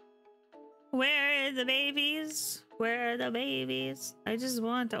 Where are the babies? Where are the babies? I just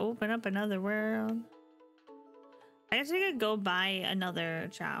want to open up another world. I guess we could go buy another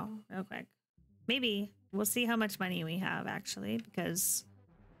chow real quick. Maybe. We'll see how much money we have, actually, because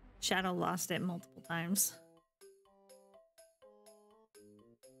Shadow lost it multiple times.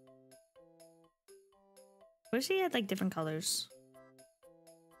 Wish he had, like, different colors.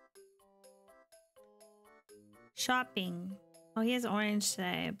 Shopping. Oh, he has orange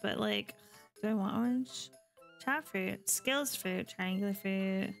today, but, like, do I want orange? Chow fruit. Skills fruit. Triangular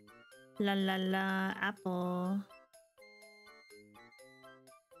fruit. La la la. Apple.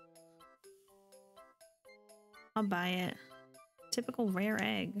 I'll buy it. Typical rare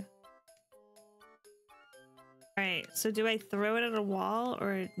egg. Alright, so do I throw it at a wall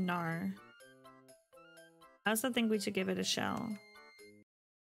or gnar? I also think we should give it a shell.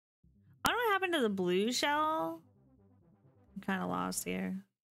 I don't know what happened to the blue shell. I'm kind of lost here.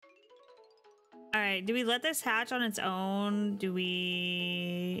 Alright, do we let this hatch on its own? Do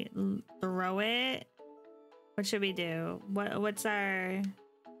we throw it? What should we do? What's our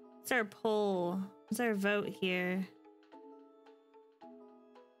pull? What's our vote here?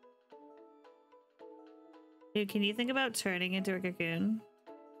 Dude, can you think about turning into a cocoon?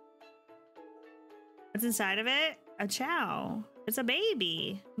 What's inside of it? A chow. It's a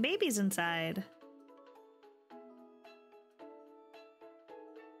baby. Baby's inside.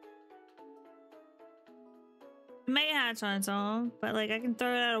 It may hatch on its own, but like I can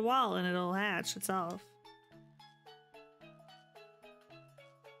throw it at a wall and it'll hatch itself.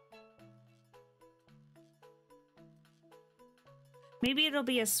 Maybe it'll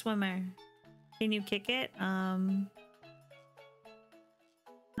be a swimmer. Can you kick it? I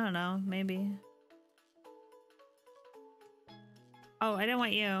don't know, maybe. Oh, I didn't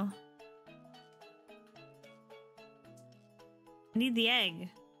want you. I need the egg.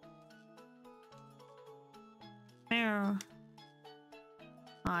 Meow.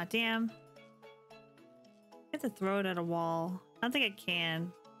 Aw, damn. I have to throw it at a wall. I don't think I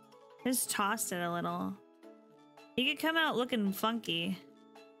can. I just tossed it a little. He could come out looking funky.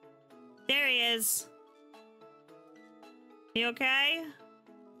 There he is. You okay?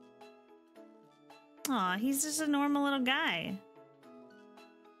 Aw, he's just a normal little guy.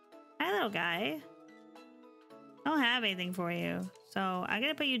 Hi, little guy. I don't have anything for you, so I'm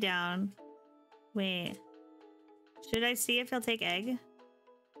gonna put you down. Wait. Should I see if he'll take egg?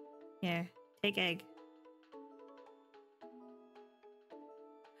 Here, take egg.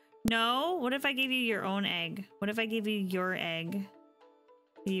 No? What if I gave you your own egg? What if I gave you your egg?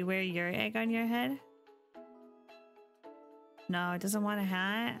 Do you wear your egg on your head? No, it doesn't want a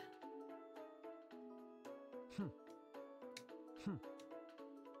hat. I'm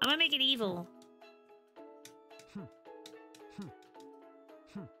gonna make it evil.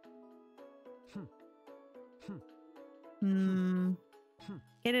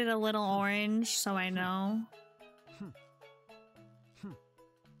 Get it a little orange so I know.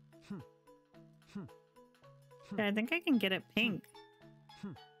 I think I can get it pink.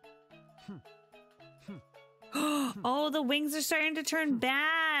 Oh, the wings are starting to turn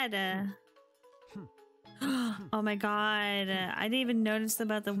bad. Oh my god. I didn't even notice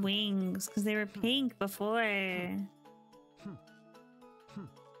about the wings because they were pink before.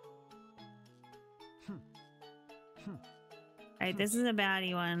 Alright, this is a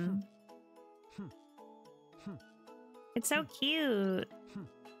baddie one. It's so cute.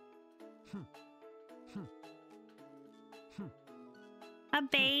 A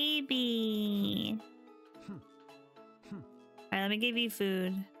baby. Alright, let me give you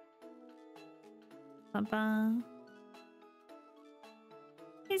food. Papa.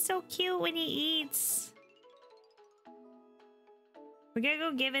 He's so cute when he eats. We're gonna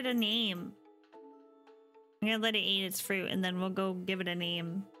go give it a name. I'm gonna let it eat its fruit and then we'll go give it a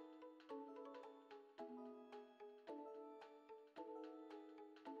name.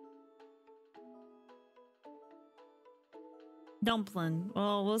 Dumpling.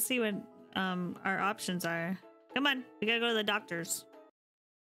 Well, we'll see what our options are. Come on, we gotta go to the doctors.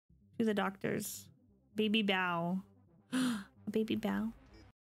 To the doctors. Baby Bow. A baby Bow.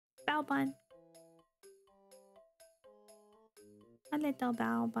 Bow bun. A little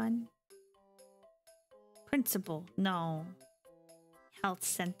bow bun. Principal. No. Health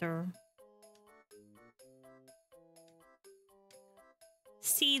center.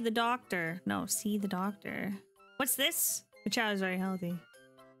 See the doctor. No, see the doctor. What's this? Your child is very healthy.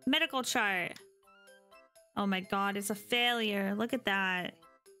 Medical chart. Oh my god, it's a failure. Look at that.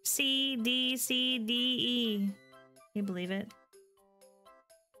 C, D, C, D, E. Can you believe it?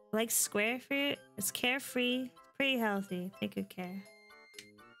 Like square fruit? It's carefree. It's pretty healthy. Take good care.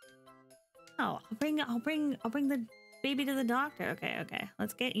 Oh, I'll bring the baby to the doctor. Okay.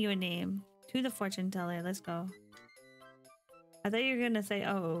 Let's get you a name. To the fortune teller. Let's go. I thought you were gonna say,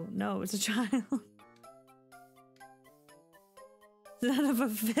 oh no, it's a child. Son of a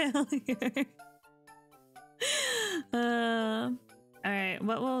failure. Alright,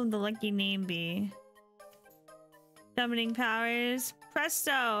 what will the lucky name be? Summoning powers.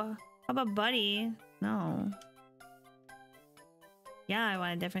 Presto! How about Buddy? No. Yeah, I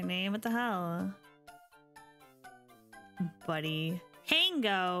want a different name. What the hell? Buddy.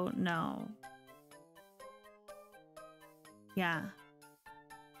 Hango? No. Yeah.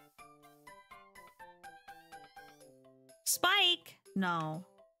 Spike? No.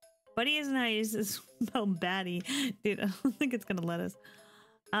 Buddy isn't how you use this spell baddie. Dude, I don't think it's gonna let us.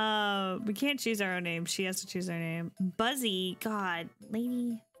 We can't choose our own name. She has to choose her name. Buzzy. God.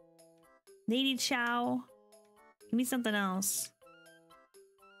 Lady Chow. Give me something else.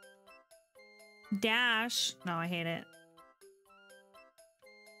 Dash. No, I hate it.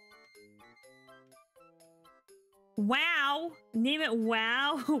 Wow. Name it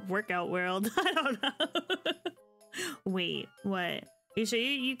Wow. Workout World. I don't know. Wait, what? Are you sure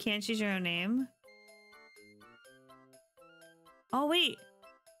you can't choose your own name? Oh, wait.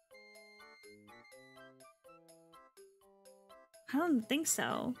 I don't think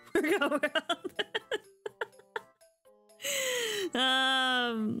so. Workout World.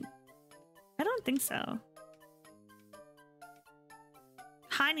 I don't think so.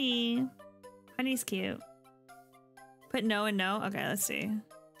 Honey. Honey's cute. Put no and no? Okay, let's see.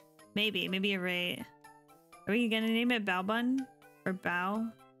 Maybe you're right. Are we gonna name it Bao Bun? Or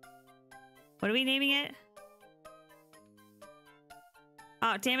Bao? What are we naming it?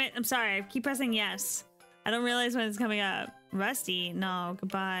 Oh, damn it. I'm sorry. I keep pressing yes. I don't realize when it's coming up. Rusty? No.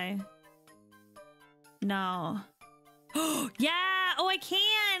 Goodbye. No. Oh, yeah! Oh, I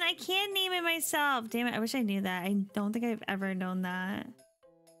can! I can name it myself. Damn it. I wish I knew that. I don't think I've ever known that.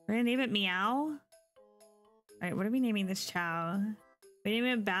 We're gonna name it Meow? Alright, what are we naming this chow? We name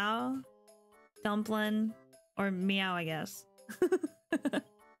it Bao, Dumpling, or Meow, I guess.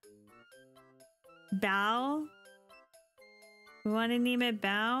 Bao? We want to name it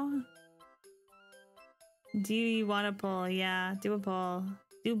Bao? Do you want to pull? Yeah, do a pull.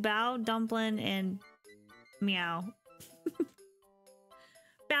 Do Bao, Dumpling, and Meow.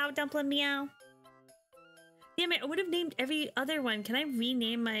 Bao, Dumpling, Meow. Damn it, I would have named every other one. Can I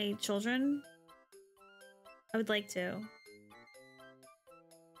rename my children? I would like to.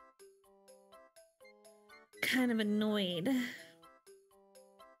 Kind of annoyed.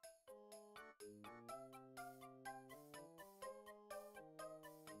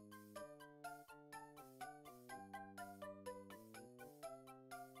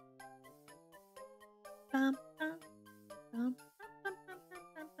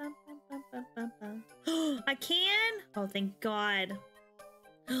 I can? Oh, thank God.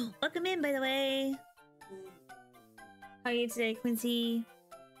 Welcome in, by the way. How are you today, Quincy?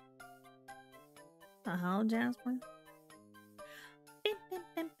 The hell, Jasper?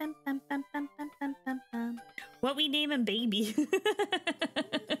 What we name him, baby?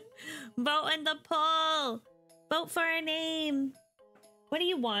 Vote in the poll. Vote for a name. What do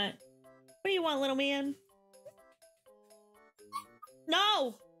you want? What do you want, little man?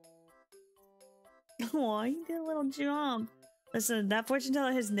 No! Oh, you did a little jump. Listen, that fortune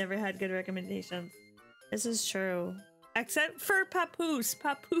teller has never had good recommendations. This is true. Except for Papoose.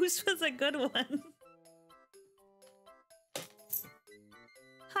 Papoose was a good one.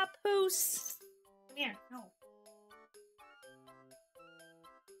 Papoose. Come here. No.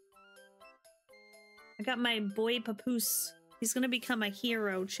 I got my boy Papoose. He's gonna become a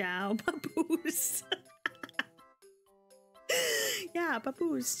hero, Chow. Papoose. Yeah,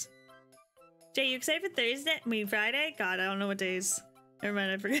 Papoose. Jay, you excited for Thursday? I mean, Friday? God, I don't know what days. Never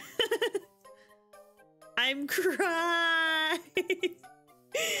mind, I forgot. I'm crying.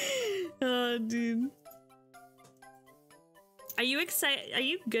 Oh, dude. Are you excited? Are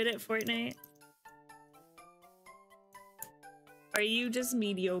you good at Fortnite? Are you just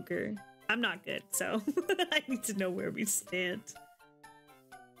mediocre? I'm not good, so I need to know where we stand.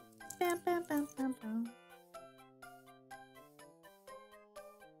 Bam, bam, bam, bam, bam.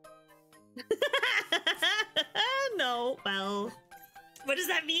 No, well, what does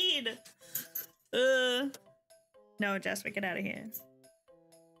that mean? No, Jasper, get out of here.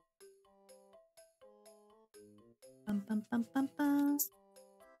 bum, bum, bum, bum, bum.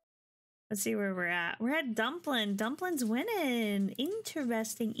 Let's see where we're at. We're at Dumpling. Dumpling's winning.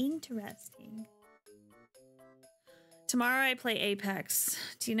 Interesting, interesting. Tomorrow I play Apex.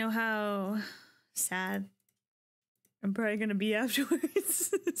 Do you know how sad I'm probably gonna be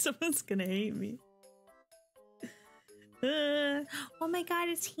afterwards? Someone's gonna hate me. Oh my god,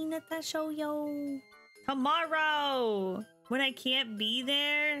 it's Hinata show, yo. Tomorrow! When I can't be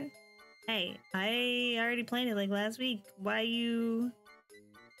there? Hey, I already planned it like last week. Why you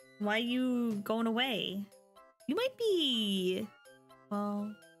going away? You might be...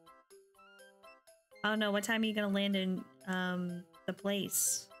 Well... I don't know, what time are you gonna land in the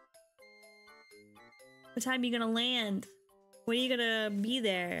place? What time are you gonna land? When are you gonna be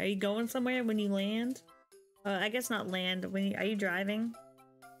there? Are you going somewhere when you land? I guess not land. Are you driving?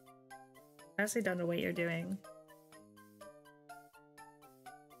 I honestly don't know what you're doing.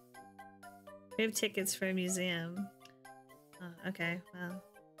 We have tickets for a museum. Oh, okay, well.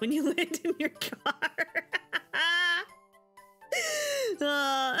 When you land in your car.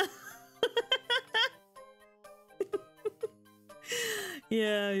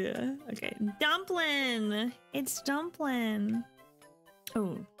 Yeah. Okay. Dumpling! It's Dumpling!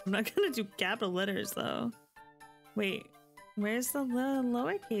 Oh, I'm not gonna do capital letters though. Wait, where's the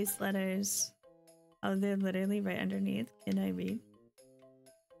lowercase letters? Oh, they're literally right underneath. Can I read?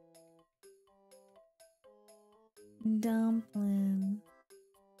 Dumpling.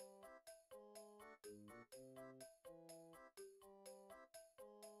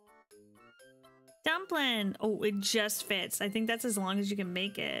 Dumpling! Oh, it just fits. I think that's as long as you can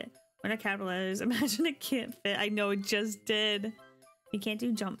make it. We're not capital letters. Imagine it can't fit. I know it just did. You can't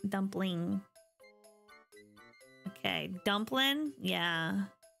do dumpling. Okay, Dumpling? Yeah.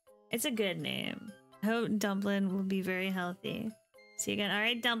 It's a good name. I hope Dumpling will be very healthy. See you again.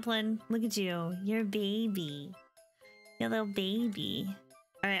 Alright, Dumpling. Look at you. You're a baby. You're a little baby.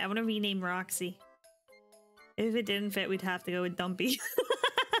 Alright, I want to rename Roxy. If it didn't fit, we'd have to go with Dumpy.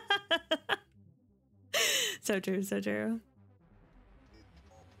 So true, so true.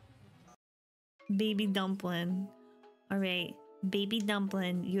 Baby Dumpling. Alright. Baby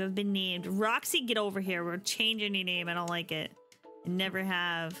Dumpling, you have been named. Roxy, get over here. We're changing your name. I don't like it. I never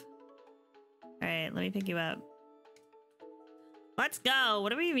have. Alright, let me pick you up. Let's go.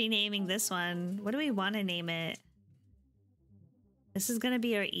 What are we renaming this one? What do we want to name it? This is gonna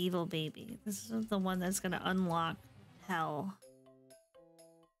be our evil baby. This is the one that's gonna unlock hell.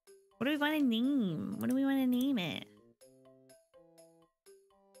 What do we want to name? What do we want to name it?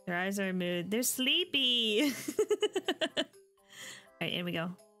 Their eyes are moved. They're sleepy. Alright, here we go.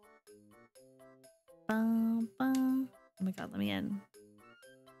 Bum, bum. Oh my god, let me in.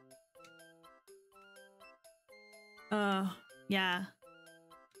 Yeah.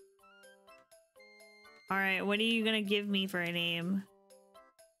 Alright, what are you gonna give me for a name?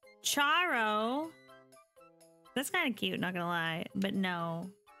 Charo? That's kind of cute, not gonna lie. But no.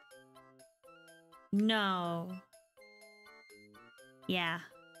 No. Yeah.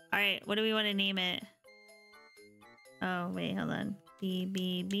 Alright, what do we want to name it? Oh, wait, hold on.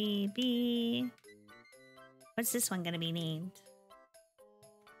 B. What's this one gonna be named?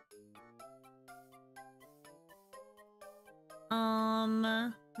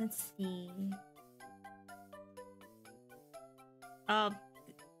 Let's see. Oh,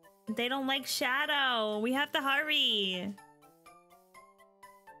 they don't like Shadow. We have to hurry.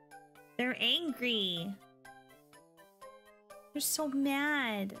 They're angry. They're so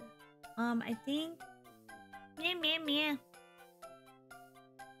mad. I think... Meow.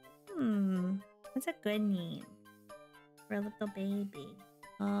 What's a good name for a little baby?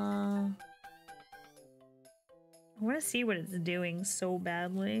 I want to see what it's doing so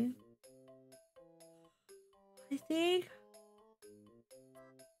badly. I think...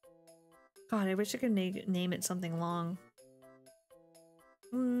 God, I wish I could name it something long.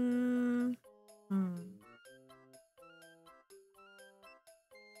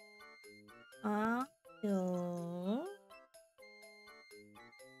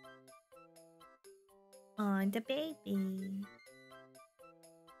 On the baby.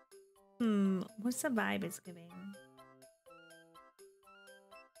 What's the vibe it's giving?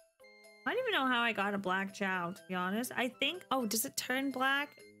 I don't even know how I got a black chow, to be honest. I think... Oh, does it turn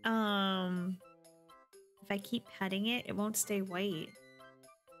black? If I keep petting it, it won't stay white.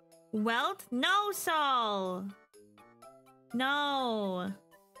 Welt? No, Sol! No!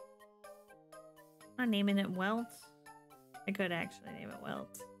 I'm not naming it Welt. I could actually name it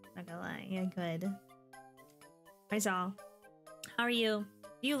Welt. Not gonna lie. Yeah, I could. Hi, Sol. How are you?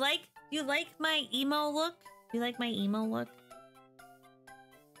 You like my emo look? You like my emo look?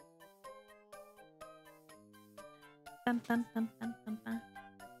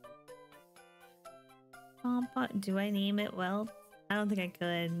 Do I name it Welt? I don't think I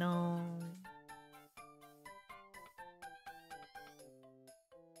could. No.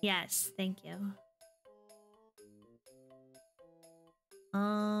 Yes, thank you. I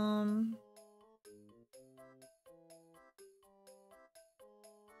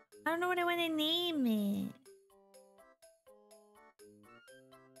don't know what I want to name it.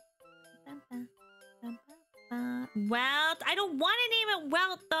 Welt. I don't want to name it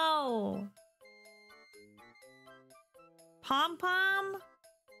Welt though. Pom Pom?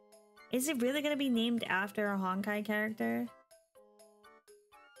 Is it really gonna be named after a Honkai character?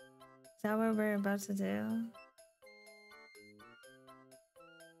 Is that what we're about to do?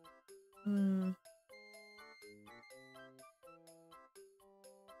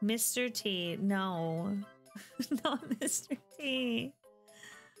 Mr. T. No. Not Mr. T.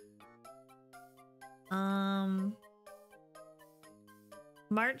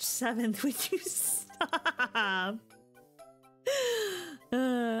 March 7th, would you stop?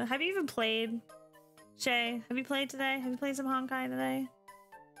 Have you even played? Shay, have you played today? Have you played some Honkai today?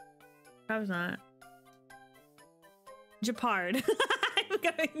 Probably not. Japard. I'm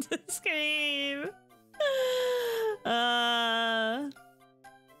going to scream.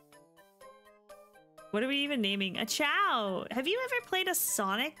 What are we even naming? A Chow. Have you ever played a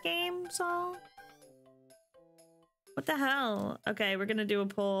Sonic game, Saul? What the hell? Okay, we're gonna do a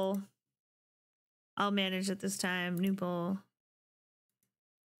poll. I'll manage it this time. New poll.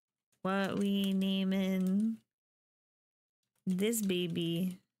 What we naming this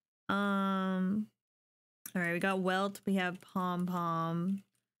baby? All right, we got Welt. We have Pom Pom,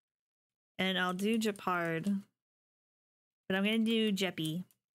 and I'll do Japard, but I'm gonna do Jeppy.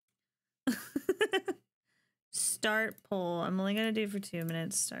 Start poll. I'm only gonna do it for 2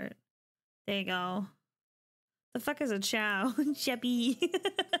 minutes. Start. There you go. The fuck is a Chow? Jeppy.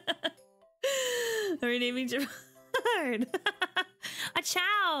 Are we naming Japard? A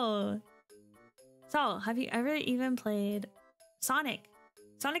Chow. So, have you ever even played Sonic?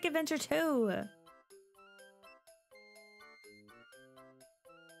 Sonic Adventure 2.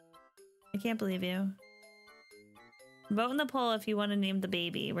 I can't believe you. Vote in the poll if you want to name the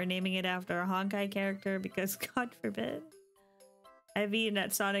baby. We're naming it after a Honkai character because, God forbid, I've eaten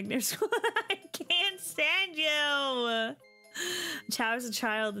at Sonic near school. I can't stand you. Chow is a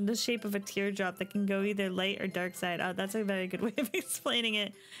child in the shape of a teardrop that can go either light or dark side. Oh, that's a very good way of explaining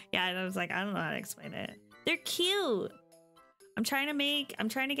it. Yeah, and I was like, I don't know how to explain it. They're cute. I'm trying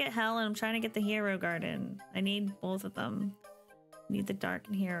to get Hell and I'm trying to get the Hero Garden. I need both of them. I need the Dark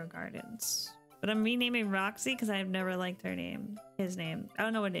and Hero Gardens. But I'm renaming Roxy because I've never liked her name. His name. I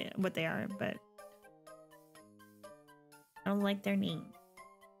don't know what they are, but I don't like their name.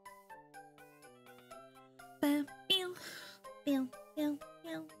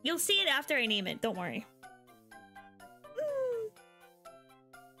 You'll see it after I name it. Don't worry.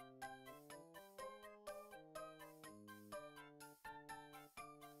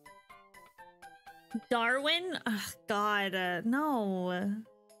 Darwin? Ugh, God, no.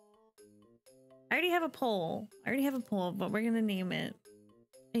 I already have a poll. But we're gonna name it.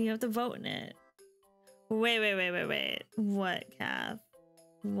 And you have to vote in it. Wait. What, Kath?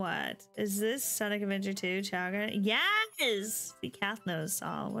 What? Is this Sonic Adventure 2 Chow Garden? Yes! See, Kath knows,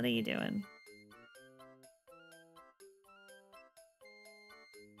 Saul. What are you doing?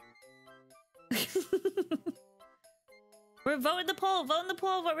 We're voting the poll. Vote in the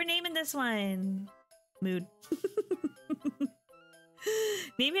poll what we're naming this one. Mood.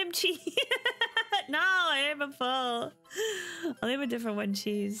 Name him Cheese. No, I have a poll. I'll name a different one,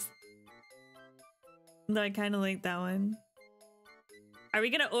 Cheese. No, I kind of like that one. Are we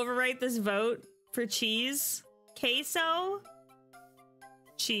gonna overwrite this vote for Cheese? Queso?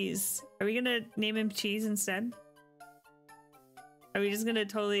 Cheese. Are we gonna name him Cheese instead? Are we just gonna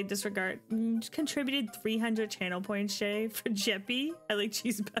totally disregard? Contributed 300 channel points, Shay, for Jeppy. I like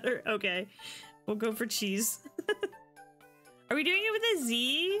Cheese better. Okay, we'll go for Cheese. Are we doing it with a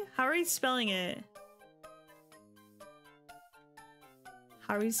Z? How are we spelling it?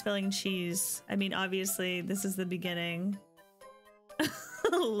 How are we spelling cheese? I mean, obviously, this is the beginning.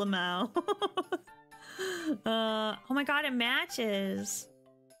 Lamau. Oh my god, it matches.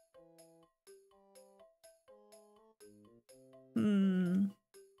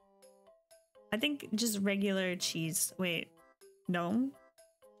 I think just regular cheese. Wait, no.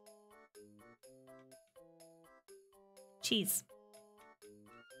 Cheese.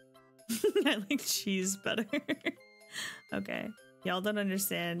 I like cheese better. Okay. Y'all don't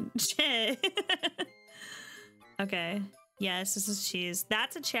understand. Shit. Okay. Yes, this is cheese.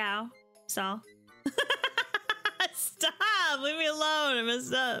 That's a Chow. So. Stop! Leave me alone. I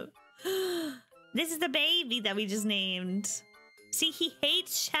messed up. This is the baby that we just named. See, he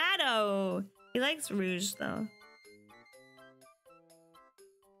hates Shadow. He likes Rouge, though.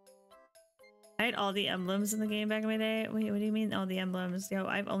 I had all the emblems in the game back in my day. Wait, what do you mean all the emblems? Yo,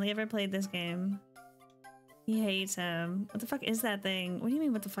 I've only ever played this game. He hates him. What the fuck is that thing? What do you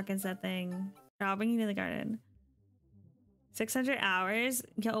mean, what the fuck is that thing? I'll bring you to the garden. 600 hours?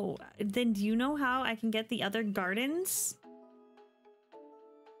 Yo, then do you know how I can get the other gardens?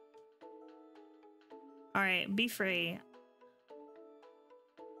 Alright, be free.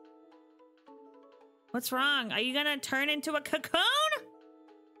 What's wrong? Are you gonna turn into a cocoon?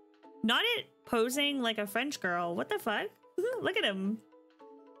 Not it posing like a French girl. What the fuck? Look at him.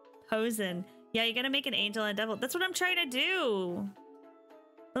 Posing. Yeah, you gotta make an angel and a devil. That's what I'm trying to do.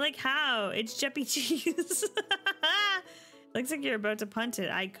 But like how? It's Jeppy Cheese. Looks like you're about to punt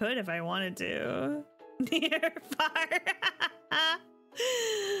it. I could if I wanted to. Near far.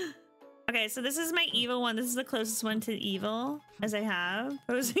 Okay, so this is my evil one. This is the closest one to evil as I have.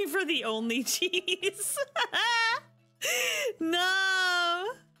 Posing for the only cheese. No.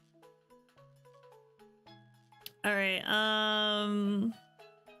 All right.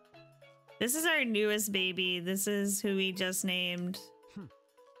 This is our newest baby. This is who we just named.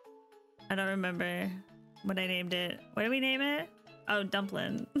 I don't remember what I named it. What did we name it? Oh,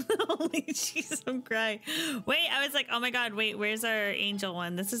 Dumpling. Holy jeez, I'm crying. Wait, I was like, oh my god, wait, where's our angel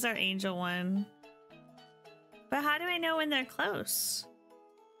one? This is our angel one. But how do I know when they're close?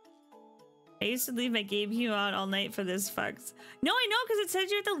 I used to leave my game queue out all night for this fucks. No, I know, because it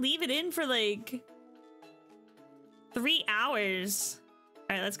says you have to leave it in for like 3 hours.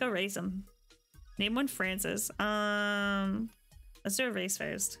 All right, let's go race them. Name one Francis. Let's do a race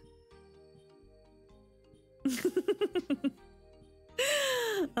first.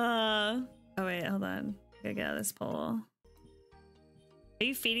 Oh wait, hold on. Gotta get out of this poll. Are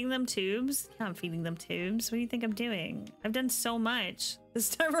you feeding them tubes? Yeah, I'm feeding them tubes. What do you think I'm doing? I've done so much. The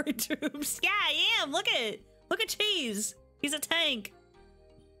steroid tubes. Yeah, I am. Look at Cheese. He's a tank.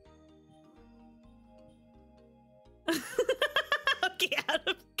 Okay, out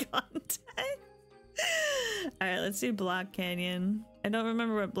of context. All right, let's do Block Canyon. I don't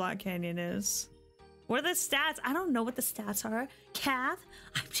remember what Block Canyon is. What are the stats? I don't know what the stats are. Kath,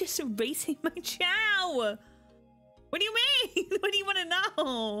 I'm just erasing my chow. What do you mean? What do you want to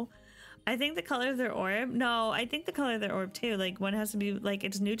know? I think the color of their orb. No, I think the color of their orb too. Like one has to be like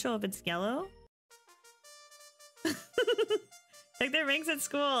it's neutral if it's yellow. Like their ranks at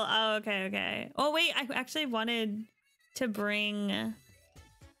school. Oh, okay. Oh wait, I actually wanted to bring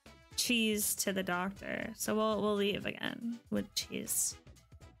Cheese to the doctor, so we'll leave again with Cheese.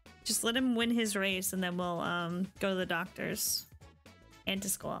 Just let him win his race and then we'll go to the doctors and to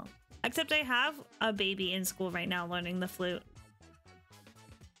school. Except I have a baby in school right now learning the flute.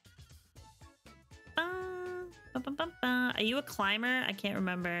 Are you a climber? I can't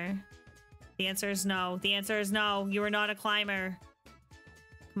remember. The answer is no. The answer is no. You are not a climber.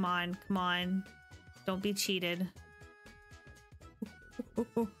 Come on, come on. Don't be cheated.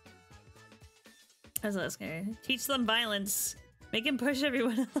 That's a little scary. Teach them violence. Make him push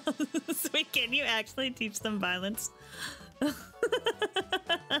everyone else. Wait, can you actually teach them violence?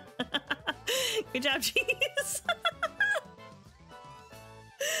 Good job, Cheese.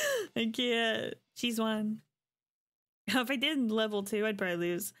 I can't. Cheese won. If I did level 2, I'd probably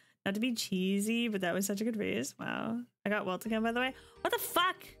lose. Not to be cheesy, but that was such a good race. Wow. I got Welt again, by the way. What the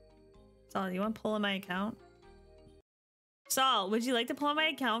fuck? Saul, you want to pull in my account? Saul, would you like to pull in my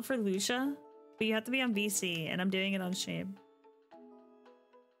account for Lucia? But you have to be on VC, and I'm doing it on stream.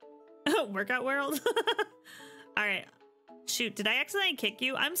 Workout World? Alright. Shoot, did I accidentally kick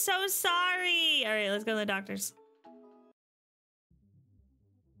you? I'm so sorry! Alright, let's go to the doctors.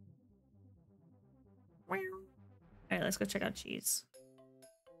 Alright, let's go check out Cheese.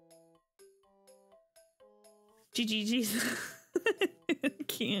 GGG's.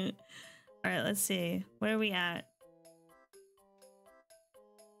 Can't. Alright, let's see. Where are we at?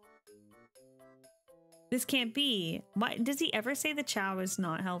 This can't be. Why does he ever say the chow is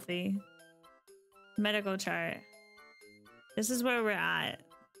not healthy? Medical chart. This is where we're at.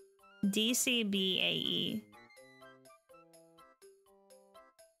 DCBAE.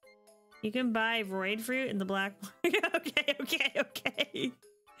 You can buy Roid Fruit in the black. Okay.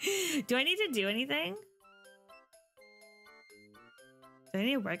 Do I need to do anything? Do I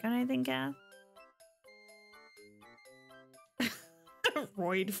need to work on anything, Kath?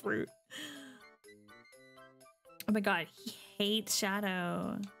 Roid Fruit. Oh my god, he hates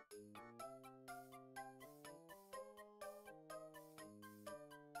Shadow.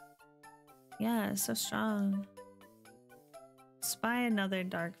 Yeah, so strong. Spy another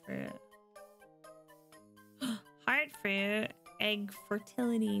dark fruit. Heart fruit. Egg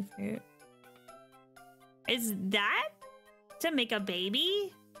fertility fruit. Is that to make a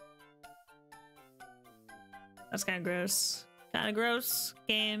baby? That's kind of gross. Kind of gross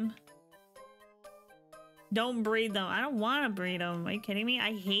game. Don't breed them. I don't want to breed them. Are you kidding me?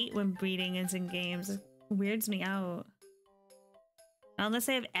 I hate when breeding is in games. It weirds me out. Unless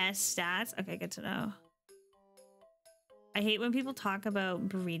they have S stats. Okay, good to know. I hate when people talk about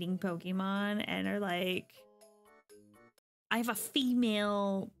breeding Pokemon and are like, I have a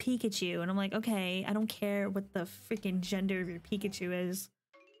female Pikachu. And I'm like, okay, I don't care what the freaking gender of your Pikachu is.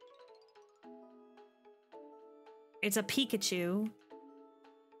 It's a Pikachu.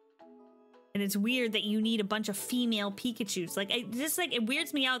 And it's weird that you need a bunch of female Pikachus. Like, it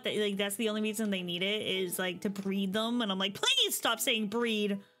weirds me out that like that's the only reason they need it is like to breed them. And I'm like, please stop saying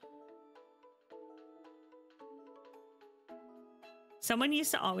breed. Someone used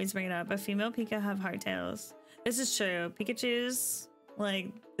to always bring it up. A female Pika have hardtails. This is true. Pikachus,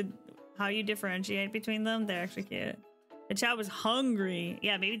 like how you differentiate between them, they're actually cute. The chat was hungry.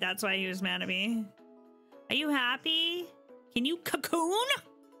 Yeah, maybe that's why he was mad at me. Are you happy? Can you cocoon?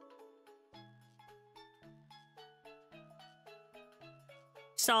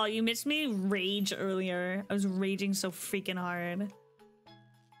 Saul, you missed me rage earlier. I was raging so freaking hard.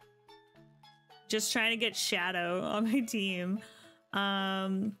 Just trying to get Shadow on my team.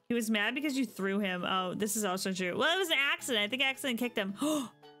 He was mad because you threw him. Oh, this is also true. Well, it was an accident. I think accident kicked him. Oh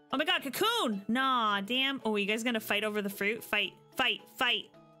my god, Cocoon! Nah, damn. Oh, you guys gonna fight over the fruit? Fight, fight, fight.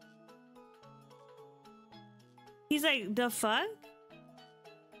 He's like, the fuck?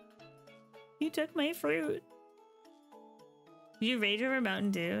 You took my fruit. Did you rage over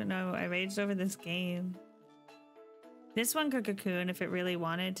Mountain Dew? No, I raged over this game. This one could cocoon if it really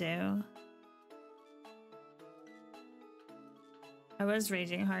wanted to. I was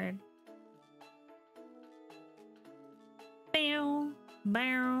raging hard. Bow,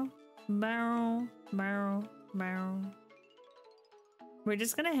 bow, bow, bow, bow. We're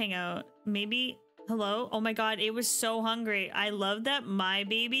just gonna hang out. Maybe. Hello? Oh my god, it was so hungry. I love that my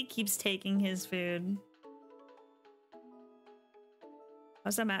baby keeps taking his food.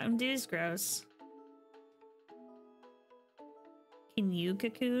 Also, Mountain Dew is gross. Can you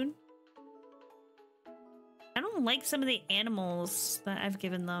cocoon? I don't like some of the animals that I've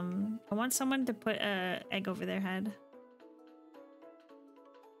given them. I want someone to put an egg over their head.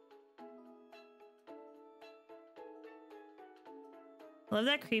 Love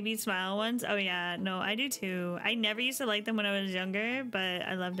that creepy smile ones. Oh yeah, no, I do too. I never used to like them when I was younger, but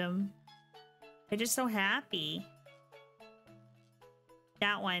I loved them. They're just so happy.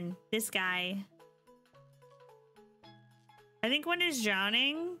 That one, this guy. I think when he's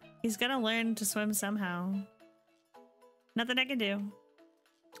drowning, he's gonna learn to swim somehow. Nothing I can do.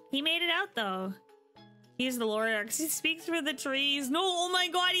 He made it out though. He's the Lorax. He speaks for the trees. No, oh my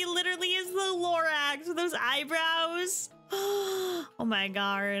god, he literally is the Lorax with those eyebrows. Oh my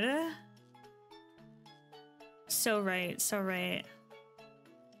god. So right, so right.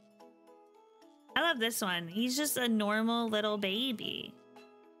 I love this one. He's just a normal little baby.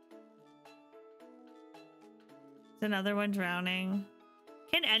 There's another one drowning.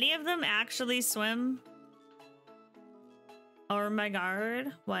 Can any of them actually swim? Oh my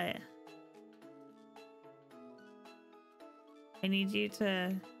god. What? I need you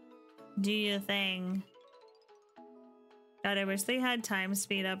to do your thing. God, I wish they had time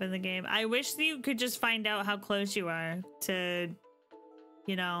speed up in the game. I wish you could just find out how close you are to,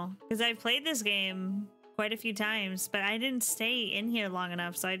 you know, because I've played this game quite a few times, but I didn't stay in here long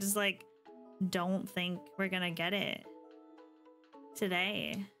enough. So I just like, don't think we're gonna get it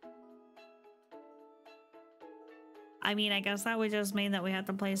today. I mean, I guess that would just mean that we have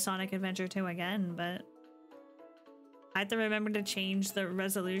to play Sonic Adventure 2 again, but I have to remember to change the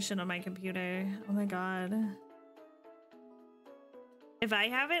resolution on my computer. Oh my god. If I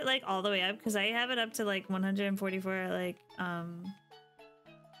have it like all the way up, because I have it up to like 144, like I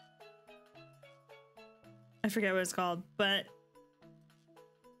forget what it's called, but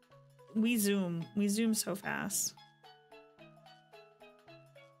we zoom so fast.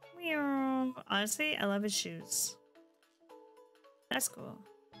 Honestly, I love his shoes. That's cool.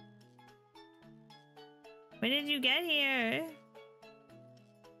 When did you get here?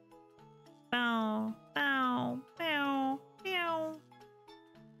 Bow, bow, bow, bow.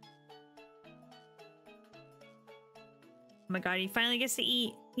 Oh my god, he finally gets to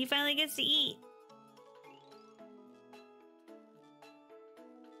eat. He finally gets to eat.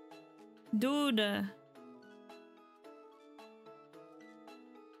 Dude.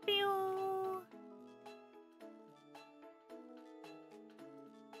 Pew.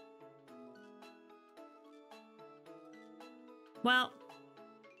 Well,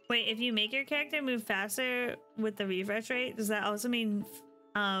 wait, if you make your character move faster with the refresh rate, does that also mean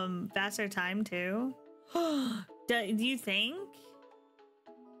faster time too? Do you think?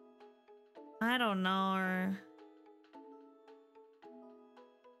 I don't know.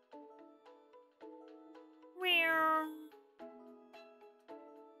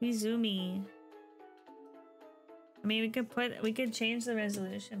 Mizumi. I mean, we could change the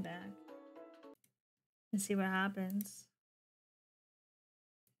resolution back and see what happens.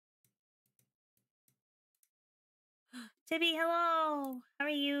 Tibby, hello. How are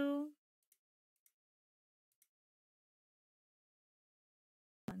you?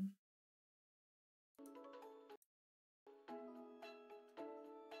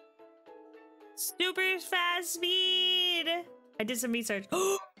 Super fast speed. I did some research.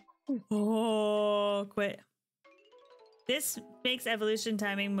 Oh, quit. This makes evolution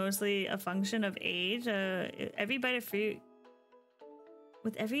timing mostly a function of age. Every bite of fruit,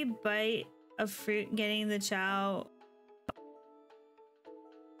 with every bite of fruit getting the chow.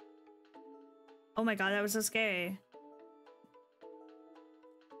 Oh my god, that was so scary.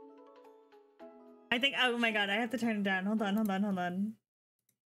 I think, oh my god, I have to turn it down. Hold on.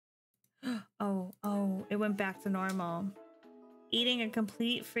 Oh, it went back to normal. Eating a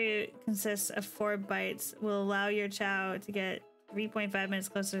complete fruit consists of 4 bites will allow your chow to get 3.5 minutes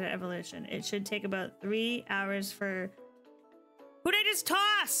closer to evolution. It should take about 3 hours for... Who'd I just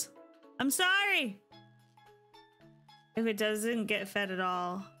toss? I'm sorry! If it doesn't get fed at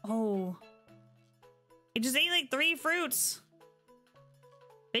all. Oh. It just ate like 3 fruits.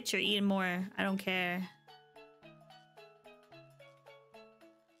 Bitch, you're eating more. I don't care.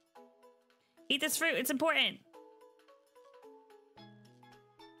 Eat this fruit, it's important.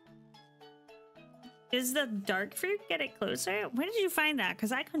 Does the dark fruit get it closer? Where did you find that?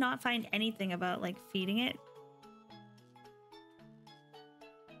 Because I could not find anything about like feeding it.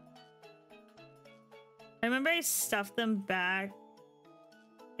 I remember I stuffed them back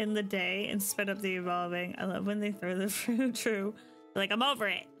in the day and sped up the evolving. I love when they throw the fruit. True. They're like, I'm over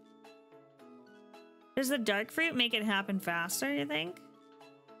it. Does the dark fruit make it happen faster, you think?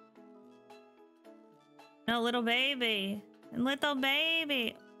 No, little baby. And little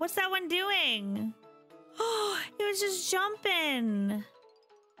baby. What's that one doing? Oh, it was just jumping. It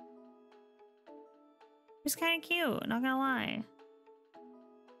was kind of cute, not gonna lie.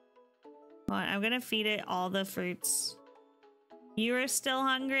 Come on, I'm gonna feed it all the fruits. You are still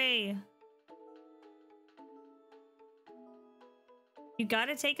hungry. You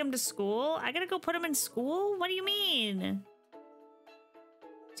gotta take him to school? I gotta go put him in school? What do you mean?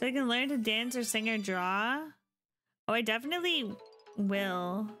 So he can learn to dance or sing or draw? Oh, I definitely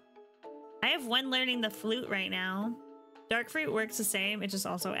will. I have one learning the flute right now. Dark fruit works the same. It just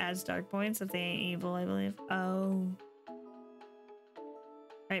also adds dark points if they ain't evil, I believe. Oh.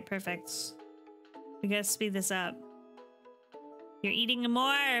 Right, perfect. We gotta speed this up. You're eating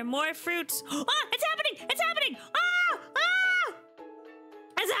more fruits. Ah, it's happening! It's happening! Ah! Ah!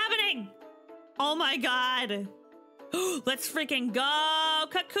 It's happening! Oh my god. Let's freaking go!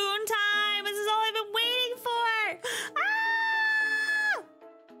 Cocoon time! This is all I've been waiting for! Ah!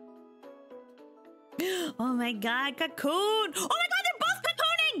 Oh my god, cocoon! Oh my god, they're both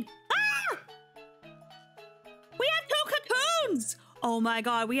cocooning! Ah! We have 2 cocoons! Oh my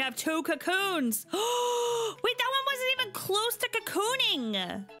god, we have 2 cocoons! Wait, that one wasn't even close to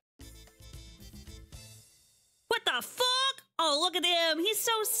cocooning! What the fuck? Oh, look at him! He's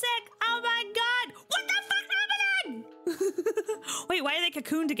so sick! Oh my god! What the fuck's happening? Wait, why are they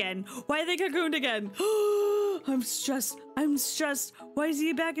cocooned again? Why are they cocooned again? I'm stressed. I'm stressed. Why is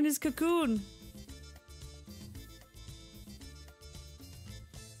he back in his cocoon?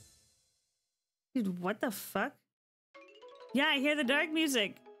 Dude, what the fuck? Yeah, I hear the dark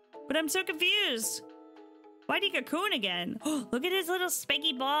music, but I'm so confused. Why'd he cocoon again? Look at his little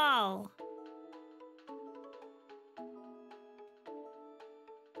spiky ball.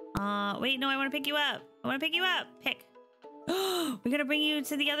 Wait, no, I want to pick you up. I want to pick you up. Pick. We gotta bring you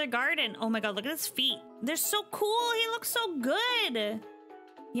to the other garden. Oh my god, look at his feet. They're so cool. He looks so good.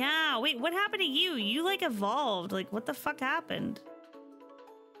 Yeah, wait, what happened to you? You like evolved. Like, what the fuck happened?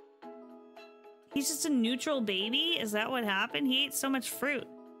 He's just a neutral baby? Is that what happened? He ate so much fruit.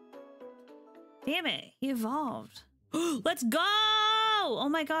 Damn it, he evolved. Let's go! Oh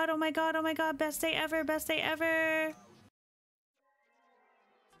my god, oh my god, oh my god. Best day ever, best day ever.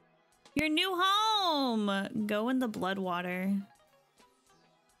 Your new home! Go in the blood water.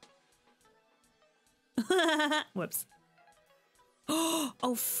 Whoops.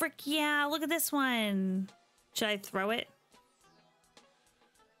 Oh, frick yeah, look at this one. Should I throw it?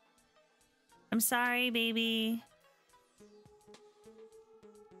 I'm sorry, baby.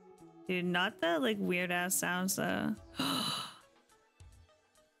 Dude, not the like weird ass sounds though. Oh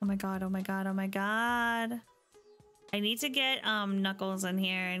my god, oh my god, oh my god. I need to get Knuckles in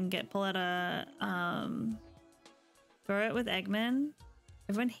here and pull out a throw it with Eggman.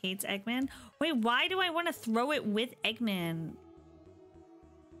 Everyone hates Eggman. Wait, why do I want to throw it with Eggman?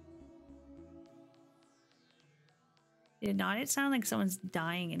 Did not it sound like someone's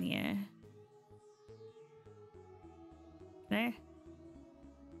dying in here? There.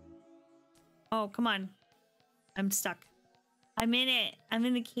 Oh, come on. I'm stuck. I'm in it. I'm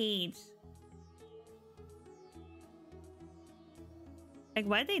in the cage. Like,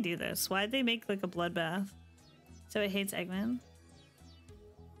 why'd they do this? Why'd they make like a bloodbath? So it hates Eggman?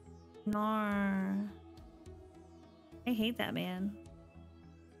 No. I hate that man.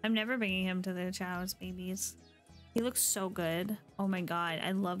 I'm never bringing him to the Chow's babies. He looks so good. Oh my god,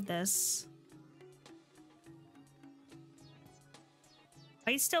 I love this.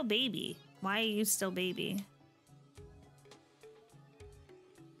 Why are you still baby? Why are you still baby?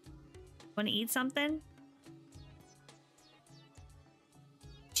 Want to eat something?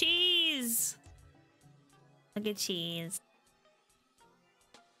 Cheese! Look at cheese.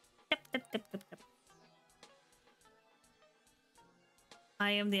 Yep, yep, yep, yep, yep. I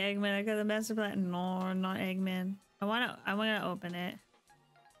am the Eggman. I got the master plan. No, not Eggman. I wanna open it.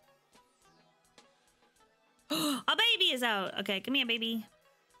 A baby is out. Okay, come here, baby.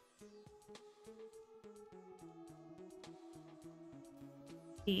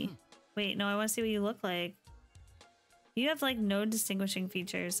 Wait, no, I want to see what you look like. You have like no distinguishing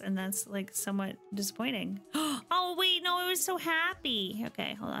features, and that's like somewhat disappointing. Oh wait, no, I was so happy.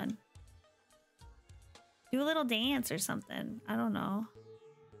 Okay, hold on. Do a little dance or something. I don't know.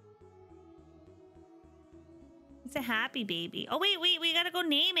 It's a happy baby. Oh wait, we gotta go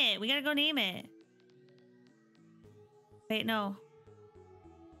name it. We gotta go name it. Wait, no.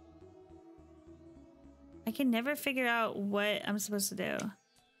 I can never figure out what I'm supposed to do.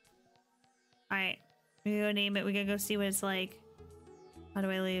 Alright. We gotta go name it. We gotta go see what it's like. How do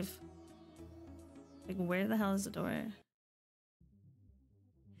I leave? Like, where the hell is the door?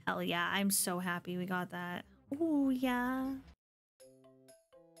 Hell yeah. I'm so happy we got that. Ooh, yeah.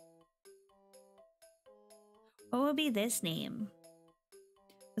 What would be this name?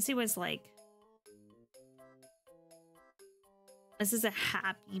 Let's see what it's like. This is a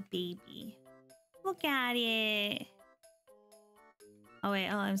happy baby. Look at it. Oh wait,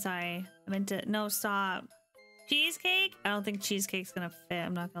 oh, I'm sorry. I meant to, no, stop. Cheesecake? I don't think cheesecake's gonna fit,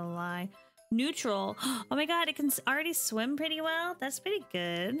 I'm not gonna lie. Neutral. Oh my god, it can already swim pretty well. That's pretty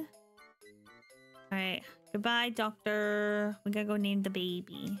good. All right, goodbye, doctor. We gotta go name the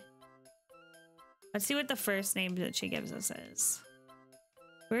baby. Let's see what the first name that she gives us is.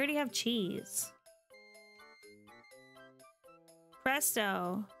 We already have cheese.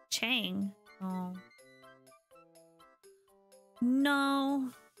 Presto. Chang. Oh. No.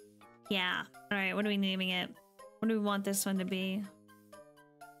 Yeah. Alright, what are we naming it? What do we want this one to be?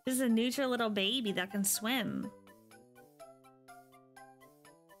 This is a neutral little baby that can swim.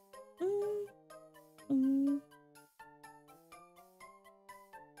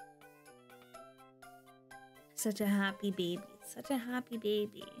 Such a happy baby. Such a happy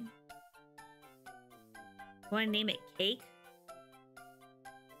baby. Want to name it Cake?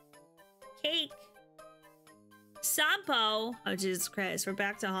 Cake! Sampo! Oh, Jesus Christ. We're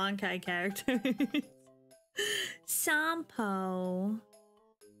back to Honkai characters. Sampo.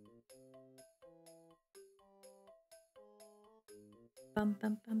 Bum,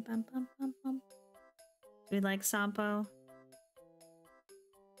 bum, bum, bum, bum, bum, bum. Do we like Sampo?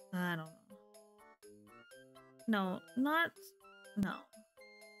 I don't know. No, not... No.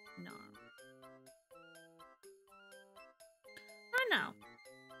 No. I don't know.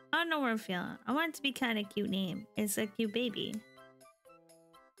 I don't know what I'm feeling. I want it to be kind of cute name. It's a cute baby.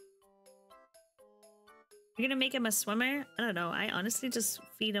 You're gonna make him a swimmer? I don't know. I honestly just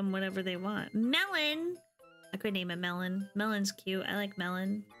feed him whatever they want. Melon! I could name him Melon. Melon's cute. I like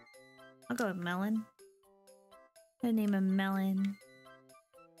Melon. I'll go with Melon. I'm gonna name him Melon.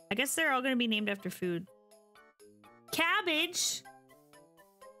 I guess they're all gonna be named after food. Cabbage!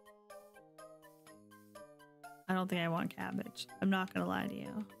 I don't think I want cabbage. I'm not gonna lie to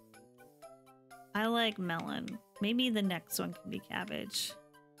you. I like melon. Maybe the next one can be cabbage.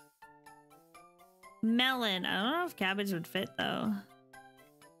 Melon. I don't know if cabbage would fit though.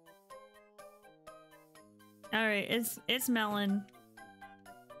 Alright, it's melon.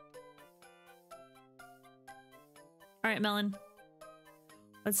 Alright, Melon.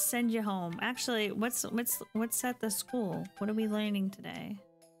 Let's send you home. Actually, what's at the school? What are we learning today?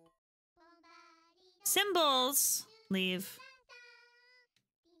 Symbols! Leave.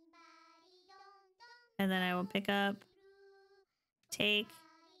 And then I will pick up, take,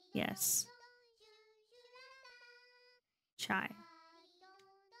 yes. Chai.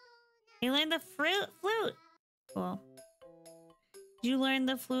 You learned the flute. Cool. Did you learn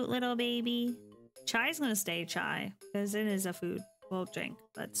the flute, little baby? Chai's gonna stay chai because it is a food. Well, drink,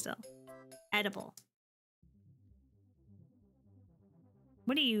 but still edible.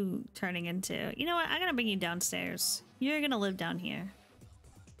 What are you turning into? You know what? I'm gonna bring you downstairs. You're gonna live down here.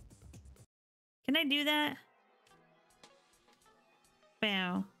 Can I do that?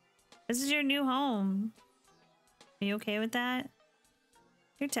 Wow. This is your new home. Are you okay with that?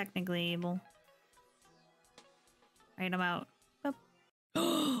 You're technically able. Alright, I'm out.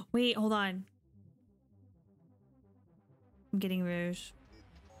 Oh. Wait, hold on. I'm getting Rouge.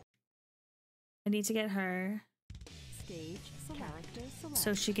 I need to get her. Stage character select.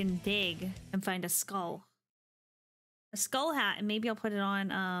 So she can dig and find a skull. A skull hat, and maybe I'll put it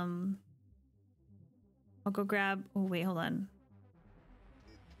on, I'll go grab, oh wait, hold on.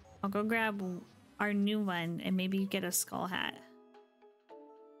 I'll go grab our new one and maybe get a skull hat.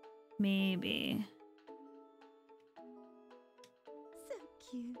 Maybe. So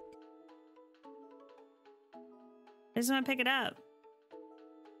cute. I just want to pick it up.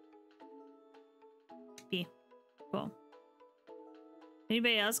 B. Cool.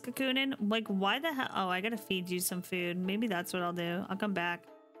 Anybody else cocooning? Like, why the hell? Oh, I gotta feed you some food. Maybe that's what I'll do. I'll come back.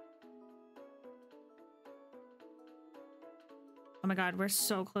 Oh my god, we're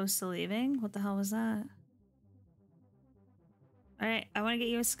so close to leaving. What the hell was that? Alright, I want to get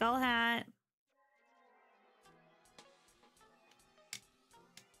you a skull hat.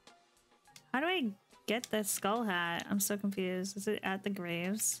 How do I get the skull hat? I'm so confused. Is it at the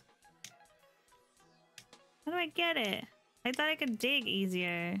graves? How do I get it? I thought I could dig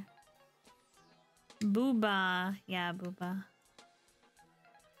easier. Booba. Yeah, booba.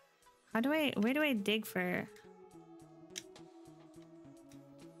 How do I... Where do I dig for...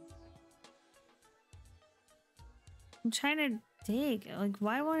 I'm trying to dig. Like,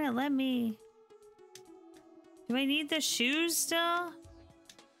 why won't it let me... Do I need the shoes still? I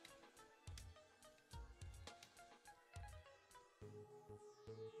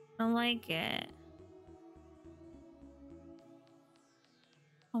don't like it.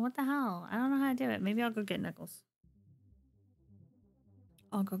 Oh, what the hell? I don't know how to do it. Maybe I'll go get Knuckles.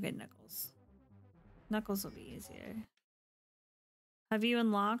 I'll go get Knuckles. Knuckles will be easier. Have you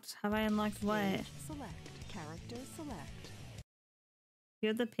unlocked? Have I unlocked what? Stage select. Character select. You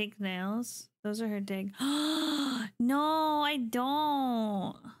have the pink nails? Those are her dig. No, I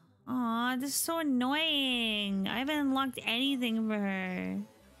don't. Aw, this is so annoying. I haven't unlocked anything for her.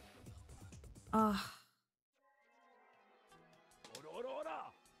 Oh.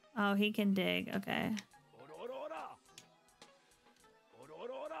 Oh, he can dig. Okay.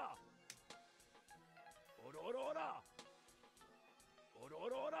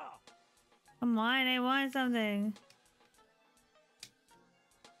 Come on, I want something.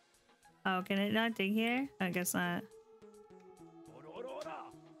 Oh, can it not dig here? I guess not.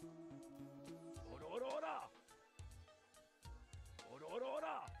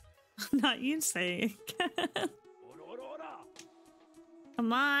 Not you saying.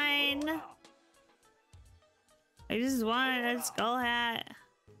 Come on. I just wanted a skull hat.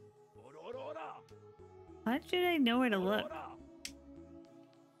 How should I know where to look?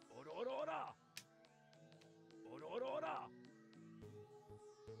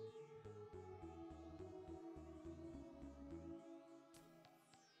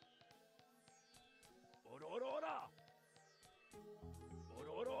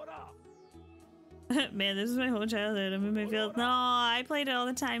 Man, this is my whole childhood. I'm in my field. No, I played it all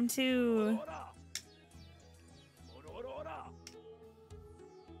the time too.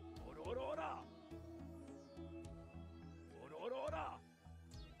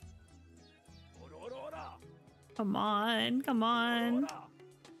 Come on, come on.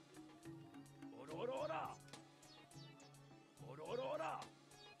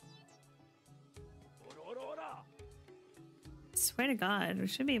 Swear to God, we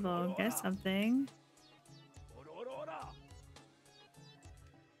should be able to get something.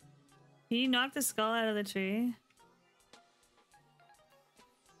 Can you knock the skull out of the tree?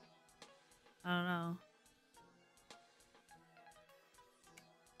 I don't know.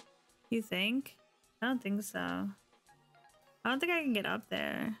 You think? I don't think so. I don't think I can get up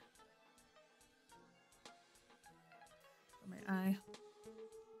there. Oh, my eye.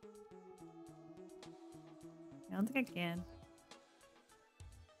 I don't think I can.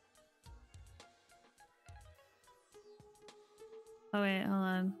 Oh wait, hold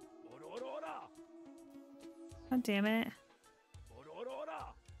on. God damn it.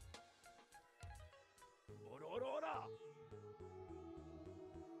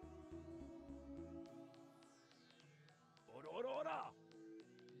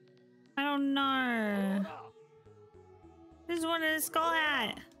 Oh no. Just wanted a skull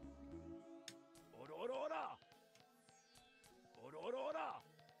hat.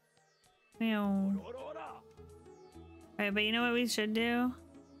 Ew. Alright, but you know what we should do?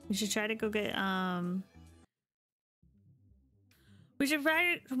 We should try to go get we should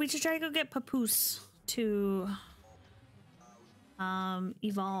try to go get Papoose to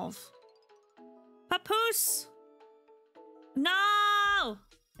evolve. Papoose! No!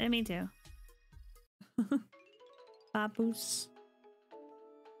 Didn't mean to. Papoose.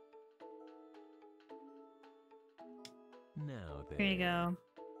 Now then. Here you go.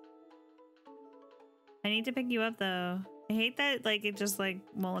 I need to pick you up though. I hate that like it just like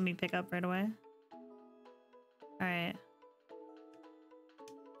won't let me pick up right away. Alright.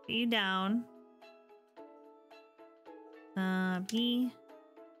 Put you down. B.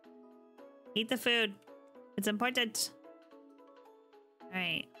 Eat the food. It's important.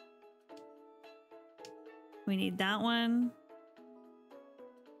 Alright. We need that one.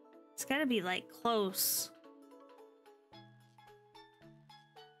 It's gotta be like close.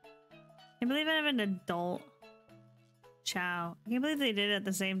 I can't believe I have an adult chow. I can't believe they did it at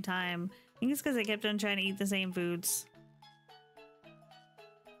the same time. I think it's because they kept on trying to eat the same foods.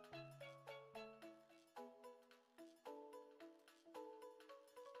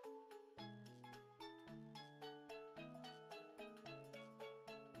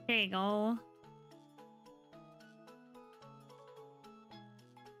 There you go.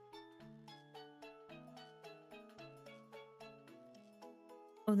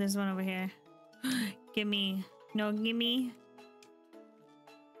 Oh, there's one over here. Gimme. No, gimme.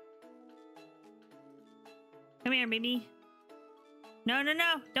 Come here, baby. No, no,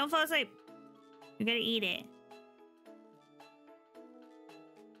 no. Don't fall asleep. You gotta eat it.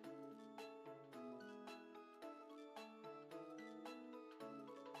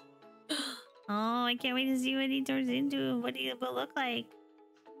 Oh, I can't wait to see what he turns into. What he will look like.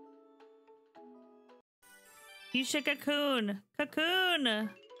 You should cocoon. Cocoon.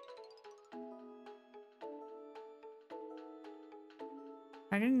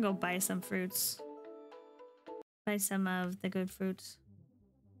 I'm gonna go buy some fruits. Buy some of the good fruits.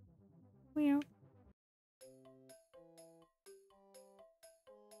 Meow.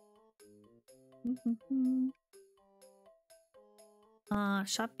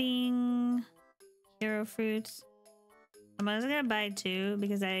 Shopping. Hero fruits. I'm also gonna buy two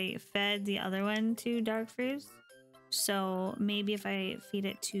because I fed the other one to dark fruits. So maybe if I feed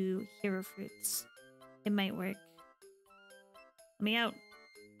it to hero fruits, it might work. Let me out.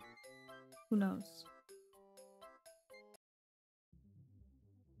 Who knows?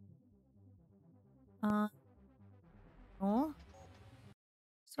 Oh.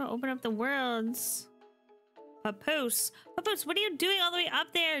 So open up the worlds. Papoose. Papoose, what are you doing all the way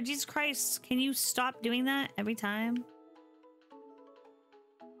up there? Jesus Christ. Can you stop doing that every time?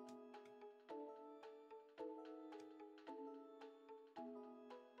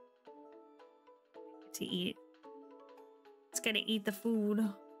 To eat. It's gonna eat the food.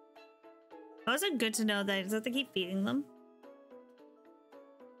 Also good to know that I just have to keep feeding them.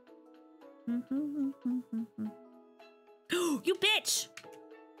 You bitch!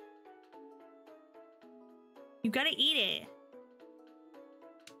 You gotta eat it.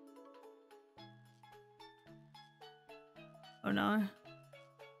 Oh no.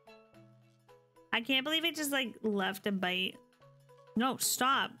 I can't believe it just like left a bite. No,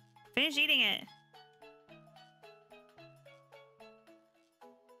 stop. Finish eating it.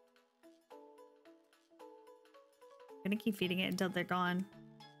 I'm gonna keep feeding it until they're gone.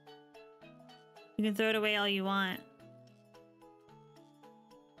 You can throw it away all you want.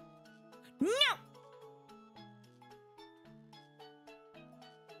 No!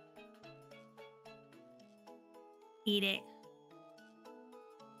 Eat it.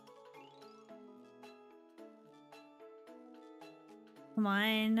 Come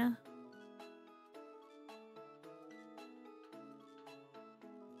on.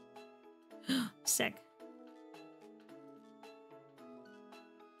 Sick.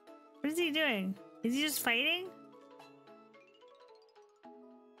 What is he doing? Is he just fighting?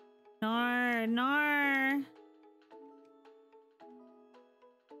 Nar, nar.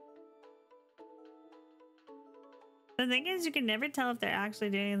 The thing is, you can never tell if they're actually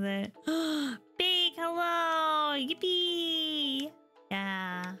doing the big hello, yippee.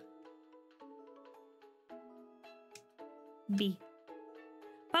 Yeah. B.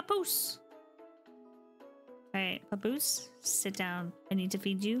 Papoose. All right, Papoose, sit down. I need to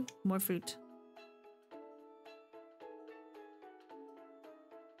feed you more fruit.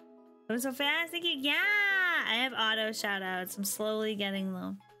 Go so fast, thank you. Yeah, I have auto shout outs. I'm slowly getting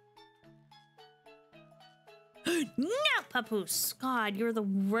them. No, Papoose. God, you're the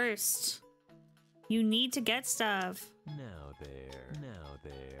worst. You need to get stuff. Now there, now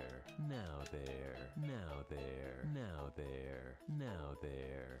there, now there, now there, now there, now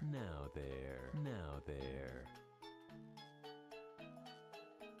there, now there, now there.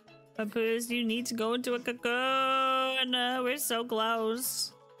 Papoose, you need to go into a cocoon. We're so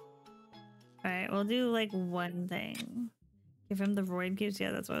close. Alright, we'll do like one thing. Give him the void cubes.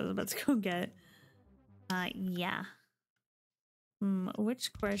 Yeah, that's what I was about to go get. Yeah.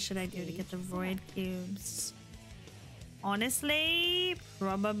 Which course should I do to get the void cubes? Honestly,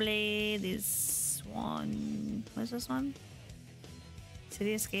 probably this one. What's this one?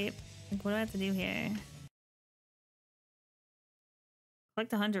 City Escape. Like, what do I have to do here?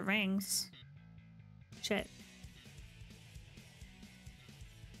 Collect 100 rings. Shit.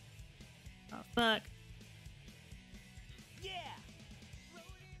 Oh, fuck. Yeah.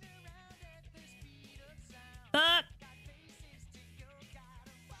 Fuck!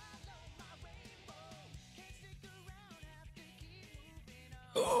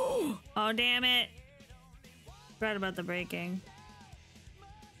 Oh, damn it. Forgot about the braking.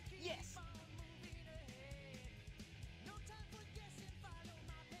 Yes.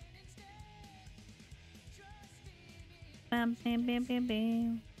 Bam, bam, bam, bam,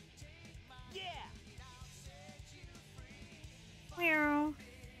 bam. Yeah. Meow.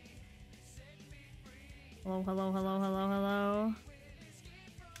 Hello, hello, hello, hello, hello.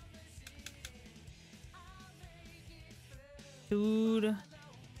 Dude.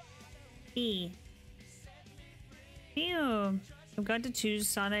 E. Ew. I've got to choose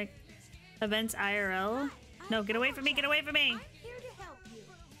Sonic Events IRL. No, get away from me, get away from me. I'm here to help you.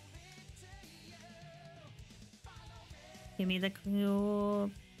 Give me the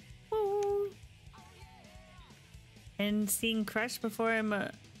clue. Woo. And seeing Crush perform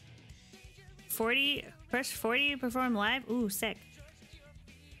 40 perform live. Ooh, sick.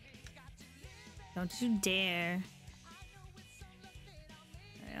 Don't you dare.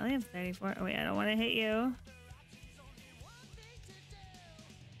 I only have 34. Oh wait, I don't want to hit you.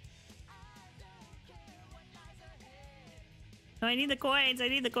 No, I need the coins. I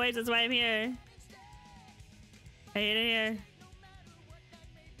need the coins. That's why I'm here. I hate it here.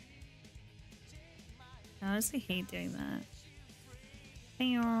 I honestly hate doing that.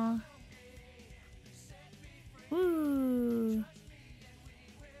 Meow. Woo.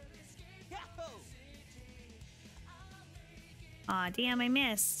 Yahoo! Aw, damn, I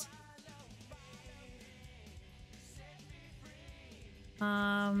missed.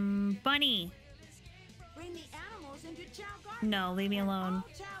 Bunny. Bring the animals into Chow Garden. No, leave me and alone. all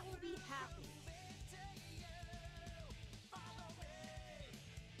Chow will be happy.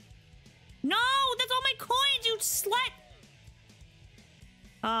 No, that's all my coins, you slut.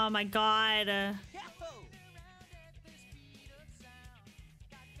 Oh my god. Yahoo!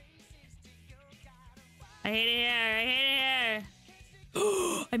 I hate it here. I hate it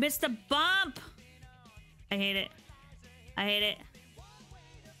here. I missed the bump. I hate it. I hate it.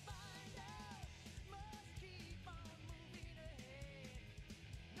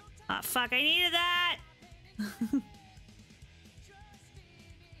 Ah, fuck. I needed that.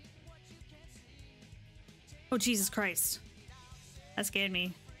 Oh, Jesus Christ. That scared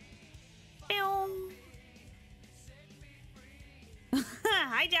me. Boom.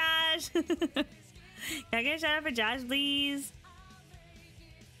 Hi, Josh. Can I get a shout out for Josh, please?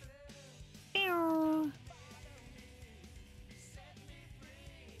 Pew.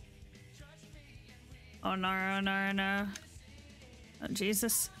 Oh no, oh no, oh no. Oh,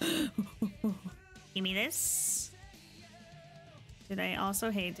 Jesus. Give me this. Did I also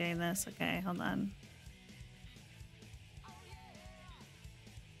hate doing this? Okay, hold on.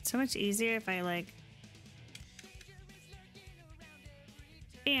 It's so much easier if I like.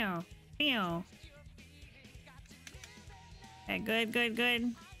 Pew, pew. Okay, good, good,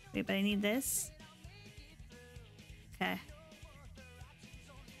 good. Wait, but I need this. Okay.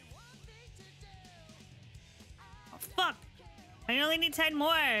 Oh, fuck! I only need 10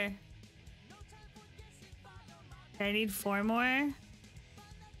 more. Okay, I need 4 more.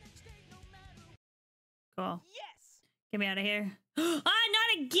 Cool. Yes! Get me out of here. Ah,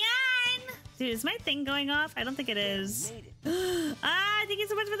 not again! Dude, is my thing going off? I don't think it is. Made it. Ah, thank you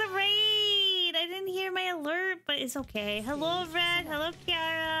so much for the raid. I didn't hear my alert, but it's okay. Hello, Red. Hello,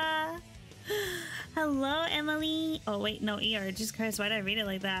 Kiara. Hello, Emily. Oh, wait, no, ER. Jesus Christ, why did I read it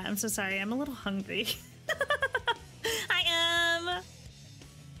like that? I'm so sorry. I'm a little hungry. I am.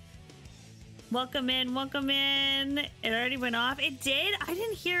 Welcome in, welcome in. It already went off. It did? I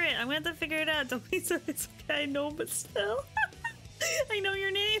didn't hear it. I'm gonna have to figure it out. Don't be sorry. It's okay. I know, but still. I know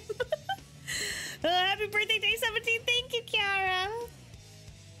your name. Happy birthday, Day 7. 17. Thank you, Kiara.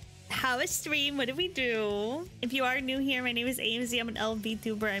 How was stream? What did we do? If you are new here, my name is AMZ. I'm an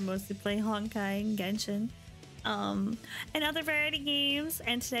LVTuber. I mostly play Honkai and Genshin. And other variety games.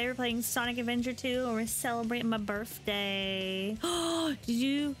 And today we're playing Sonic Adventure 2 and we're celebrating my birthday. Oh, what'd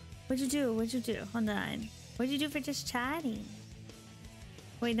you do? What'd you do? Hold on. What'd you do for just chatting?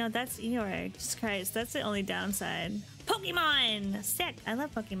 Wait, no, that's Eeyore. Jesus Christ, that's the only downside. Pokemon! Sick! I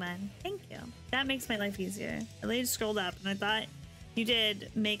love Pokemon. Thank you. That makes my life easier. I literally scrolled up and I thought you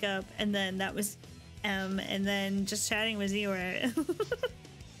did makeup and then that was M and then just chatting was Eeyore.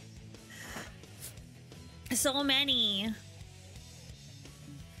 So many.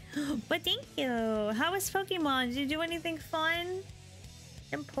 But thank you. How was Pokemon? Did you do anything fun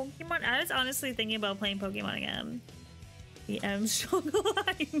in Pokemon? I was honestly thinking about playing Pokemon again. The M struggle,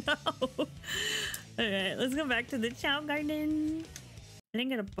 I know. Alright, let's go back to the Chow Garden. I didn't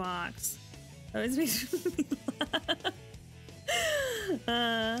get a box. That was making me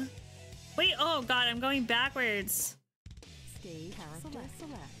laugh. Wait, oh god, I'm going backwards. Stage select.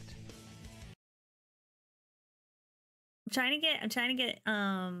 I'm trying to get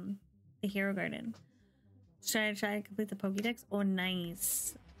the Hero Garden. Try to complete the Pokédex. Oh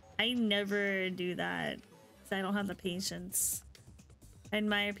nice. I never do that because I don't have the patience. I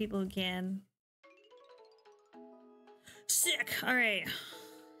admire people who can. Sick. Alright.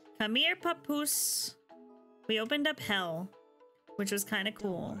 Come here, Papoose. We opened up Hell, which was kind of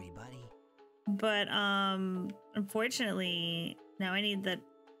cool. Don't worry, buddy. But unfortunately now I need the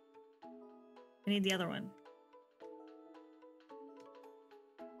other one.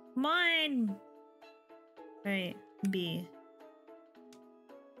 Come on! Alright, B.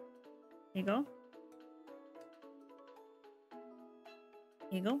 Here you go.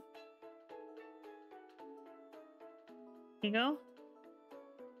 Here you go. Here you go.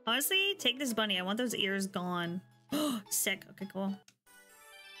 Honestly, take this bunny. I want those ears gone. Sick. Okay, cool.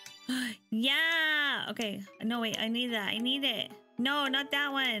 Yeah! Okay. No, wait. I need that. I need it. No, not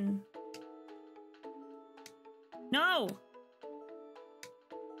that one. No!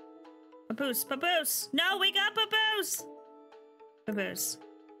 Papoose, Papoose! No, wake up, Papoose! Papoose.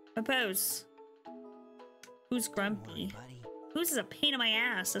 Papoose. Who's grumpy? Don't worry, buddy. Papoose is a pain in my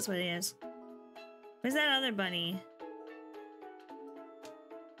ass, that's what it is. Where's that other bunny?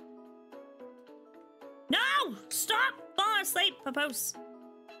 No! Stop! Fall asleep, Papoose!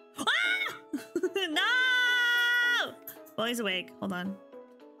 Ah! No! Well, he's awake. Hold on.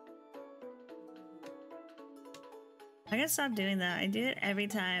 I gotta stop doing that. I do it every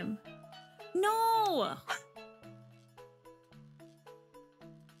time. No!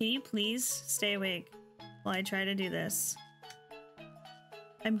 Can you please stay awake while I try to do this?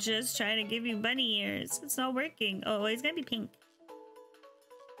 I'm just trying to give you bunny ears. It's not working. Oh, he's gonna be pink.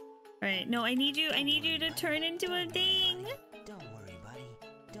 Alright, no, I need you to turn into a thing. Don't worry, buddy.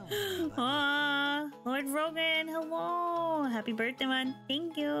 Don't worry, buddy. Aw, Lord Rogan, hello. Happy birthday, man.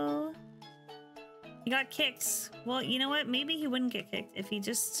 Thank you. He got kicked. Well, you know what? Maybe he wouldn't get kicked if he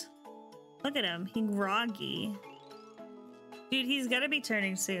just... Look at him. He's groggy. Dude, he's gotta be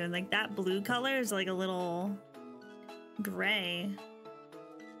turning soon. Like, that blue color is like a little gray.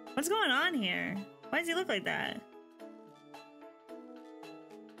 What's going on here? Why does he look like that?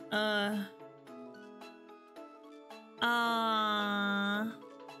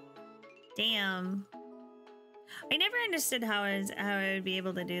 Damn. I never understood how I would be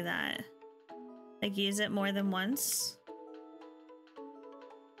able to do that. Like, use it more than once.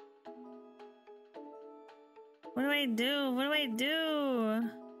 What do I do? What do I do?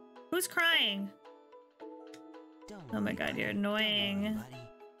 Who's crying? Don't Oh my worry, god, buddy. you're Don't worry, annoying. buddy.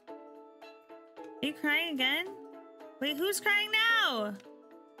 Are you crying again? Wait, who's crying now?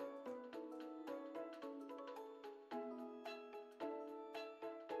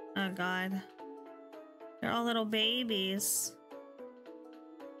 Oh god. They're all little babies.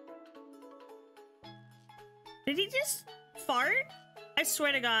 Did he just fart? I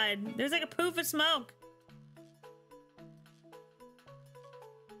swear to god, there's like a poof of smoke.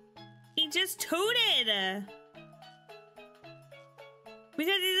 He just tooted!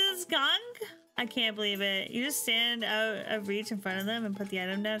 Because he's a skunk? I can't believe it. You just stand out of reach in front of them and put the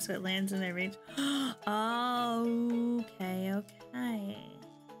item down so it lands in their reach. Oh, okay, okay.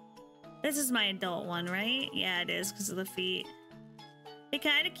 This is my adult one, right? Yeah, it is because of the feet. They're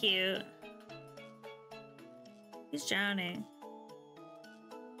kind of cute. He's drowning.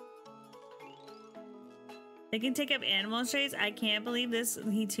 They can take up animal traits. I can't believe this.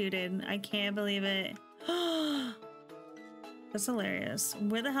 He tooted. I can't believe it. That's hilarious.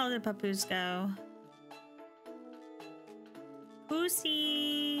 Where the hell did Papoose go?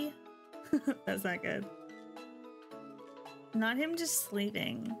 Pussy. That's not good. Not him just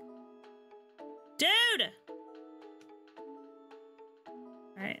sleeping. Dude!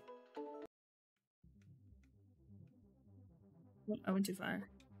 Alright. I went too far.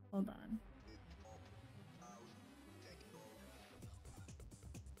 Hold on.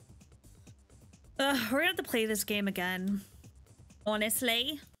 We're gonna have to play this game again.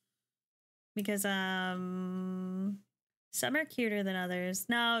 Honestly. Because, some are cuter than others.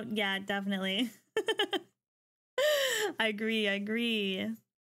 No, yeah, definitely. I agree.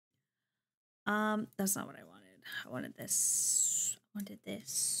 That's not what I wanted. I wanted this.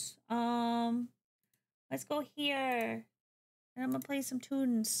 Let's go here. And I'm gonna play some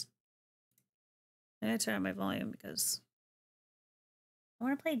tunes. I'm gonna turn on my volume because I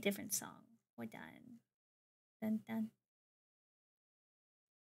want to play a different song. We're done. Dun.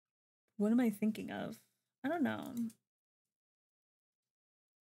 What am I thinking of? I don't know.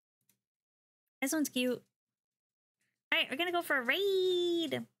 This one's cute. Alright, we're gonna go for a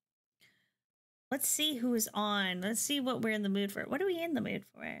raid. Let's see who's on. Let's see what we're in the mood for. What are we in the mood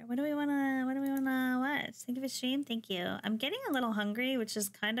for? What do we wanna watch? Thank you for stream. Thank you. I'm getting a little hungry, which is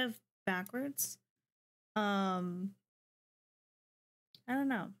kind of backwards. I don't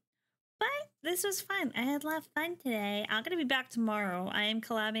know. But this was fun. I had a lot of fun today. I'm gonna be back tomorrow. I am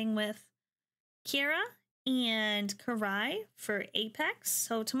collabing with Kira and Karai for Apex.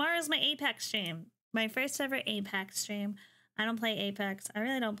 So tomorrow's my Apex stream. My first ever Apex stream. I don't play Apex. I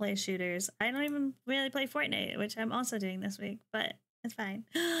really don't play shooters. I don't even really play Fortnite, which I'm also doing this week, but it's fine.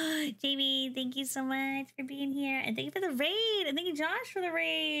 Jamie, thank you so much for being here. And thank you for the raid. And thank you, Josh, for the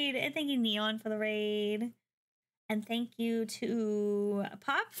raid. And thank you, Neon, for the raid. And thank you to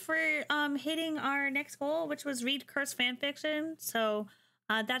Pop for hitting our next goal, which was read Cursed fanfiction. So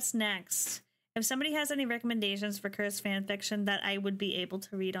that's next. If somebody has any recommendations for Cursed fanfiction that I would be able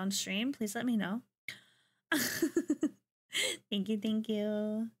to read on stream, please let me know. Thank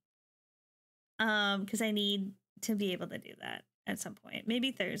you. Because I need to be able to do that at some point.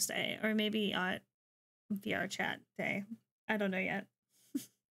 Maybe Thursday or maybe VR chat day. I don't know yet.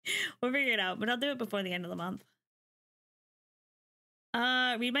 We'll figure it out, but I'll do it before the end of the month.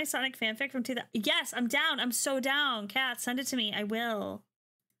 Read my Sonic fanfic from 2000. Yes, I'm down. I'm so down. Kat, send it to me. I will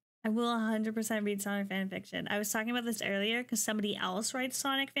 100% read Sonic fanfiction. I was talking about this earlier because somebody else writes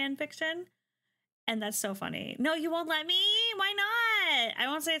Sonic fanfiction. And that's so funny. No, you won't let me? Why not? I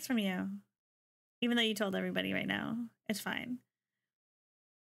won't say it's from you. Even though you told everybody right now. It's fine.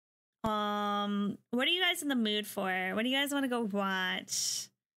 What are you guys in the mood for? What do you guys want to go watch?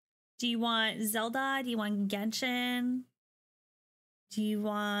 Do you want Zelda? Do you want Genshin? Do you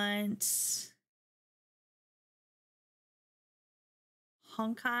want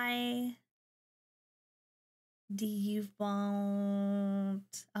Honkai? Do you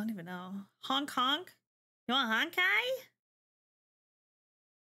want... I don't even know. Honk? You want Honkai?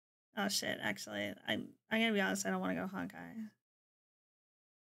 Oh shit, actually. I'm gonna be honest, I don't want to go Honkai.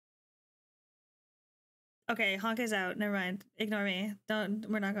 Okay, Honkai's out. Never mind. Ignore me.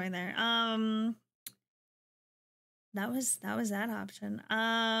 We're not going there. That was that option.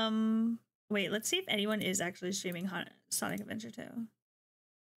 Wait, let's see if anyone is actually streaming Sonic Adventure 2.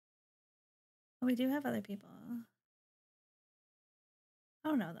 Oh, we do have other people. I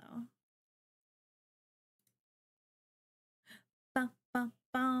don't know though.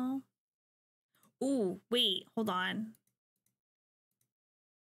 Ooh, wait, hold on.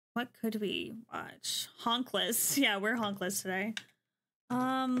 What could we watch? Honkless. Yeah, we're honkless today.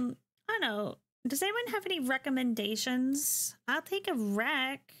 I don't know. Does anyone have any recommendations? I'll take a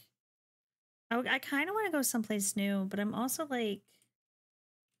rec. I kind of want to go someplace new, but I'm also like,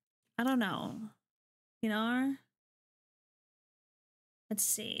 I don't know. You know? Let's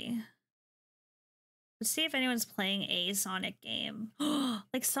see. Let's see if anyone's playing a Sonic game.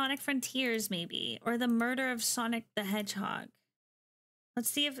 Like Sonic Frontiers, maybe. Or The Murder of Sonic the Hedgehog. Let's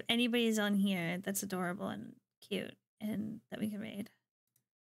see if anybody's on here that's adorable and cute and that we can raid.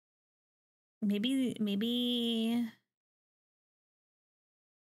 Maybe...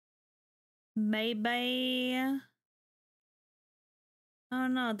 I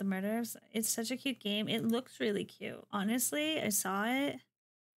don't know, The Murder of... It's such a cute game. It looks really cute. Honestly, I saw it. It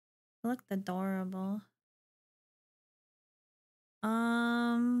looked adorable.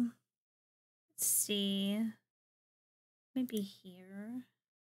 Let's see. Maybe here.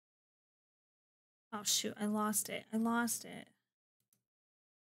 Oh shoot, I lost it. How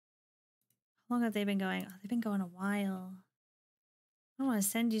long have they been going? Oh, they've been going a while. I don't want to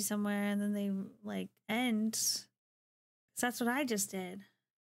send you somewhere and then they like end. 'Cause that's what I just did.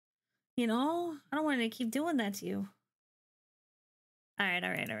 You know? I don't want to keep doing that to you. All right,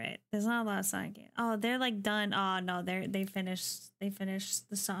 all right, all right. There's not a lot of Sonic games. Oh, they're like done. Oh no, they finished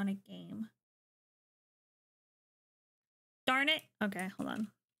the Sonic game. Darn it. Okay, hold on.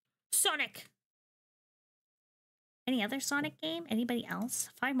 Sonic. Any other Sonic game? Anybody else?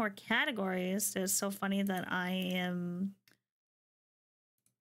 5 more categories. It's so funny that I am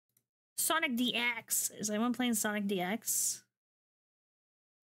Sonic DX. Is anyone playing Sonic DX?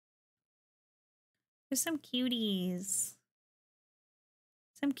 There's some cuties.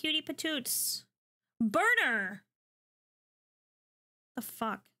 Some cutie patoots. Burner! The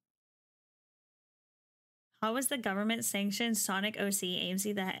fuck? How was the government sanctioned Sonic OC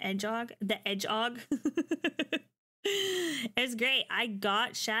AMC the Hedgehog? The Hedgehog? It was great. I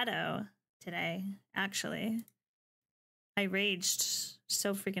got Shadow today, actually. I raged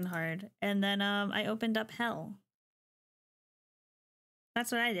so freaking hard. And then I opened up Hell.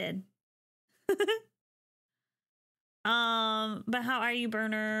 That's what I did. But how are you,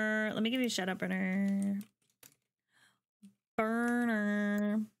 Burner? Let me give you a shout out, Burner.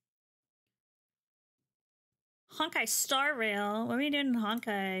 Burner. Honkai Star Rail. What are we doing in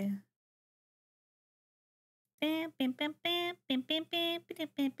Honkai? Bam, bam, bam, bam, bam, bam, bam, bam,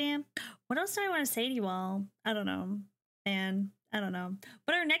 bam, bam. What else do I want to say to you all? I don't know. Man, I don't know.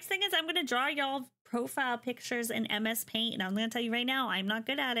 But our next thing is I'm going to draw y'all profile pictures in MS Paint. And I'm going to tell you right now, I'm not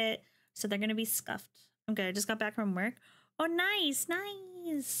good at it. So they're going to be scuffed. I'm good. I just got back from work. Oh, nice.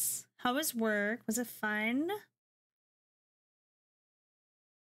 Nice. How was work? Was it fun?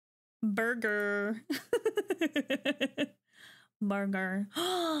 Burger. Burger.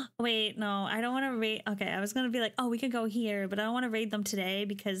 Wait, no, I don't want to raid. Okay, I was going to be like, oh, we could go here, but I don't want to raid them today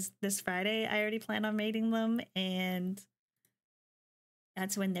because this Friday I already plan on raiding them and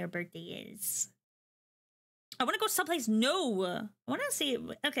that's when their birthday is. I want to go someplace new. I want to see.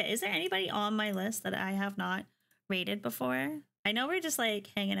 Okay, is there anybody on my list that I have not raided before? I know we're just like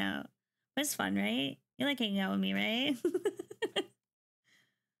hanging out. But it's fun, right? You like hanging out with me, right?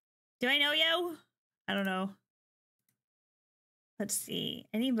 Do I know you? I don't know. Let's see.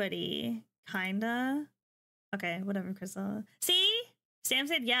 Anybody? Kinda? Okay, whatever, Crystal. See? Sam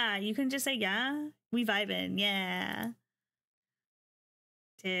said yeah. You can just say yeah. We vibing. Yeah.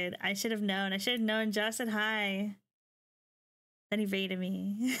 Dude, I should have known. I should have known. Josh said hi. Then he raided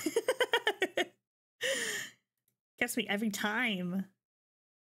me. Gets me every time.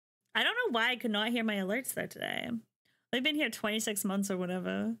 I don't know why I could not hear my alerts though today. They've been here 26 months or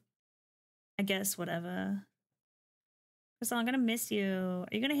whatever. I guess whatever. Crystal, I'm gonna miss you. Are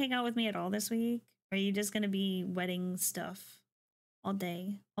you gonna hang out with me at all this week? Or are you just gonna be wedding stuff all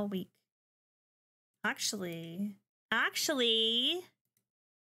day, all week? Actually,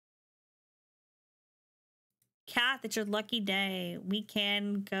 Kat, it's your lucky day. We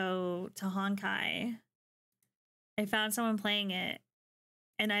can go to Honkai. I found someone playing it.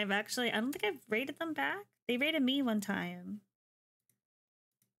 And I don't think I've rated them back. They rated me one time.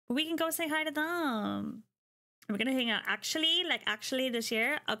 But we can go say hi to them. We're gonna hang out actually this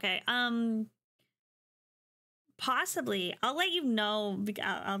year. Okay, possibly. I'll let you know.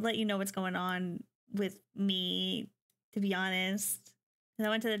 I'll let you know what's going on with me, to be honest. And I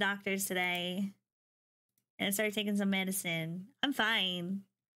went to the doctor's today and I started taking some medicine. I'm fine.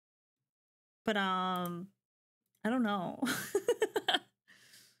 But I don't know.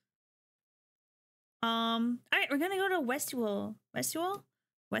 All right, we're gonna go to Westuel. Westuel.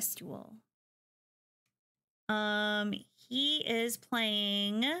 He is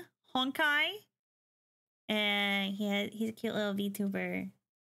playing Honkai, and he's a cute little VTuber.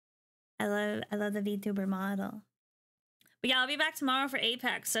 I love the VTuber model. But yeah, I'll be back tomorrow for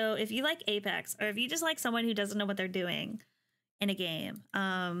Apex. So if you like Apex, or if you just like someone who doesn't know what they're doing in a game,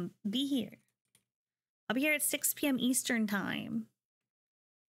 be here. I'll be here at 6 p.m. Eastern time.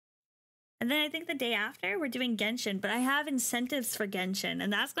 And then I think the day after we're doing Genshin, but I have incentives for Genshin,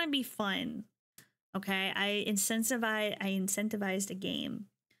 and that's going to be fun. Okay, I incentivized a game.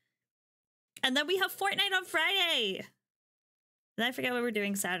 And then we have Fortnite on Friday. And I forget what we're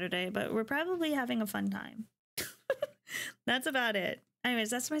doing Saturday, but we're probably having a fun time. That's about it. Anyways,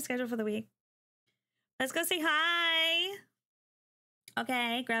 that's my schedule for the week. Let's go say hi.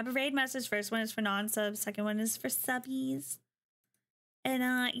 Okay, grab a raid message. First one is for non-subs. Second one is for subbies. And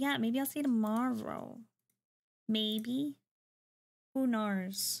yeah, maybe I'll see you tomorrow. Maybe. Who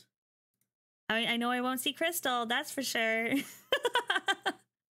knows? I know I won't see Crystal, that's for sure.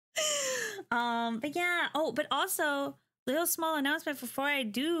 But yeah. Oh, but also, little small announcement before I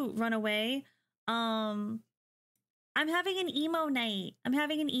do run away. I'm having an emo night. I'm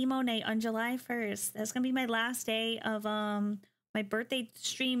having an emo night on July 1st. That's gonna be my last day of my birthday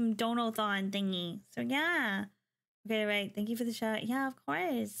stream donathon thingy. So yeah. Okay, right. Thank you for the shout. Yeah, of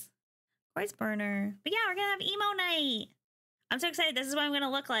course. Of course, Burner. But yeah, we're gonna have emo night. I'm so excited. This is what I'm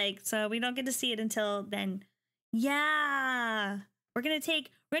gonna look like. So we don't get to see it until then. Yeah. We're gonna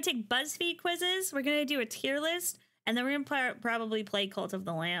take BuzzFeed quizzes. We're gonna do a tier list, and then we're gonna probably play Cult of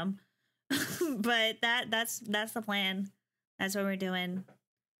the Lamb. But that's the plan. That's what we're doing.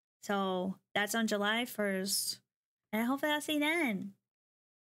 So that's on July 1st, and I hope that I'll see you then.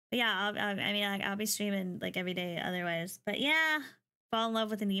 But yeah, I'll be streaming like every day otherwise. But yeah, fall in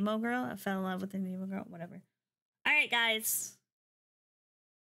love with an emo girl. I fell in love with an emo girl. Whatever. All right, guys.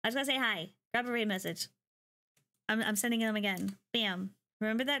 I was gonna say hi. Grab a raid message. I'm sending them again. Bam.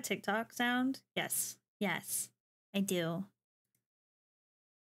 Remember that TikTok sound? Yes. Yes. I do. All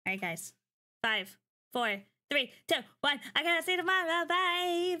right, guys. 5, 4, 3, 2, 1. I gotta see you tomorrow.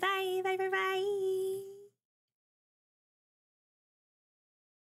 Bye.